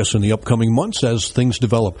Andreas in the upcoming months as things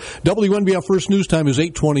develop. WNBF First News Time is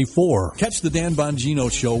 8:24. Catch the Dan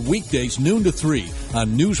Bongino Show weekdays noon to 3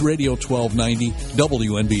 on News Radio 1290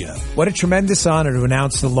 WNBF. What a tremendous honor to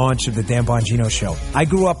announce the launch of the Dan Bongino Show. I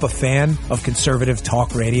grew up a fan of conservative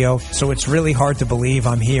talk radio, so it's really hard to believe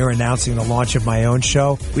I'm here announcing the launch of my own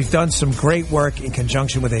show. We've done some great work in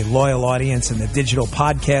conjunction with a loyal audience in the digital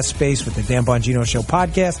podcast space with the Dan Bongino Show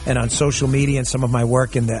podcast and on social media and some of my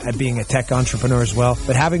work in being a tech entrepreneur as well.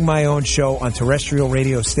 But having my own show on terrestrial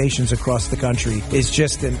radio stations across the country is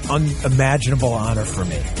just an unimaginable honor for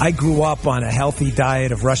me. I grew up on a healthy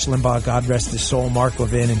diet of Rush Limbaugh, God rest his soul, Mark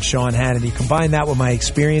Levin, and Sean Hannity. Combine that with my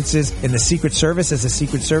experiences in the Secret Service as a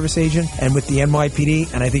Secret Service agent and with the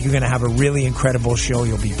NYPD, and I think you're going to have a really incredible show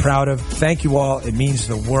you'll be proud of. Thank you all. It means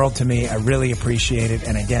the world to me. I really appreciate it.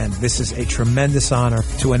 And again, this is a tremendous honor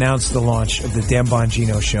to announce the launch of the Dan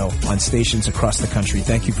Bongino Show on stations across the country.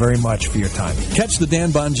 Thank you very much for your time. Catch the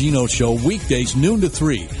Dan Bongino Show weekdays noon to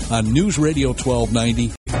 3 on News Radio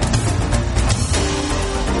 1290.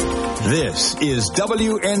 This is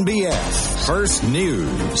WNBF First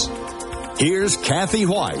News. Here's Kathy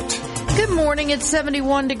Whyte. Good morning. It's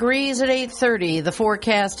 71 degrees at 8:30. The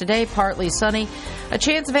forecast today, partly sunny. A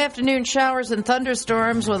chance of afternoon showers and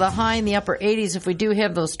thunderstorms with a high in the upper 80s if we do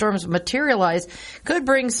have those storms materialize. Could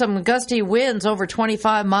bring some gusty winds over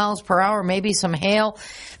 25 miles per hour, maybe some hail,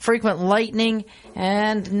 frequent lightning,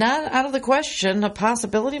 and not out of the question a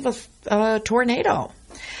possibility of a tornado.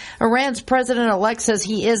 Iran's president-elect says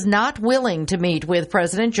he is not willing to meet with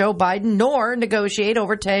President Joe Biden nor negotiate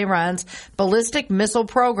over Tehran's ballistic missile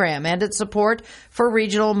program and its support for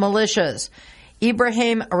regional militias.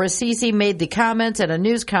 Ibrahim Raisi made the comments at a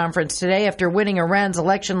news conference today after winning Iran's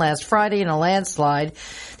election last Friday in a landslide.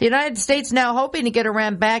 The United States, now hoping to get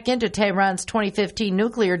Iran back into Tehran's 2015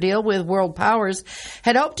 nuclear deal with world powers,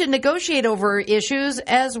 had hoped to negotiate over issues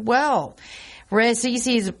as well.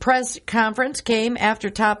 Raisi's press conference came after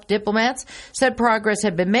top diplomats said progress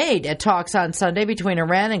had been made at talks on Sunday between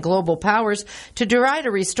Iran and global powers to try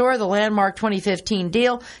to restore the landmark 2015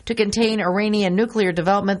 deal to contain Iranian nuclear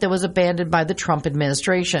development that was abandoned by the Trump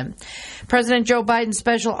administration. President Joe Biden's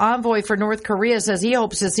special envoy for North Korea says he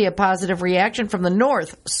hopes to see a positive reaction from the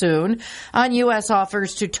North soon on U.S.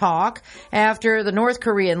 offers to talk after the North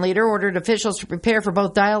Korean leader ordered officials to prepare for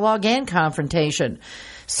both dialogue and confrontation.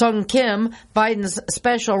 Sung Kim, Biden's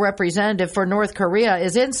special representative for North Korea,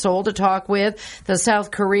 is in Seoul to talk with the South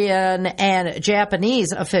Korean and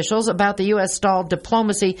Japanese officials about the U.S. stalled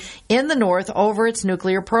diplomacy in the North over its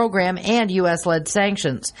nuclear program and U.S.-led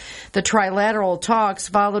sanctions. The trilateral talks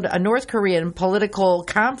followed a North Korean political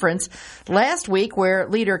conference last week where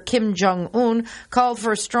leader Kim Jong-un called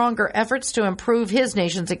for stronger efforts to improve his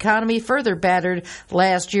nation's economy, further battered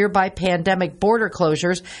last year by pandemic border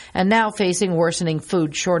closures and now facing worsening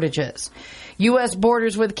food shortages. U.S.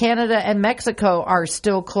 borders with Canada and Mexico are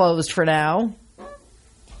still closed for now.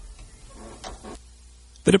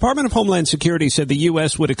 The Department of Homeland Security said the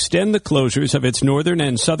U.S. would extend the closures of its northern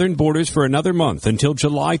and southern borders for another month until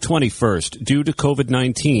July 21st due to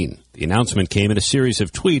COVID-19. The announcement came in a series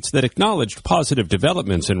of tweets that acknowledged positive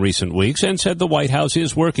developments in recent weeks and said the White House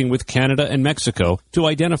is working with Canada and Mexico to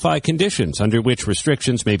identify conditions under which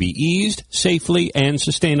restrictions may be eased safely and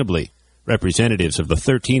sustainably. Representatives of the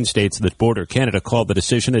 13 states that border Canada called the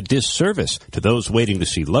decision a disservice to those waiting to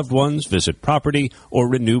see loved ones, visit property, or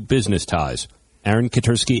renew business ties. Aaron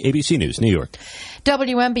Katursky, ABC News, New York.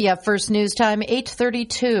 WNBF First News Time,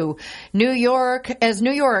 8:32. New York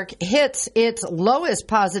hits its lowest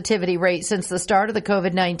positivity rate since the start of the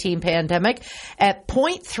COVID-19 pandemic at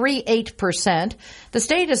 0.38%. The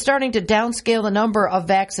state is starting to downscale the number of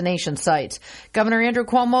vaccination sites. Governor Andrew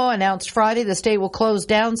Cuomo announced Friday the state will close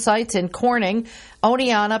down sites in Corning,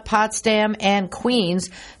 Oneonta, Potsdam, and Queens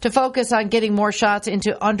to focus on getting more shots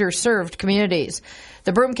into underserved communities.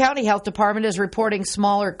 The Broome County Health Department is reporting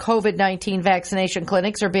smaller COVID-19 vaccination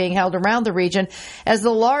clinics are being held around the region as the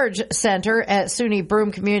large center at SUNY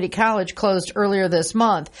Broome Community College closed earlier this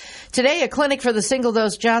month. Today, a clinic for the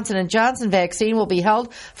single-dose Johnson & Johnson vaccine will be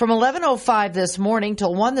held from 11:05 this morning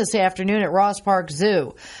till 1 this afternoon at Ross Park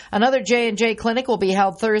Zoo. Another J&J clinic will be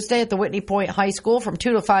held Thursday at the Whitney Point High School from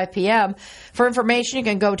 2 to 5 p.m. For information, you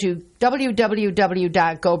can go to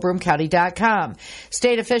www.gobroomcounty.com.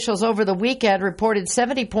 State officials over the weekend reported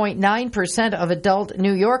 70.9% of adult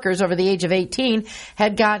New Yorkers over the age of 18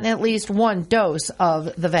 had gotten at least one dose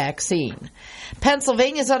of the vaccine.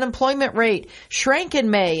 Pennsylvania's unemployment rate shrank in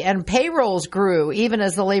May and payrolls grew even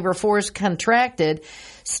as the labor force contracted.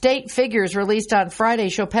 State figures released on Friday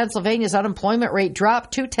show Pennsylvania's unemployment rate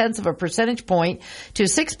dropped 0.2 of a percentage point to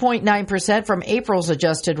 6.9% from April's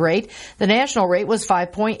adjusted rate. The national rate was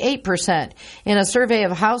 5.8%. In a survey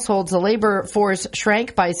of households, the labor force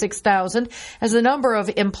shrank by 6,000 as the number of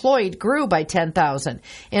employed grew by 10,000.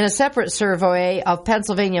 In a separate survey of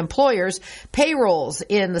Pennsylvania employers, payrolls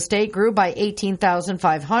in the state grew by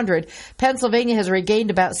 18,500. Pennsylvania has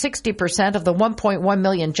regained about 60% of the 1.1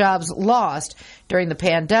 million jobs lost during the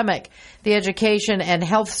pandemic. The education and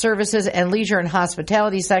health services and leisure and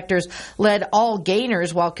hospitality sectors led all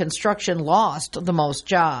gainers, while construction lost the most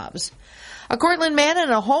jobs. A Cortland man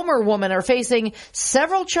and a Homer woman are facing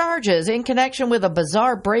several charges in connection with a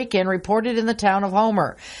bizarre break-in reported in the town of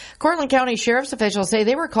Homer. Cortland County Sheriff's officials say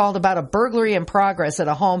they were called about a burglary in progress at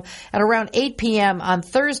a home at around 8 p.m. on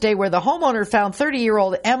Thursday, where the homeowner found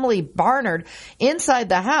 30-year-old Emily Barnard inside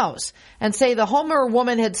the house, and say the Homer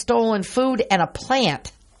woman had stolen food and a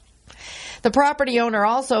plant. The property owner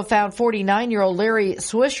also found 49-year-old Larry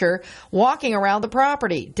Swisher walking around the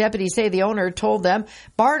property. Deputies say the owner told them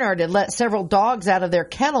Barnard had let several dogs out of their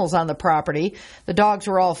kennels on the property. The dogs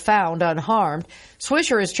were all found unharmed.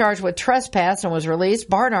 Swisher is charged with trespass and was released.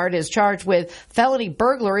 Barnard is charged with felony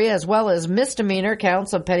burglary as well as misdemeanor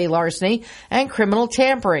counts of petty larceny and criminal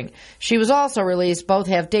tampering. She was also released. Both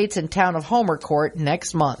have dates in town of Homer Court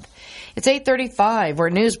next month. It's 8:35, where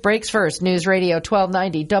news breaks first. News Radio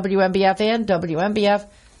 1290 WMBF and WMBF.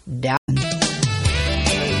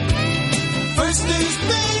 First news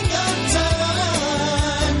bingo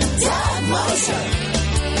time. Todd Mosher.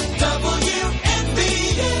 WMBF.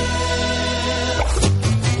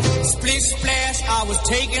 Splish splash, I was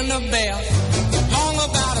taking a bath. Long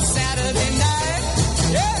about a Saturday night.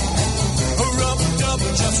 Yeah. A rub-dub,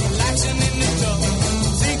 just relaxing in the tub.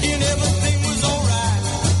 Thinking everything was alright.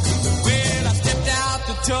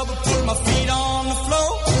 Tub, put my feet on the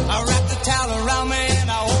floor. I wrapped the towel around me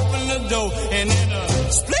and I opened the door. And in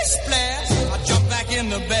a splish splash, I jumped back in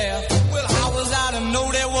the bath. Well, how was I to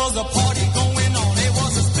know there was a party going on? There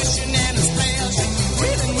was a splishing and a splash,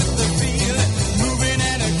 reeling with the feeling, moving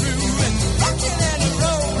and a grooving, rocking and a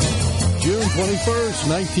rolling. June 21st,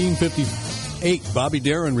 1958, Bobby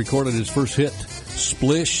Darin recorded his first hit,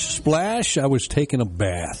 Splish Splash, I Was Taking a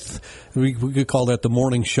Bath. We could call that the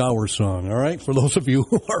morning shower song, all right, for those of you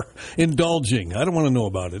who are indulging. I don't want to know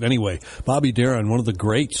about it. Anyway, Bobby Darin, one of the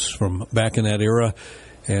greats from back in that era,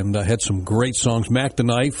 and had some great songs. Mac the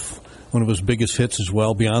Knife, one of his biggest hits as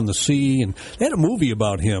well, Beyond the Sea. And they had a movie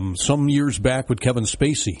about him some years back with Kevin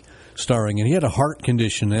Spacey starring, and he had a heart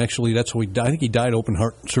condition. Actually, that's how he died. I think he died open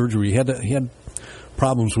heart surgery. He had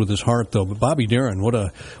problems with his heart, though. But Bobby Darin, one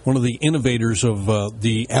of the innovators of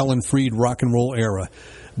the Alan Freed rock and roll era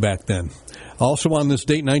back then. Also on this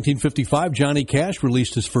date, 1955, Johnny Cash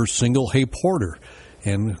released his first single, Hey Porter.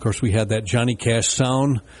 And, of course, we had that Johnny Cash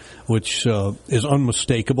sound, which is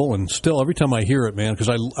unmistakable. And still, every time I hear it, man, because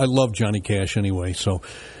I love Johnny Cash anyway. So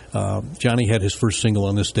Johnny had his first single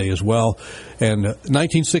on this day as well. And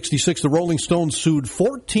 1966, the Rolling Stones sued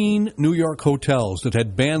 14 New York hotels that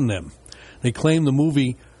had banned them. They claimed the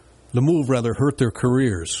move hurt their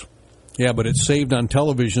careers. Yeah, but it's saved on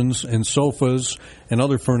televisions and sofas and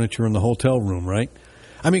other furniture in the hotel room, right?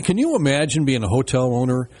 I mean, can you imagine being a hotel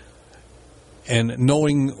owner and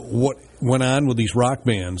knowing what went on with these rock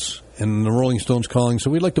bands and the Rolling Stones calling, so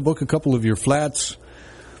we'd like to book a couple of your flats.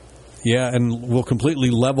 Yeah, and we'll completely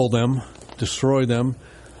level them, destroy them.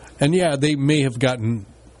 And yeah, they may have gotten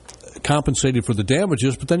compensated for the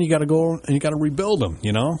damages, but then you got to go and you got to rebuild them,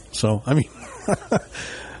 you know? So, I mean,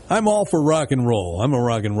 I'm all for rock and roll. I'm a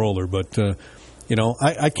rock and roller, but, you know,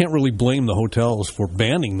 I can't really blame the hotels for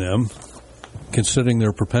banning them, considering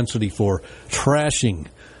their propensity for trashing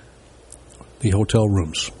the hotel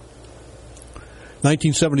rooms.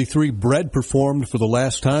 1973, Bread performed for the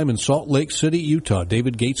last time in Salt Lake City, Utah.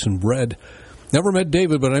 David Gates and Bread. Never met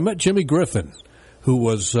David, but I met Jimmy Griffin, who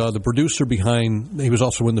was the producer behind, he was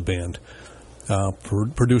also in the band,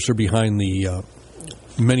 producer behind the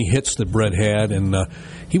many hits that Bread had, and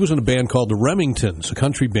he was in a band called the Remingtons, a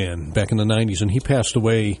country band back in the 90s, and he passed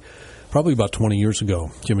away probably about 20 years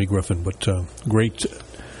ago, Jimmy Griffin, but great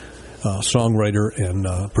songwriter and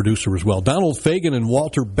producer as well. Donald Fagen and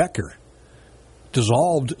Walter Becker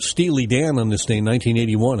dissolved Steely Dan on this day in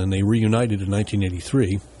 1981, and they reunited in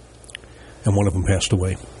 1983, and one of them passed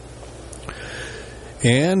away.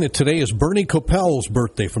 And today is Bernie Coppell's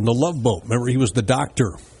birthday from the Love Boat. Remember, he was the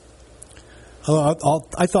doctor.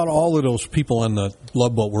 I thought all of those people on the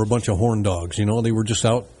Love Boat were a bunch of horn dogs. You know, they were just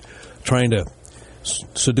out trying to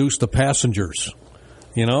seduce the passengers.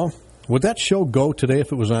 You know, would that show go today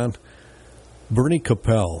if it was on? Bernie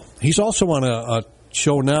Coppell. He's also on a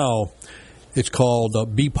show now. It's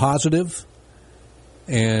called Be Positive,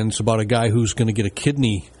 and it's about a guy who's going to get a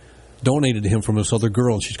kidney donated to him from this other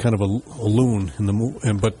girl, and she's kind of a loon in the movie.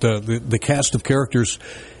 But the cast of characters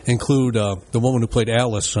include the woman who played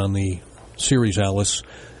Alice on the series Alice,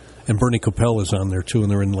 and Bernie Coppell is on there too,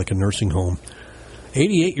 and they're in like a nursing home.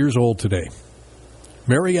 88 years old today.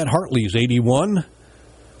 Mariette Hartley is 81.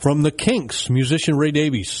 From the Kinks, musician Ray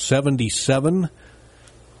Davies, 77.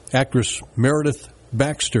 Actress Meredith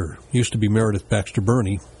Baxter, used to be Meredith Baxter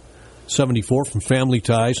Burney, 74 from Family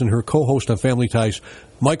Ties, and her co-host on Family Ties,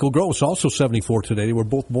 Michael Gross, also 74 today. They were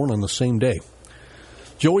both born on the same day.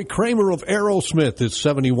 Joey Kramer of Aerosmith is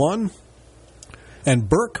 71. And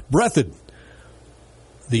Burke Breathed,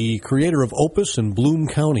 the creator of Opus and Bloom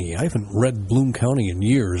County. I haven't read Bloom County in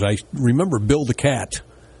years. I remember Bill the Cat.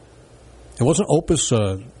 It wasn't Opus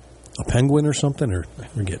a penguin or something? Or I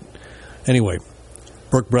forget. Anyway,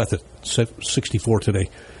 Burke Breathed, 64 today.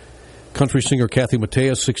 Country singer Kathy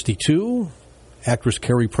Mattea, 62. Actress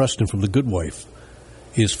Carrie Preston from The Good Wife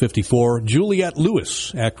is 54. Juliette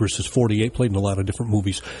Lewis, actress, is 48, played in a lot of different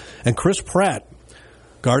movies. And Chris Pratt,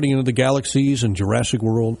 Guardian of the Galaxies and Jurassic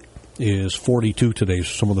World, is 42 today.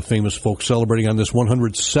 Some of the famous folks celebrating on this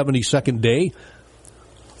 172nd day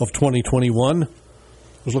of 2021. I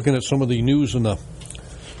was looking at some of the news and the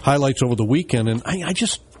highlights over the weekend, and I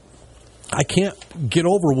can't get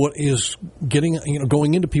over what is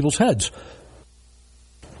going into people's heads.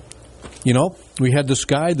 We had this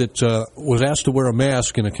guy that was asked to wear a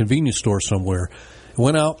mask in a convenience store somewhere.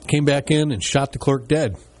 Went out, came back in, and shot the clerk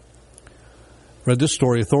dead. Read this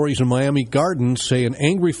story. Authorities in Miami Gardens say an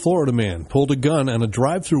angry Florida man pulled a gun on a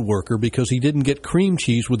drive-thru worker because he didn't get cream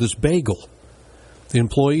cheese with his bagel. The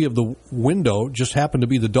employee of the window just happened to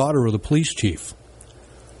be the daughter of the police chief.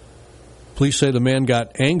 Police say the man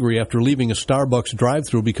got angry after leaving a Starbucks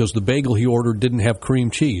drive-thru because the bagel he ordered didn't have cream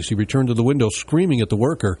cheese. He returned to the window screaming at the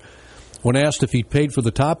worker. When asked if he'd paid for the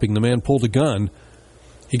topping, the man pulled a gun.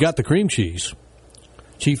 He got the cream cheese.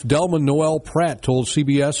 Chief Delman Noel Pratt told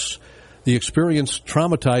CBS the experience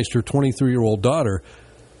traumatized her 23-year-old daughter.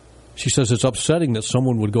 She says it's upsetting that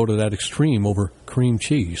someone would go to that extreme over cream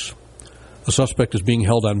cheese. The suspect is being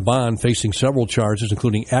held on bond, facing several charges,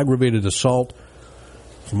 including aggravated assault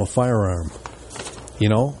from a firearm.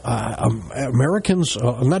 Americans,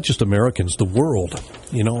 not just Americans, the world,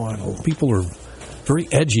 people are very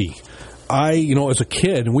edgy. As a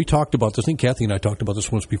kid, and we talked about this, I think Kathy and I talked about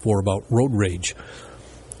this once before, about road rage.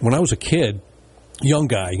 When I was a kid, young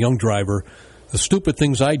guy, young driver, the stupid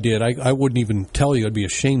things I did, I wouldn't even tell you I'd be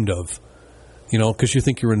ashamed of, because you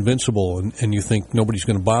think you're invincible and you think nobody's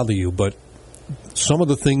going to bother you. But some of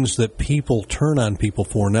the things that people turn on people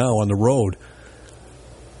for now on the road,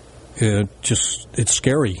 it's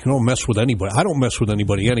scary. You don't mess with anybody. I don't mess with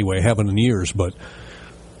anybody anyway. I haven't in years, but,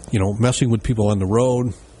 messing with people on the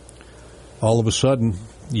road, all of a sudden,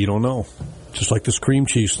 you don't know. Just like this cream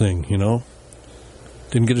cheese thing,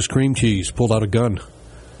 Didn't get his cream cheese, pulled out a gun.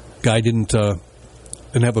 Guy didn't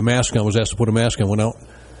have a mask on, was asked to put a mask on, went out,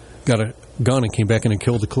 got a gun, and came back in and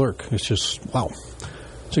killed the clerk. It's just, wow.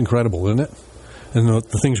 It's incredible, isn't it? And the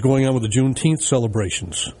things going on with the Juneteenth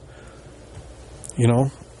celebrations.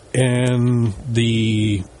 And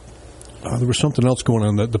there was something else going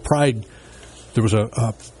on. The Pride, there was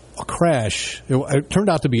a crash. It turned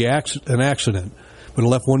out to be an accident, but it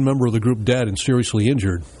left one member of the group dead and seriously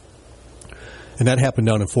injured. And that happened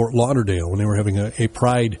down in Fort Lauderdale when they were having a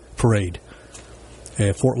Pride parade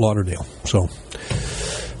at Fort Lauderdale. So,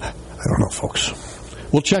 I don't know, folks.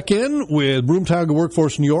 We'll check in with Broome Tiger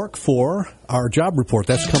Workforce New York for our job report.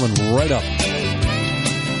 That's coming right up.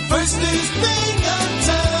 First news thing on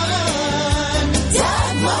time.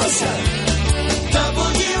 Doug Mosher.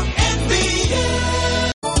 WNBF.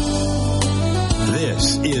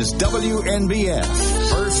 This is WNBF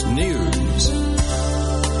First News.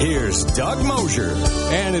 Here's Doug Mosher.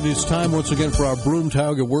 And it is time once again for our Broome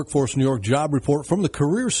Tiger Workforce New York job report from the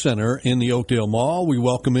Career Center in the Oakdale Mall. We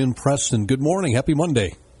welcome in Preston. Good morning. Happy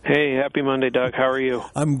Monday. Hey, happy Monday, Doug. How are you?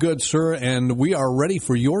 I'm good, sir, and we are ready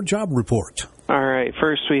for your job report. All right.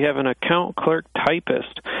 First, we have an account clerk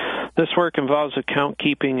typist. This work involves account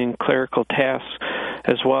keeping and clerical tasks,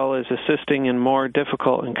 as well as assisting in more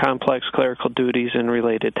difficult and complex clerical duties and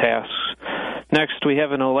related tasks. Next, we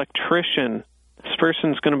have an electrician. This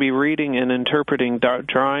person's going to be reading and interpreting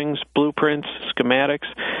drawings, blueprints, schematics,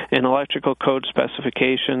 and electrical code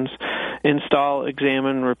specifications, install,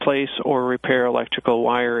 examine, replace, or repair electrical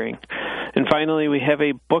wiring. And finally, we have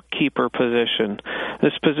a bookkeeper position.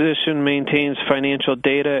 This position maintains financial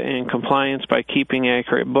data and compliance by keeping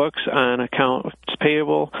accurate books on accounts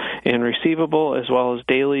payable and receivable, as well as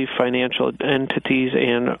daily financial entities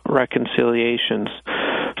and reconciliations.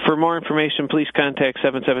 For more information, please contact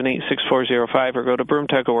 778-6405 or go to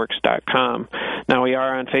broomtigerworks.com. Now, we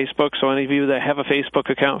are on Facebook, so any of you that have a Facebook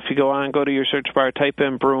account, if you go on, go to your search bar, type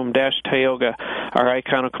in Broom-Tioga. Our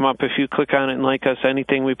icon will come up. If you click on it and like us,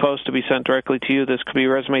 anything we post will be sent directly to you. This could be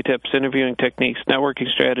resume tips, interviewing techniques, networking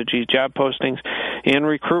strategies, job postings, and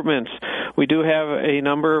recruitments. We do have a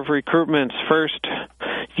number of recruitments. First,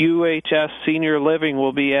 UHS Senior Living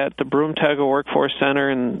will be at the Broom-Tioga Workforce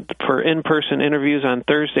Center for in-person interviews on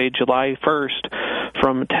Thursday, July 1st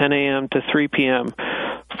from 10 a.m. to 3 p.m.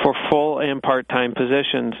 for full and part-time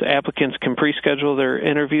positions. Applicants can pre-schedule their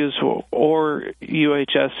interviews, or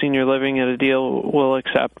UHS Senior Living at a deal will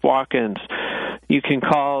accept walk-ins. You can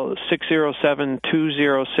call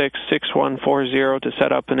 607-206-6140 to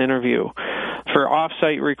set up an interview. For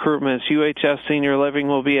off-site recruitments, UHS Senior Living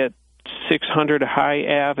will be at 600 High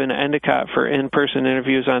Ave in Endicott for in-person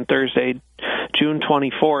interviews on Thursday, June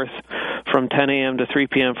 24th from 10 a.m. to 3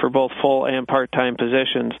 p.m. for both full and part-time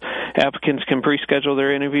positions. Applicants can pre-schedule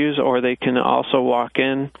their interviews, or they can also walk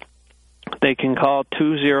in. They can call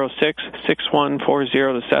 206-6140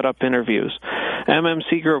 to set up interviews.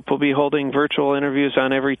 MMC Group will be holding virtual interviews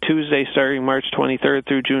on every Tuesday starting March 23rd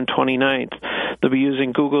through June 29th. They'll be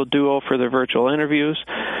using Google Duo for their virtual interviews.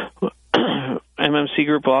 MMC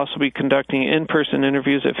Group will also be conducting in-person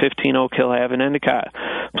interviews at 15 Oak Hill Ave in Endicott.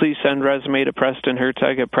 Please send resume to Preston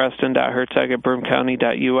Herzog at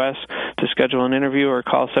preston.herzog@broomcounty.us to schedule an interview, or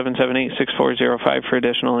call 778-6405 for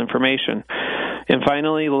additional information. And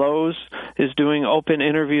finally, Lowe's is doing open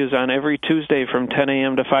interviews on every Tuesday from 10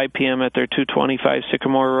 a.m. to 5 p.m. at their 225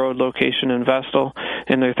 Sycamore Road location in Vestal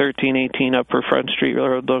and their 1318 Upper Front Street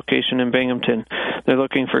Road location in Binghamton. They're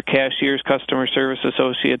looking for cashiers, customer service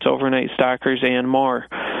associates, overnight stockers, and more.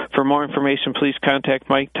 For more information, please contact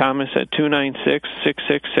Mike Thomas at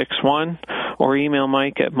 296-6661 or email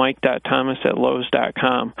Mike at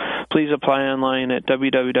mike.thomas@lowes.com. Please apply online at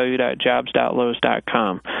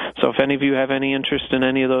www.jobs.lowes.com. So if any of you have any interest in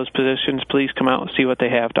any of those positions, please come out and see what they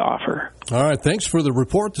have to offer. All right. Thanks for the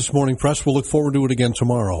report this morning, Press. We'll look forward to it again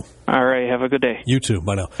tomorrow. All right. Have a good day. You too.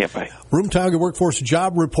 Bye now. Yeah, bye. Broom-Tioga Workforce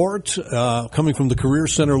Job Report coming from the Career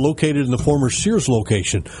Center located in the former Sears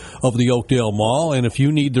location of the Oakdale Mall. And if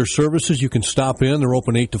you need their services, you can stop in. They're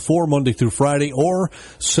open 8 to 4, Monday through Friday, or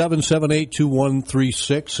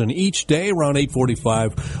 778-2136. And each day around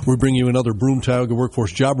 8:45, we bring you another Broom-Tioga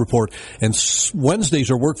Workforce Job Report. And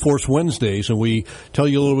Wednesdays are Workforce Wednesdays, and we tell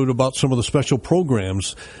you a little bit about some of the special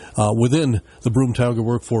programs within the Broom-Tioga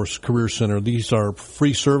Workforce Career Center. These are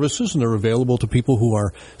free services, and they're available to people who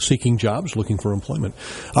are seeking jobs, looking for employment.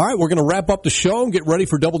 All right, we're going to wrap up the show and get ready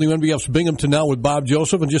for WNBF's Binghamton Now with Bob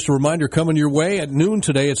Joseph. And just a reminder, coming your way at noon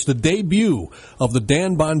today, it's the debut of the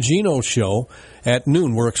Dan Bongino Show at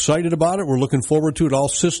noon. We're excited about it. We're looking forward to it. All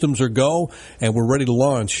systems are go, and we're ready to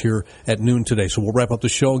launch here at noon today. So we'll wrap up the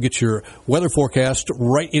show and get your weather forecast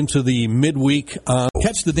right into the midweek.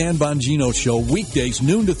 Catch the Dan Bongino Show weekdays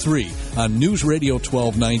noon to 3 on News Radio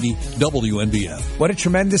 1290 WNBF. What a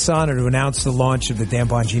tremendous honor to announce the launch of the Dan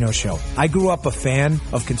Bongino Show. I grew up a fan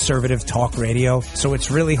of conservative talk radio, so it's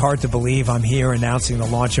really hard to believe I'm here announcing the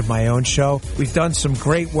launch of my own show. We've done some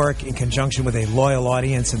great work in conjunction with a loyal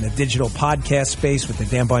audience in the digital podcast space with the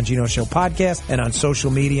Dan Bongino Show podcast, and on social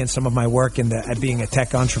media, and some of my work at being a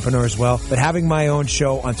tech entrepreneur as well. But having my own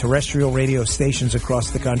show on terrestrial radio stations across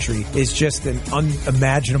the country is just an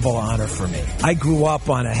unimaginable honor for me. I grew up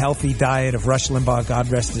on a healthy diet of Rush Limbaugh, God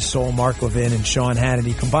rest his soul, Mark Levin, and Sean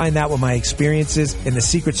Hannity. Combine that with my experiences in the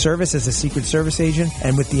Secret Service as a Secret Service agent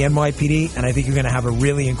and with the NYPD, and I think you're going to have a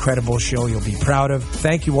really incredible show you'll be proud of.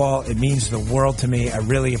 Thank you all. It means the world to me. I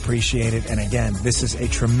really appreciate it. And again, this is a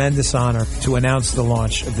tremendous honor to announce the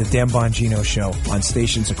launch of the Dan Bongino Show on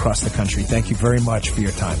stations across the country. Thank you very much for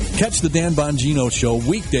your time. Catch the Dan Bongino Show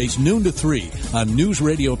weekdays noon to 3 on News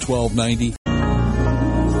Radio 1290.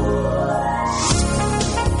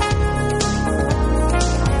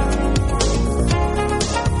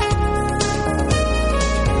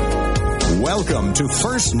 Welcome to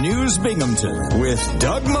First News Binghamton with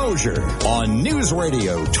Doug Mosher on News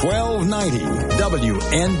Radio 1290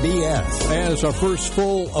 WNBF. And it's our first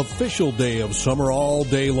full official day of summer all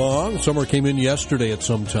day long. Summer came in yesterday at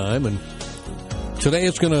some time, and today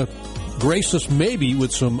it's going to grace us maybe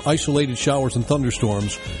with some isolated showers and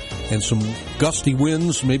thunderstorms and some gusty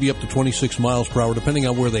winds, maybe up to 26 miles per hour, depending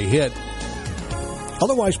on where they hit.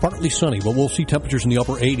 Otherwise, partly sunny, but we'll see temperatures in the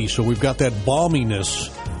upper 80s, so we've got that balminess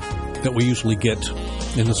that we usually get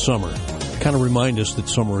in the summer. Kind of remind us that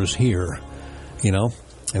summer is here, you know.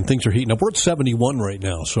 And things are heating up. We're at 71 right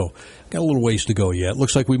now, so got a little ways to go yet.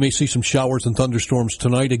 Looks like we may see some showers and thunderstorms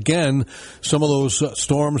tonight. Again, some of those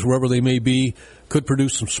storms, wherever they may be, could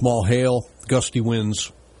produce some small hail, gusty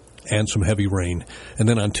winds, and some heavy rain. And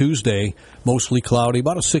then on Tuesday, mostly cloudy,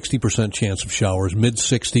 about a 60% chance of showers,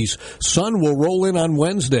 mid-60s. Sun will roll in on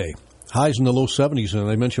Wednesday. Highs in the low 70s, and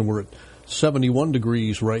I mentioned we're at 71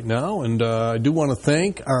 degrees right now. And I do want to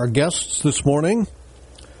thank our guests this morning.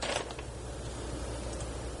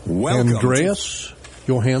 Welcome. Andreas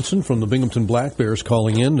Johansson from the Binghamton Black Bears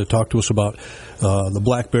calling in to talk to us about the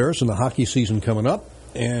Black Bears and the hockey season coming up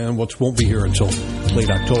and what won't be here until late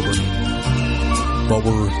October. But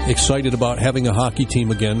we're excited about having a hockey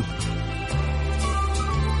team again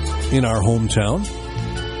in our hometown.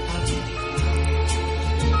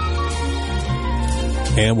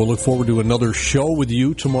 And we'll look forward to another show with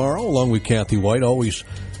you tomorrow, along with Kathy Whyte. Always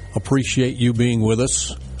appreciate you being with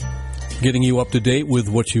us, getting you up to date with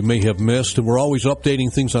what you may have missed. And we're always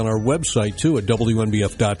updating things on our website, too, at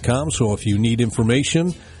WNBF.com. So if you need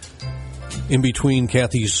information in between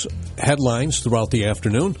Kathy's headlines throughout the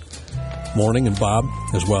afternoon, morning, and Bob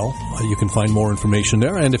as well, you can find more information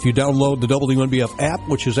there. And if you download the WNBF app,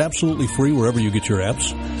 which is absolutely free wherever you get your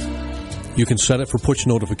apps, you can set it for push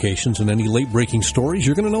notifications, and any late-breaking stories,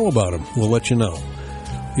 you're going to know about them. We'll let you know.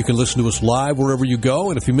 You can listen to us live wherever you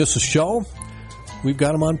go, and if you miss a show, we've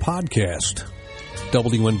got them on podcast,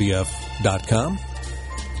 WNBF.com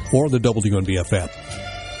or the WNBF app.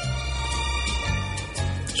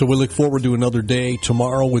 So we look forward to another day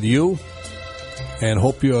tomorrow with you and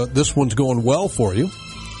hope this one's going well for you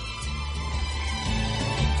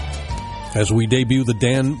as we debut the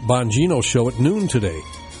Dan Bongino Show at noon today.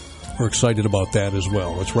 We're excited about that as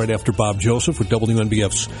well. It's right after Bob Joseph with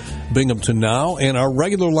WNBF's Binghamton Now. And our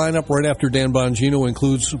regular lineup right after Dan Bongino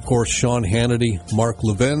includes, of course, Sean Hannity, Mark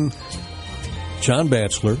Levin, John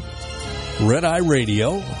Batchelor, Red Eye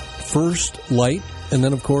Radio, First Light, and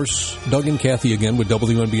then, of course, Doug and Kathy again with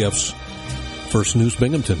WNBF's First News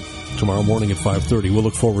Binghamton tomorrow morning at 5:30. We'll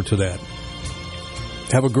look forward to that.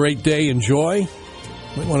 Have a great day. Enjoy.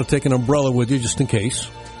 Might want to take an umbrella with you just in case.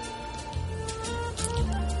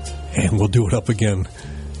 And we'll do it up again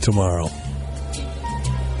tomorrow.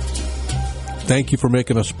 Thank you for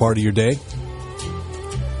making us part of your day.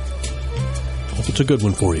 Hope it's a good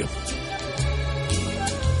one for you.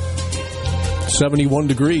 71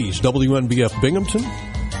 degrees, WNBF Binghamton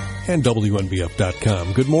and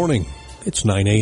WNBF.com. Good morning. It's 9 a.m.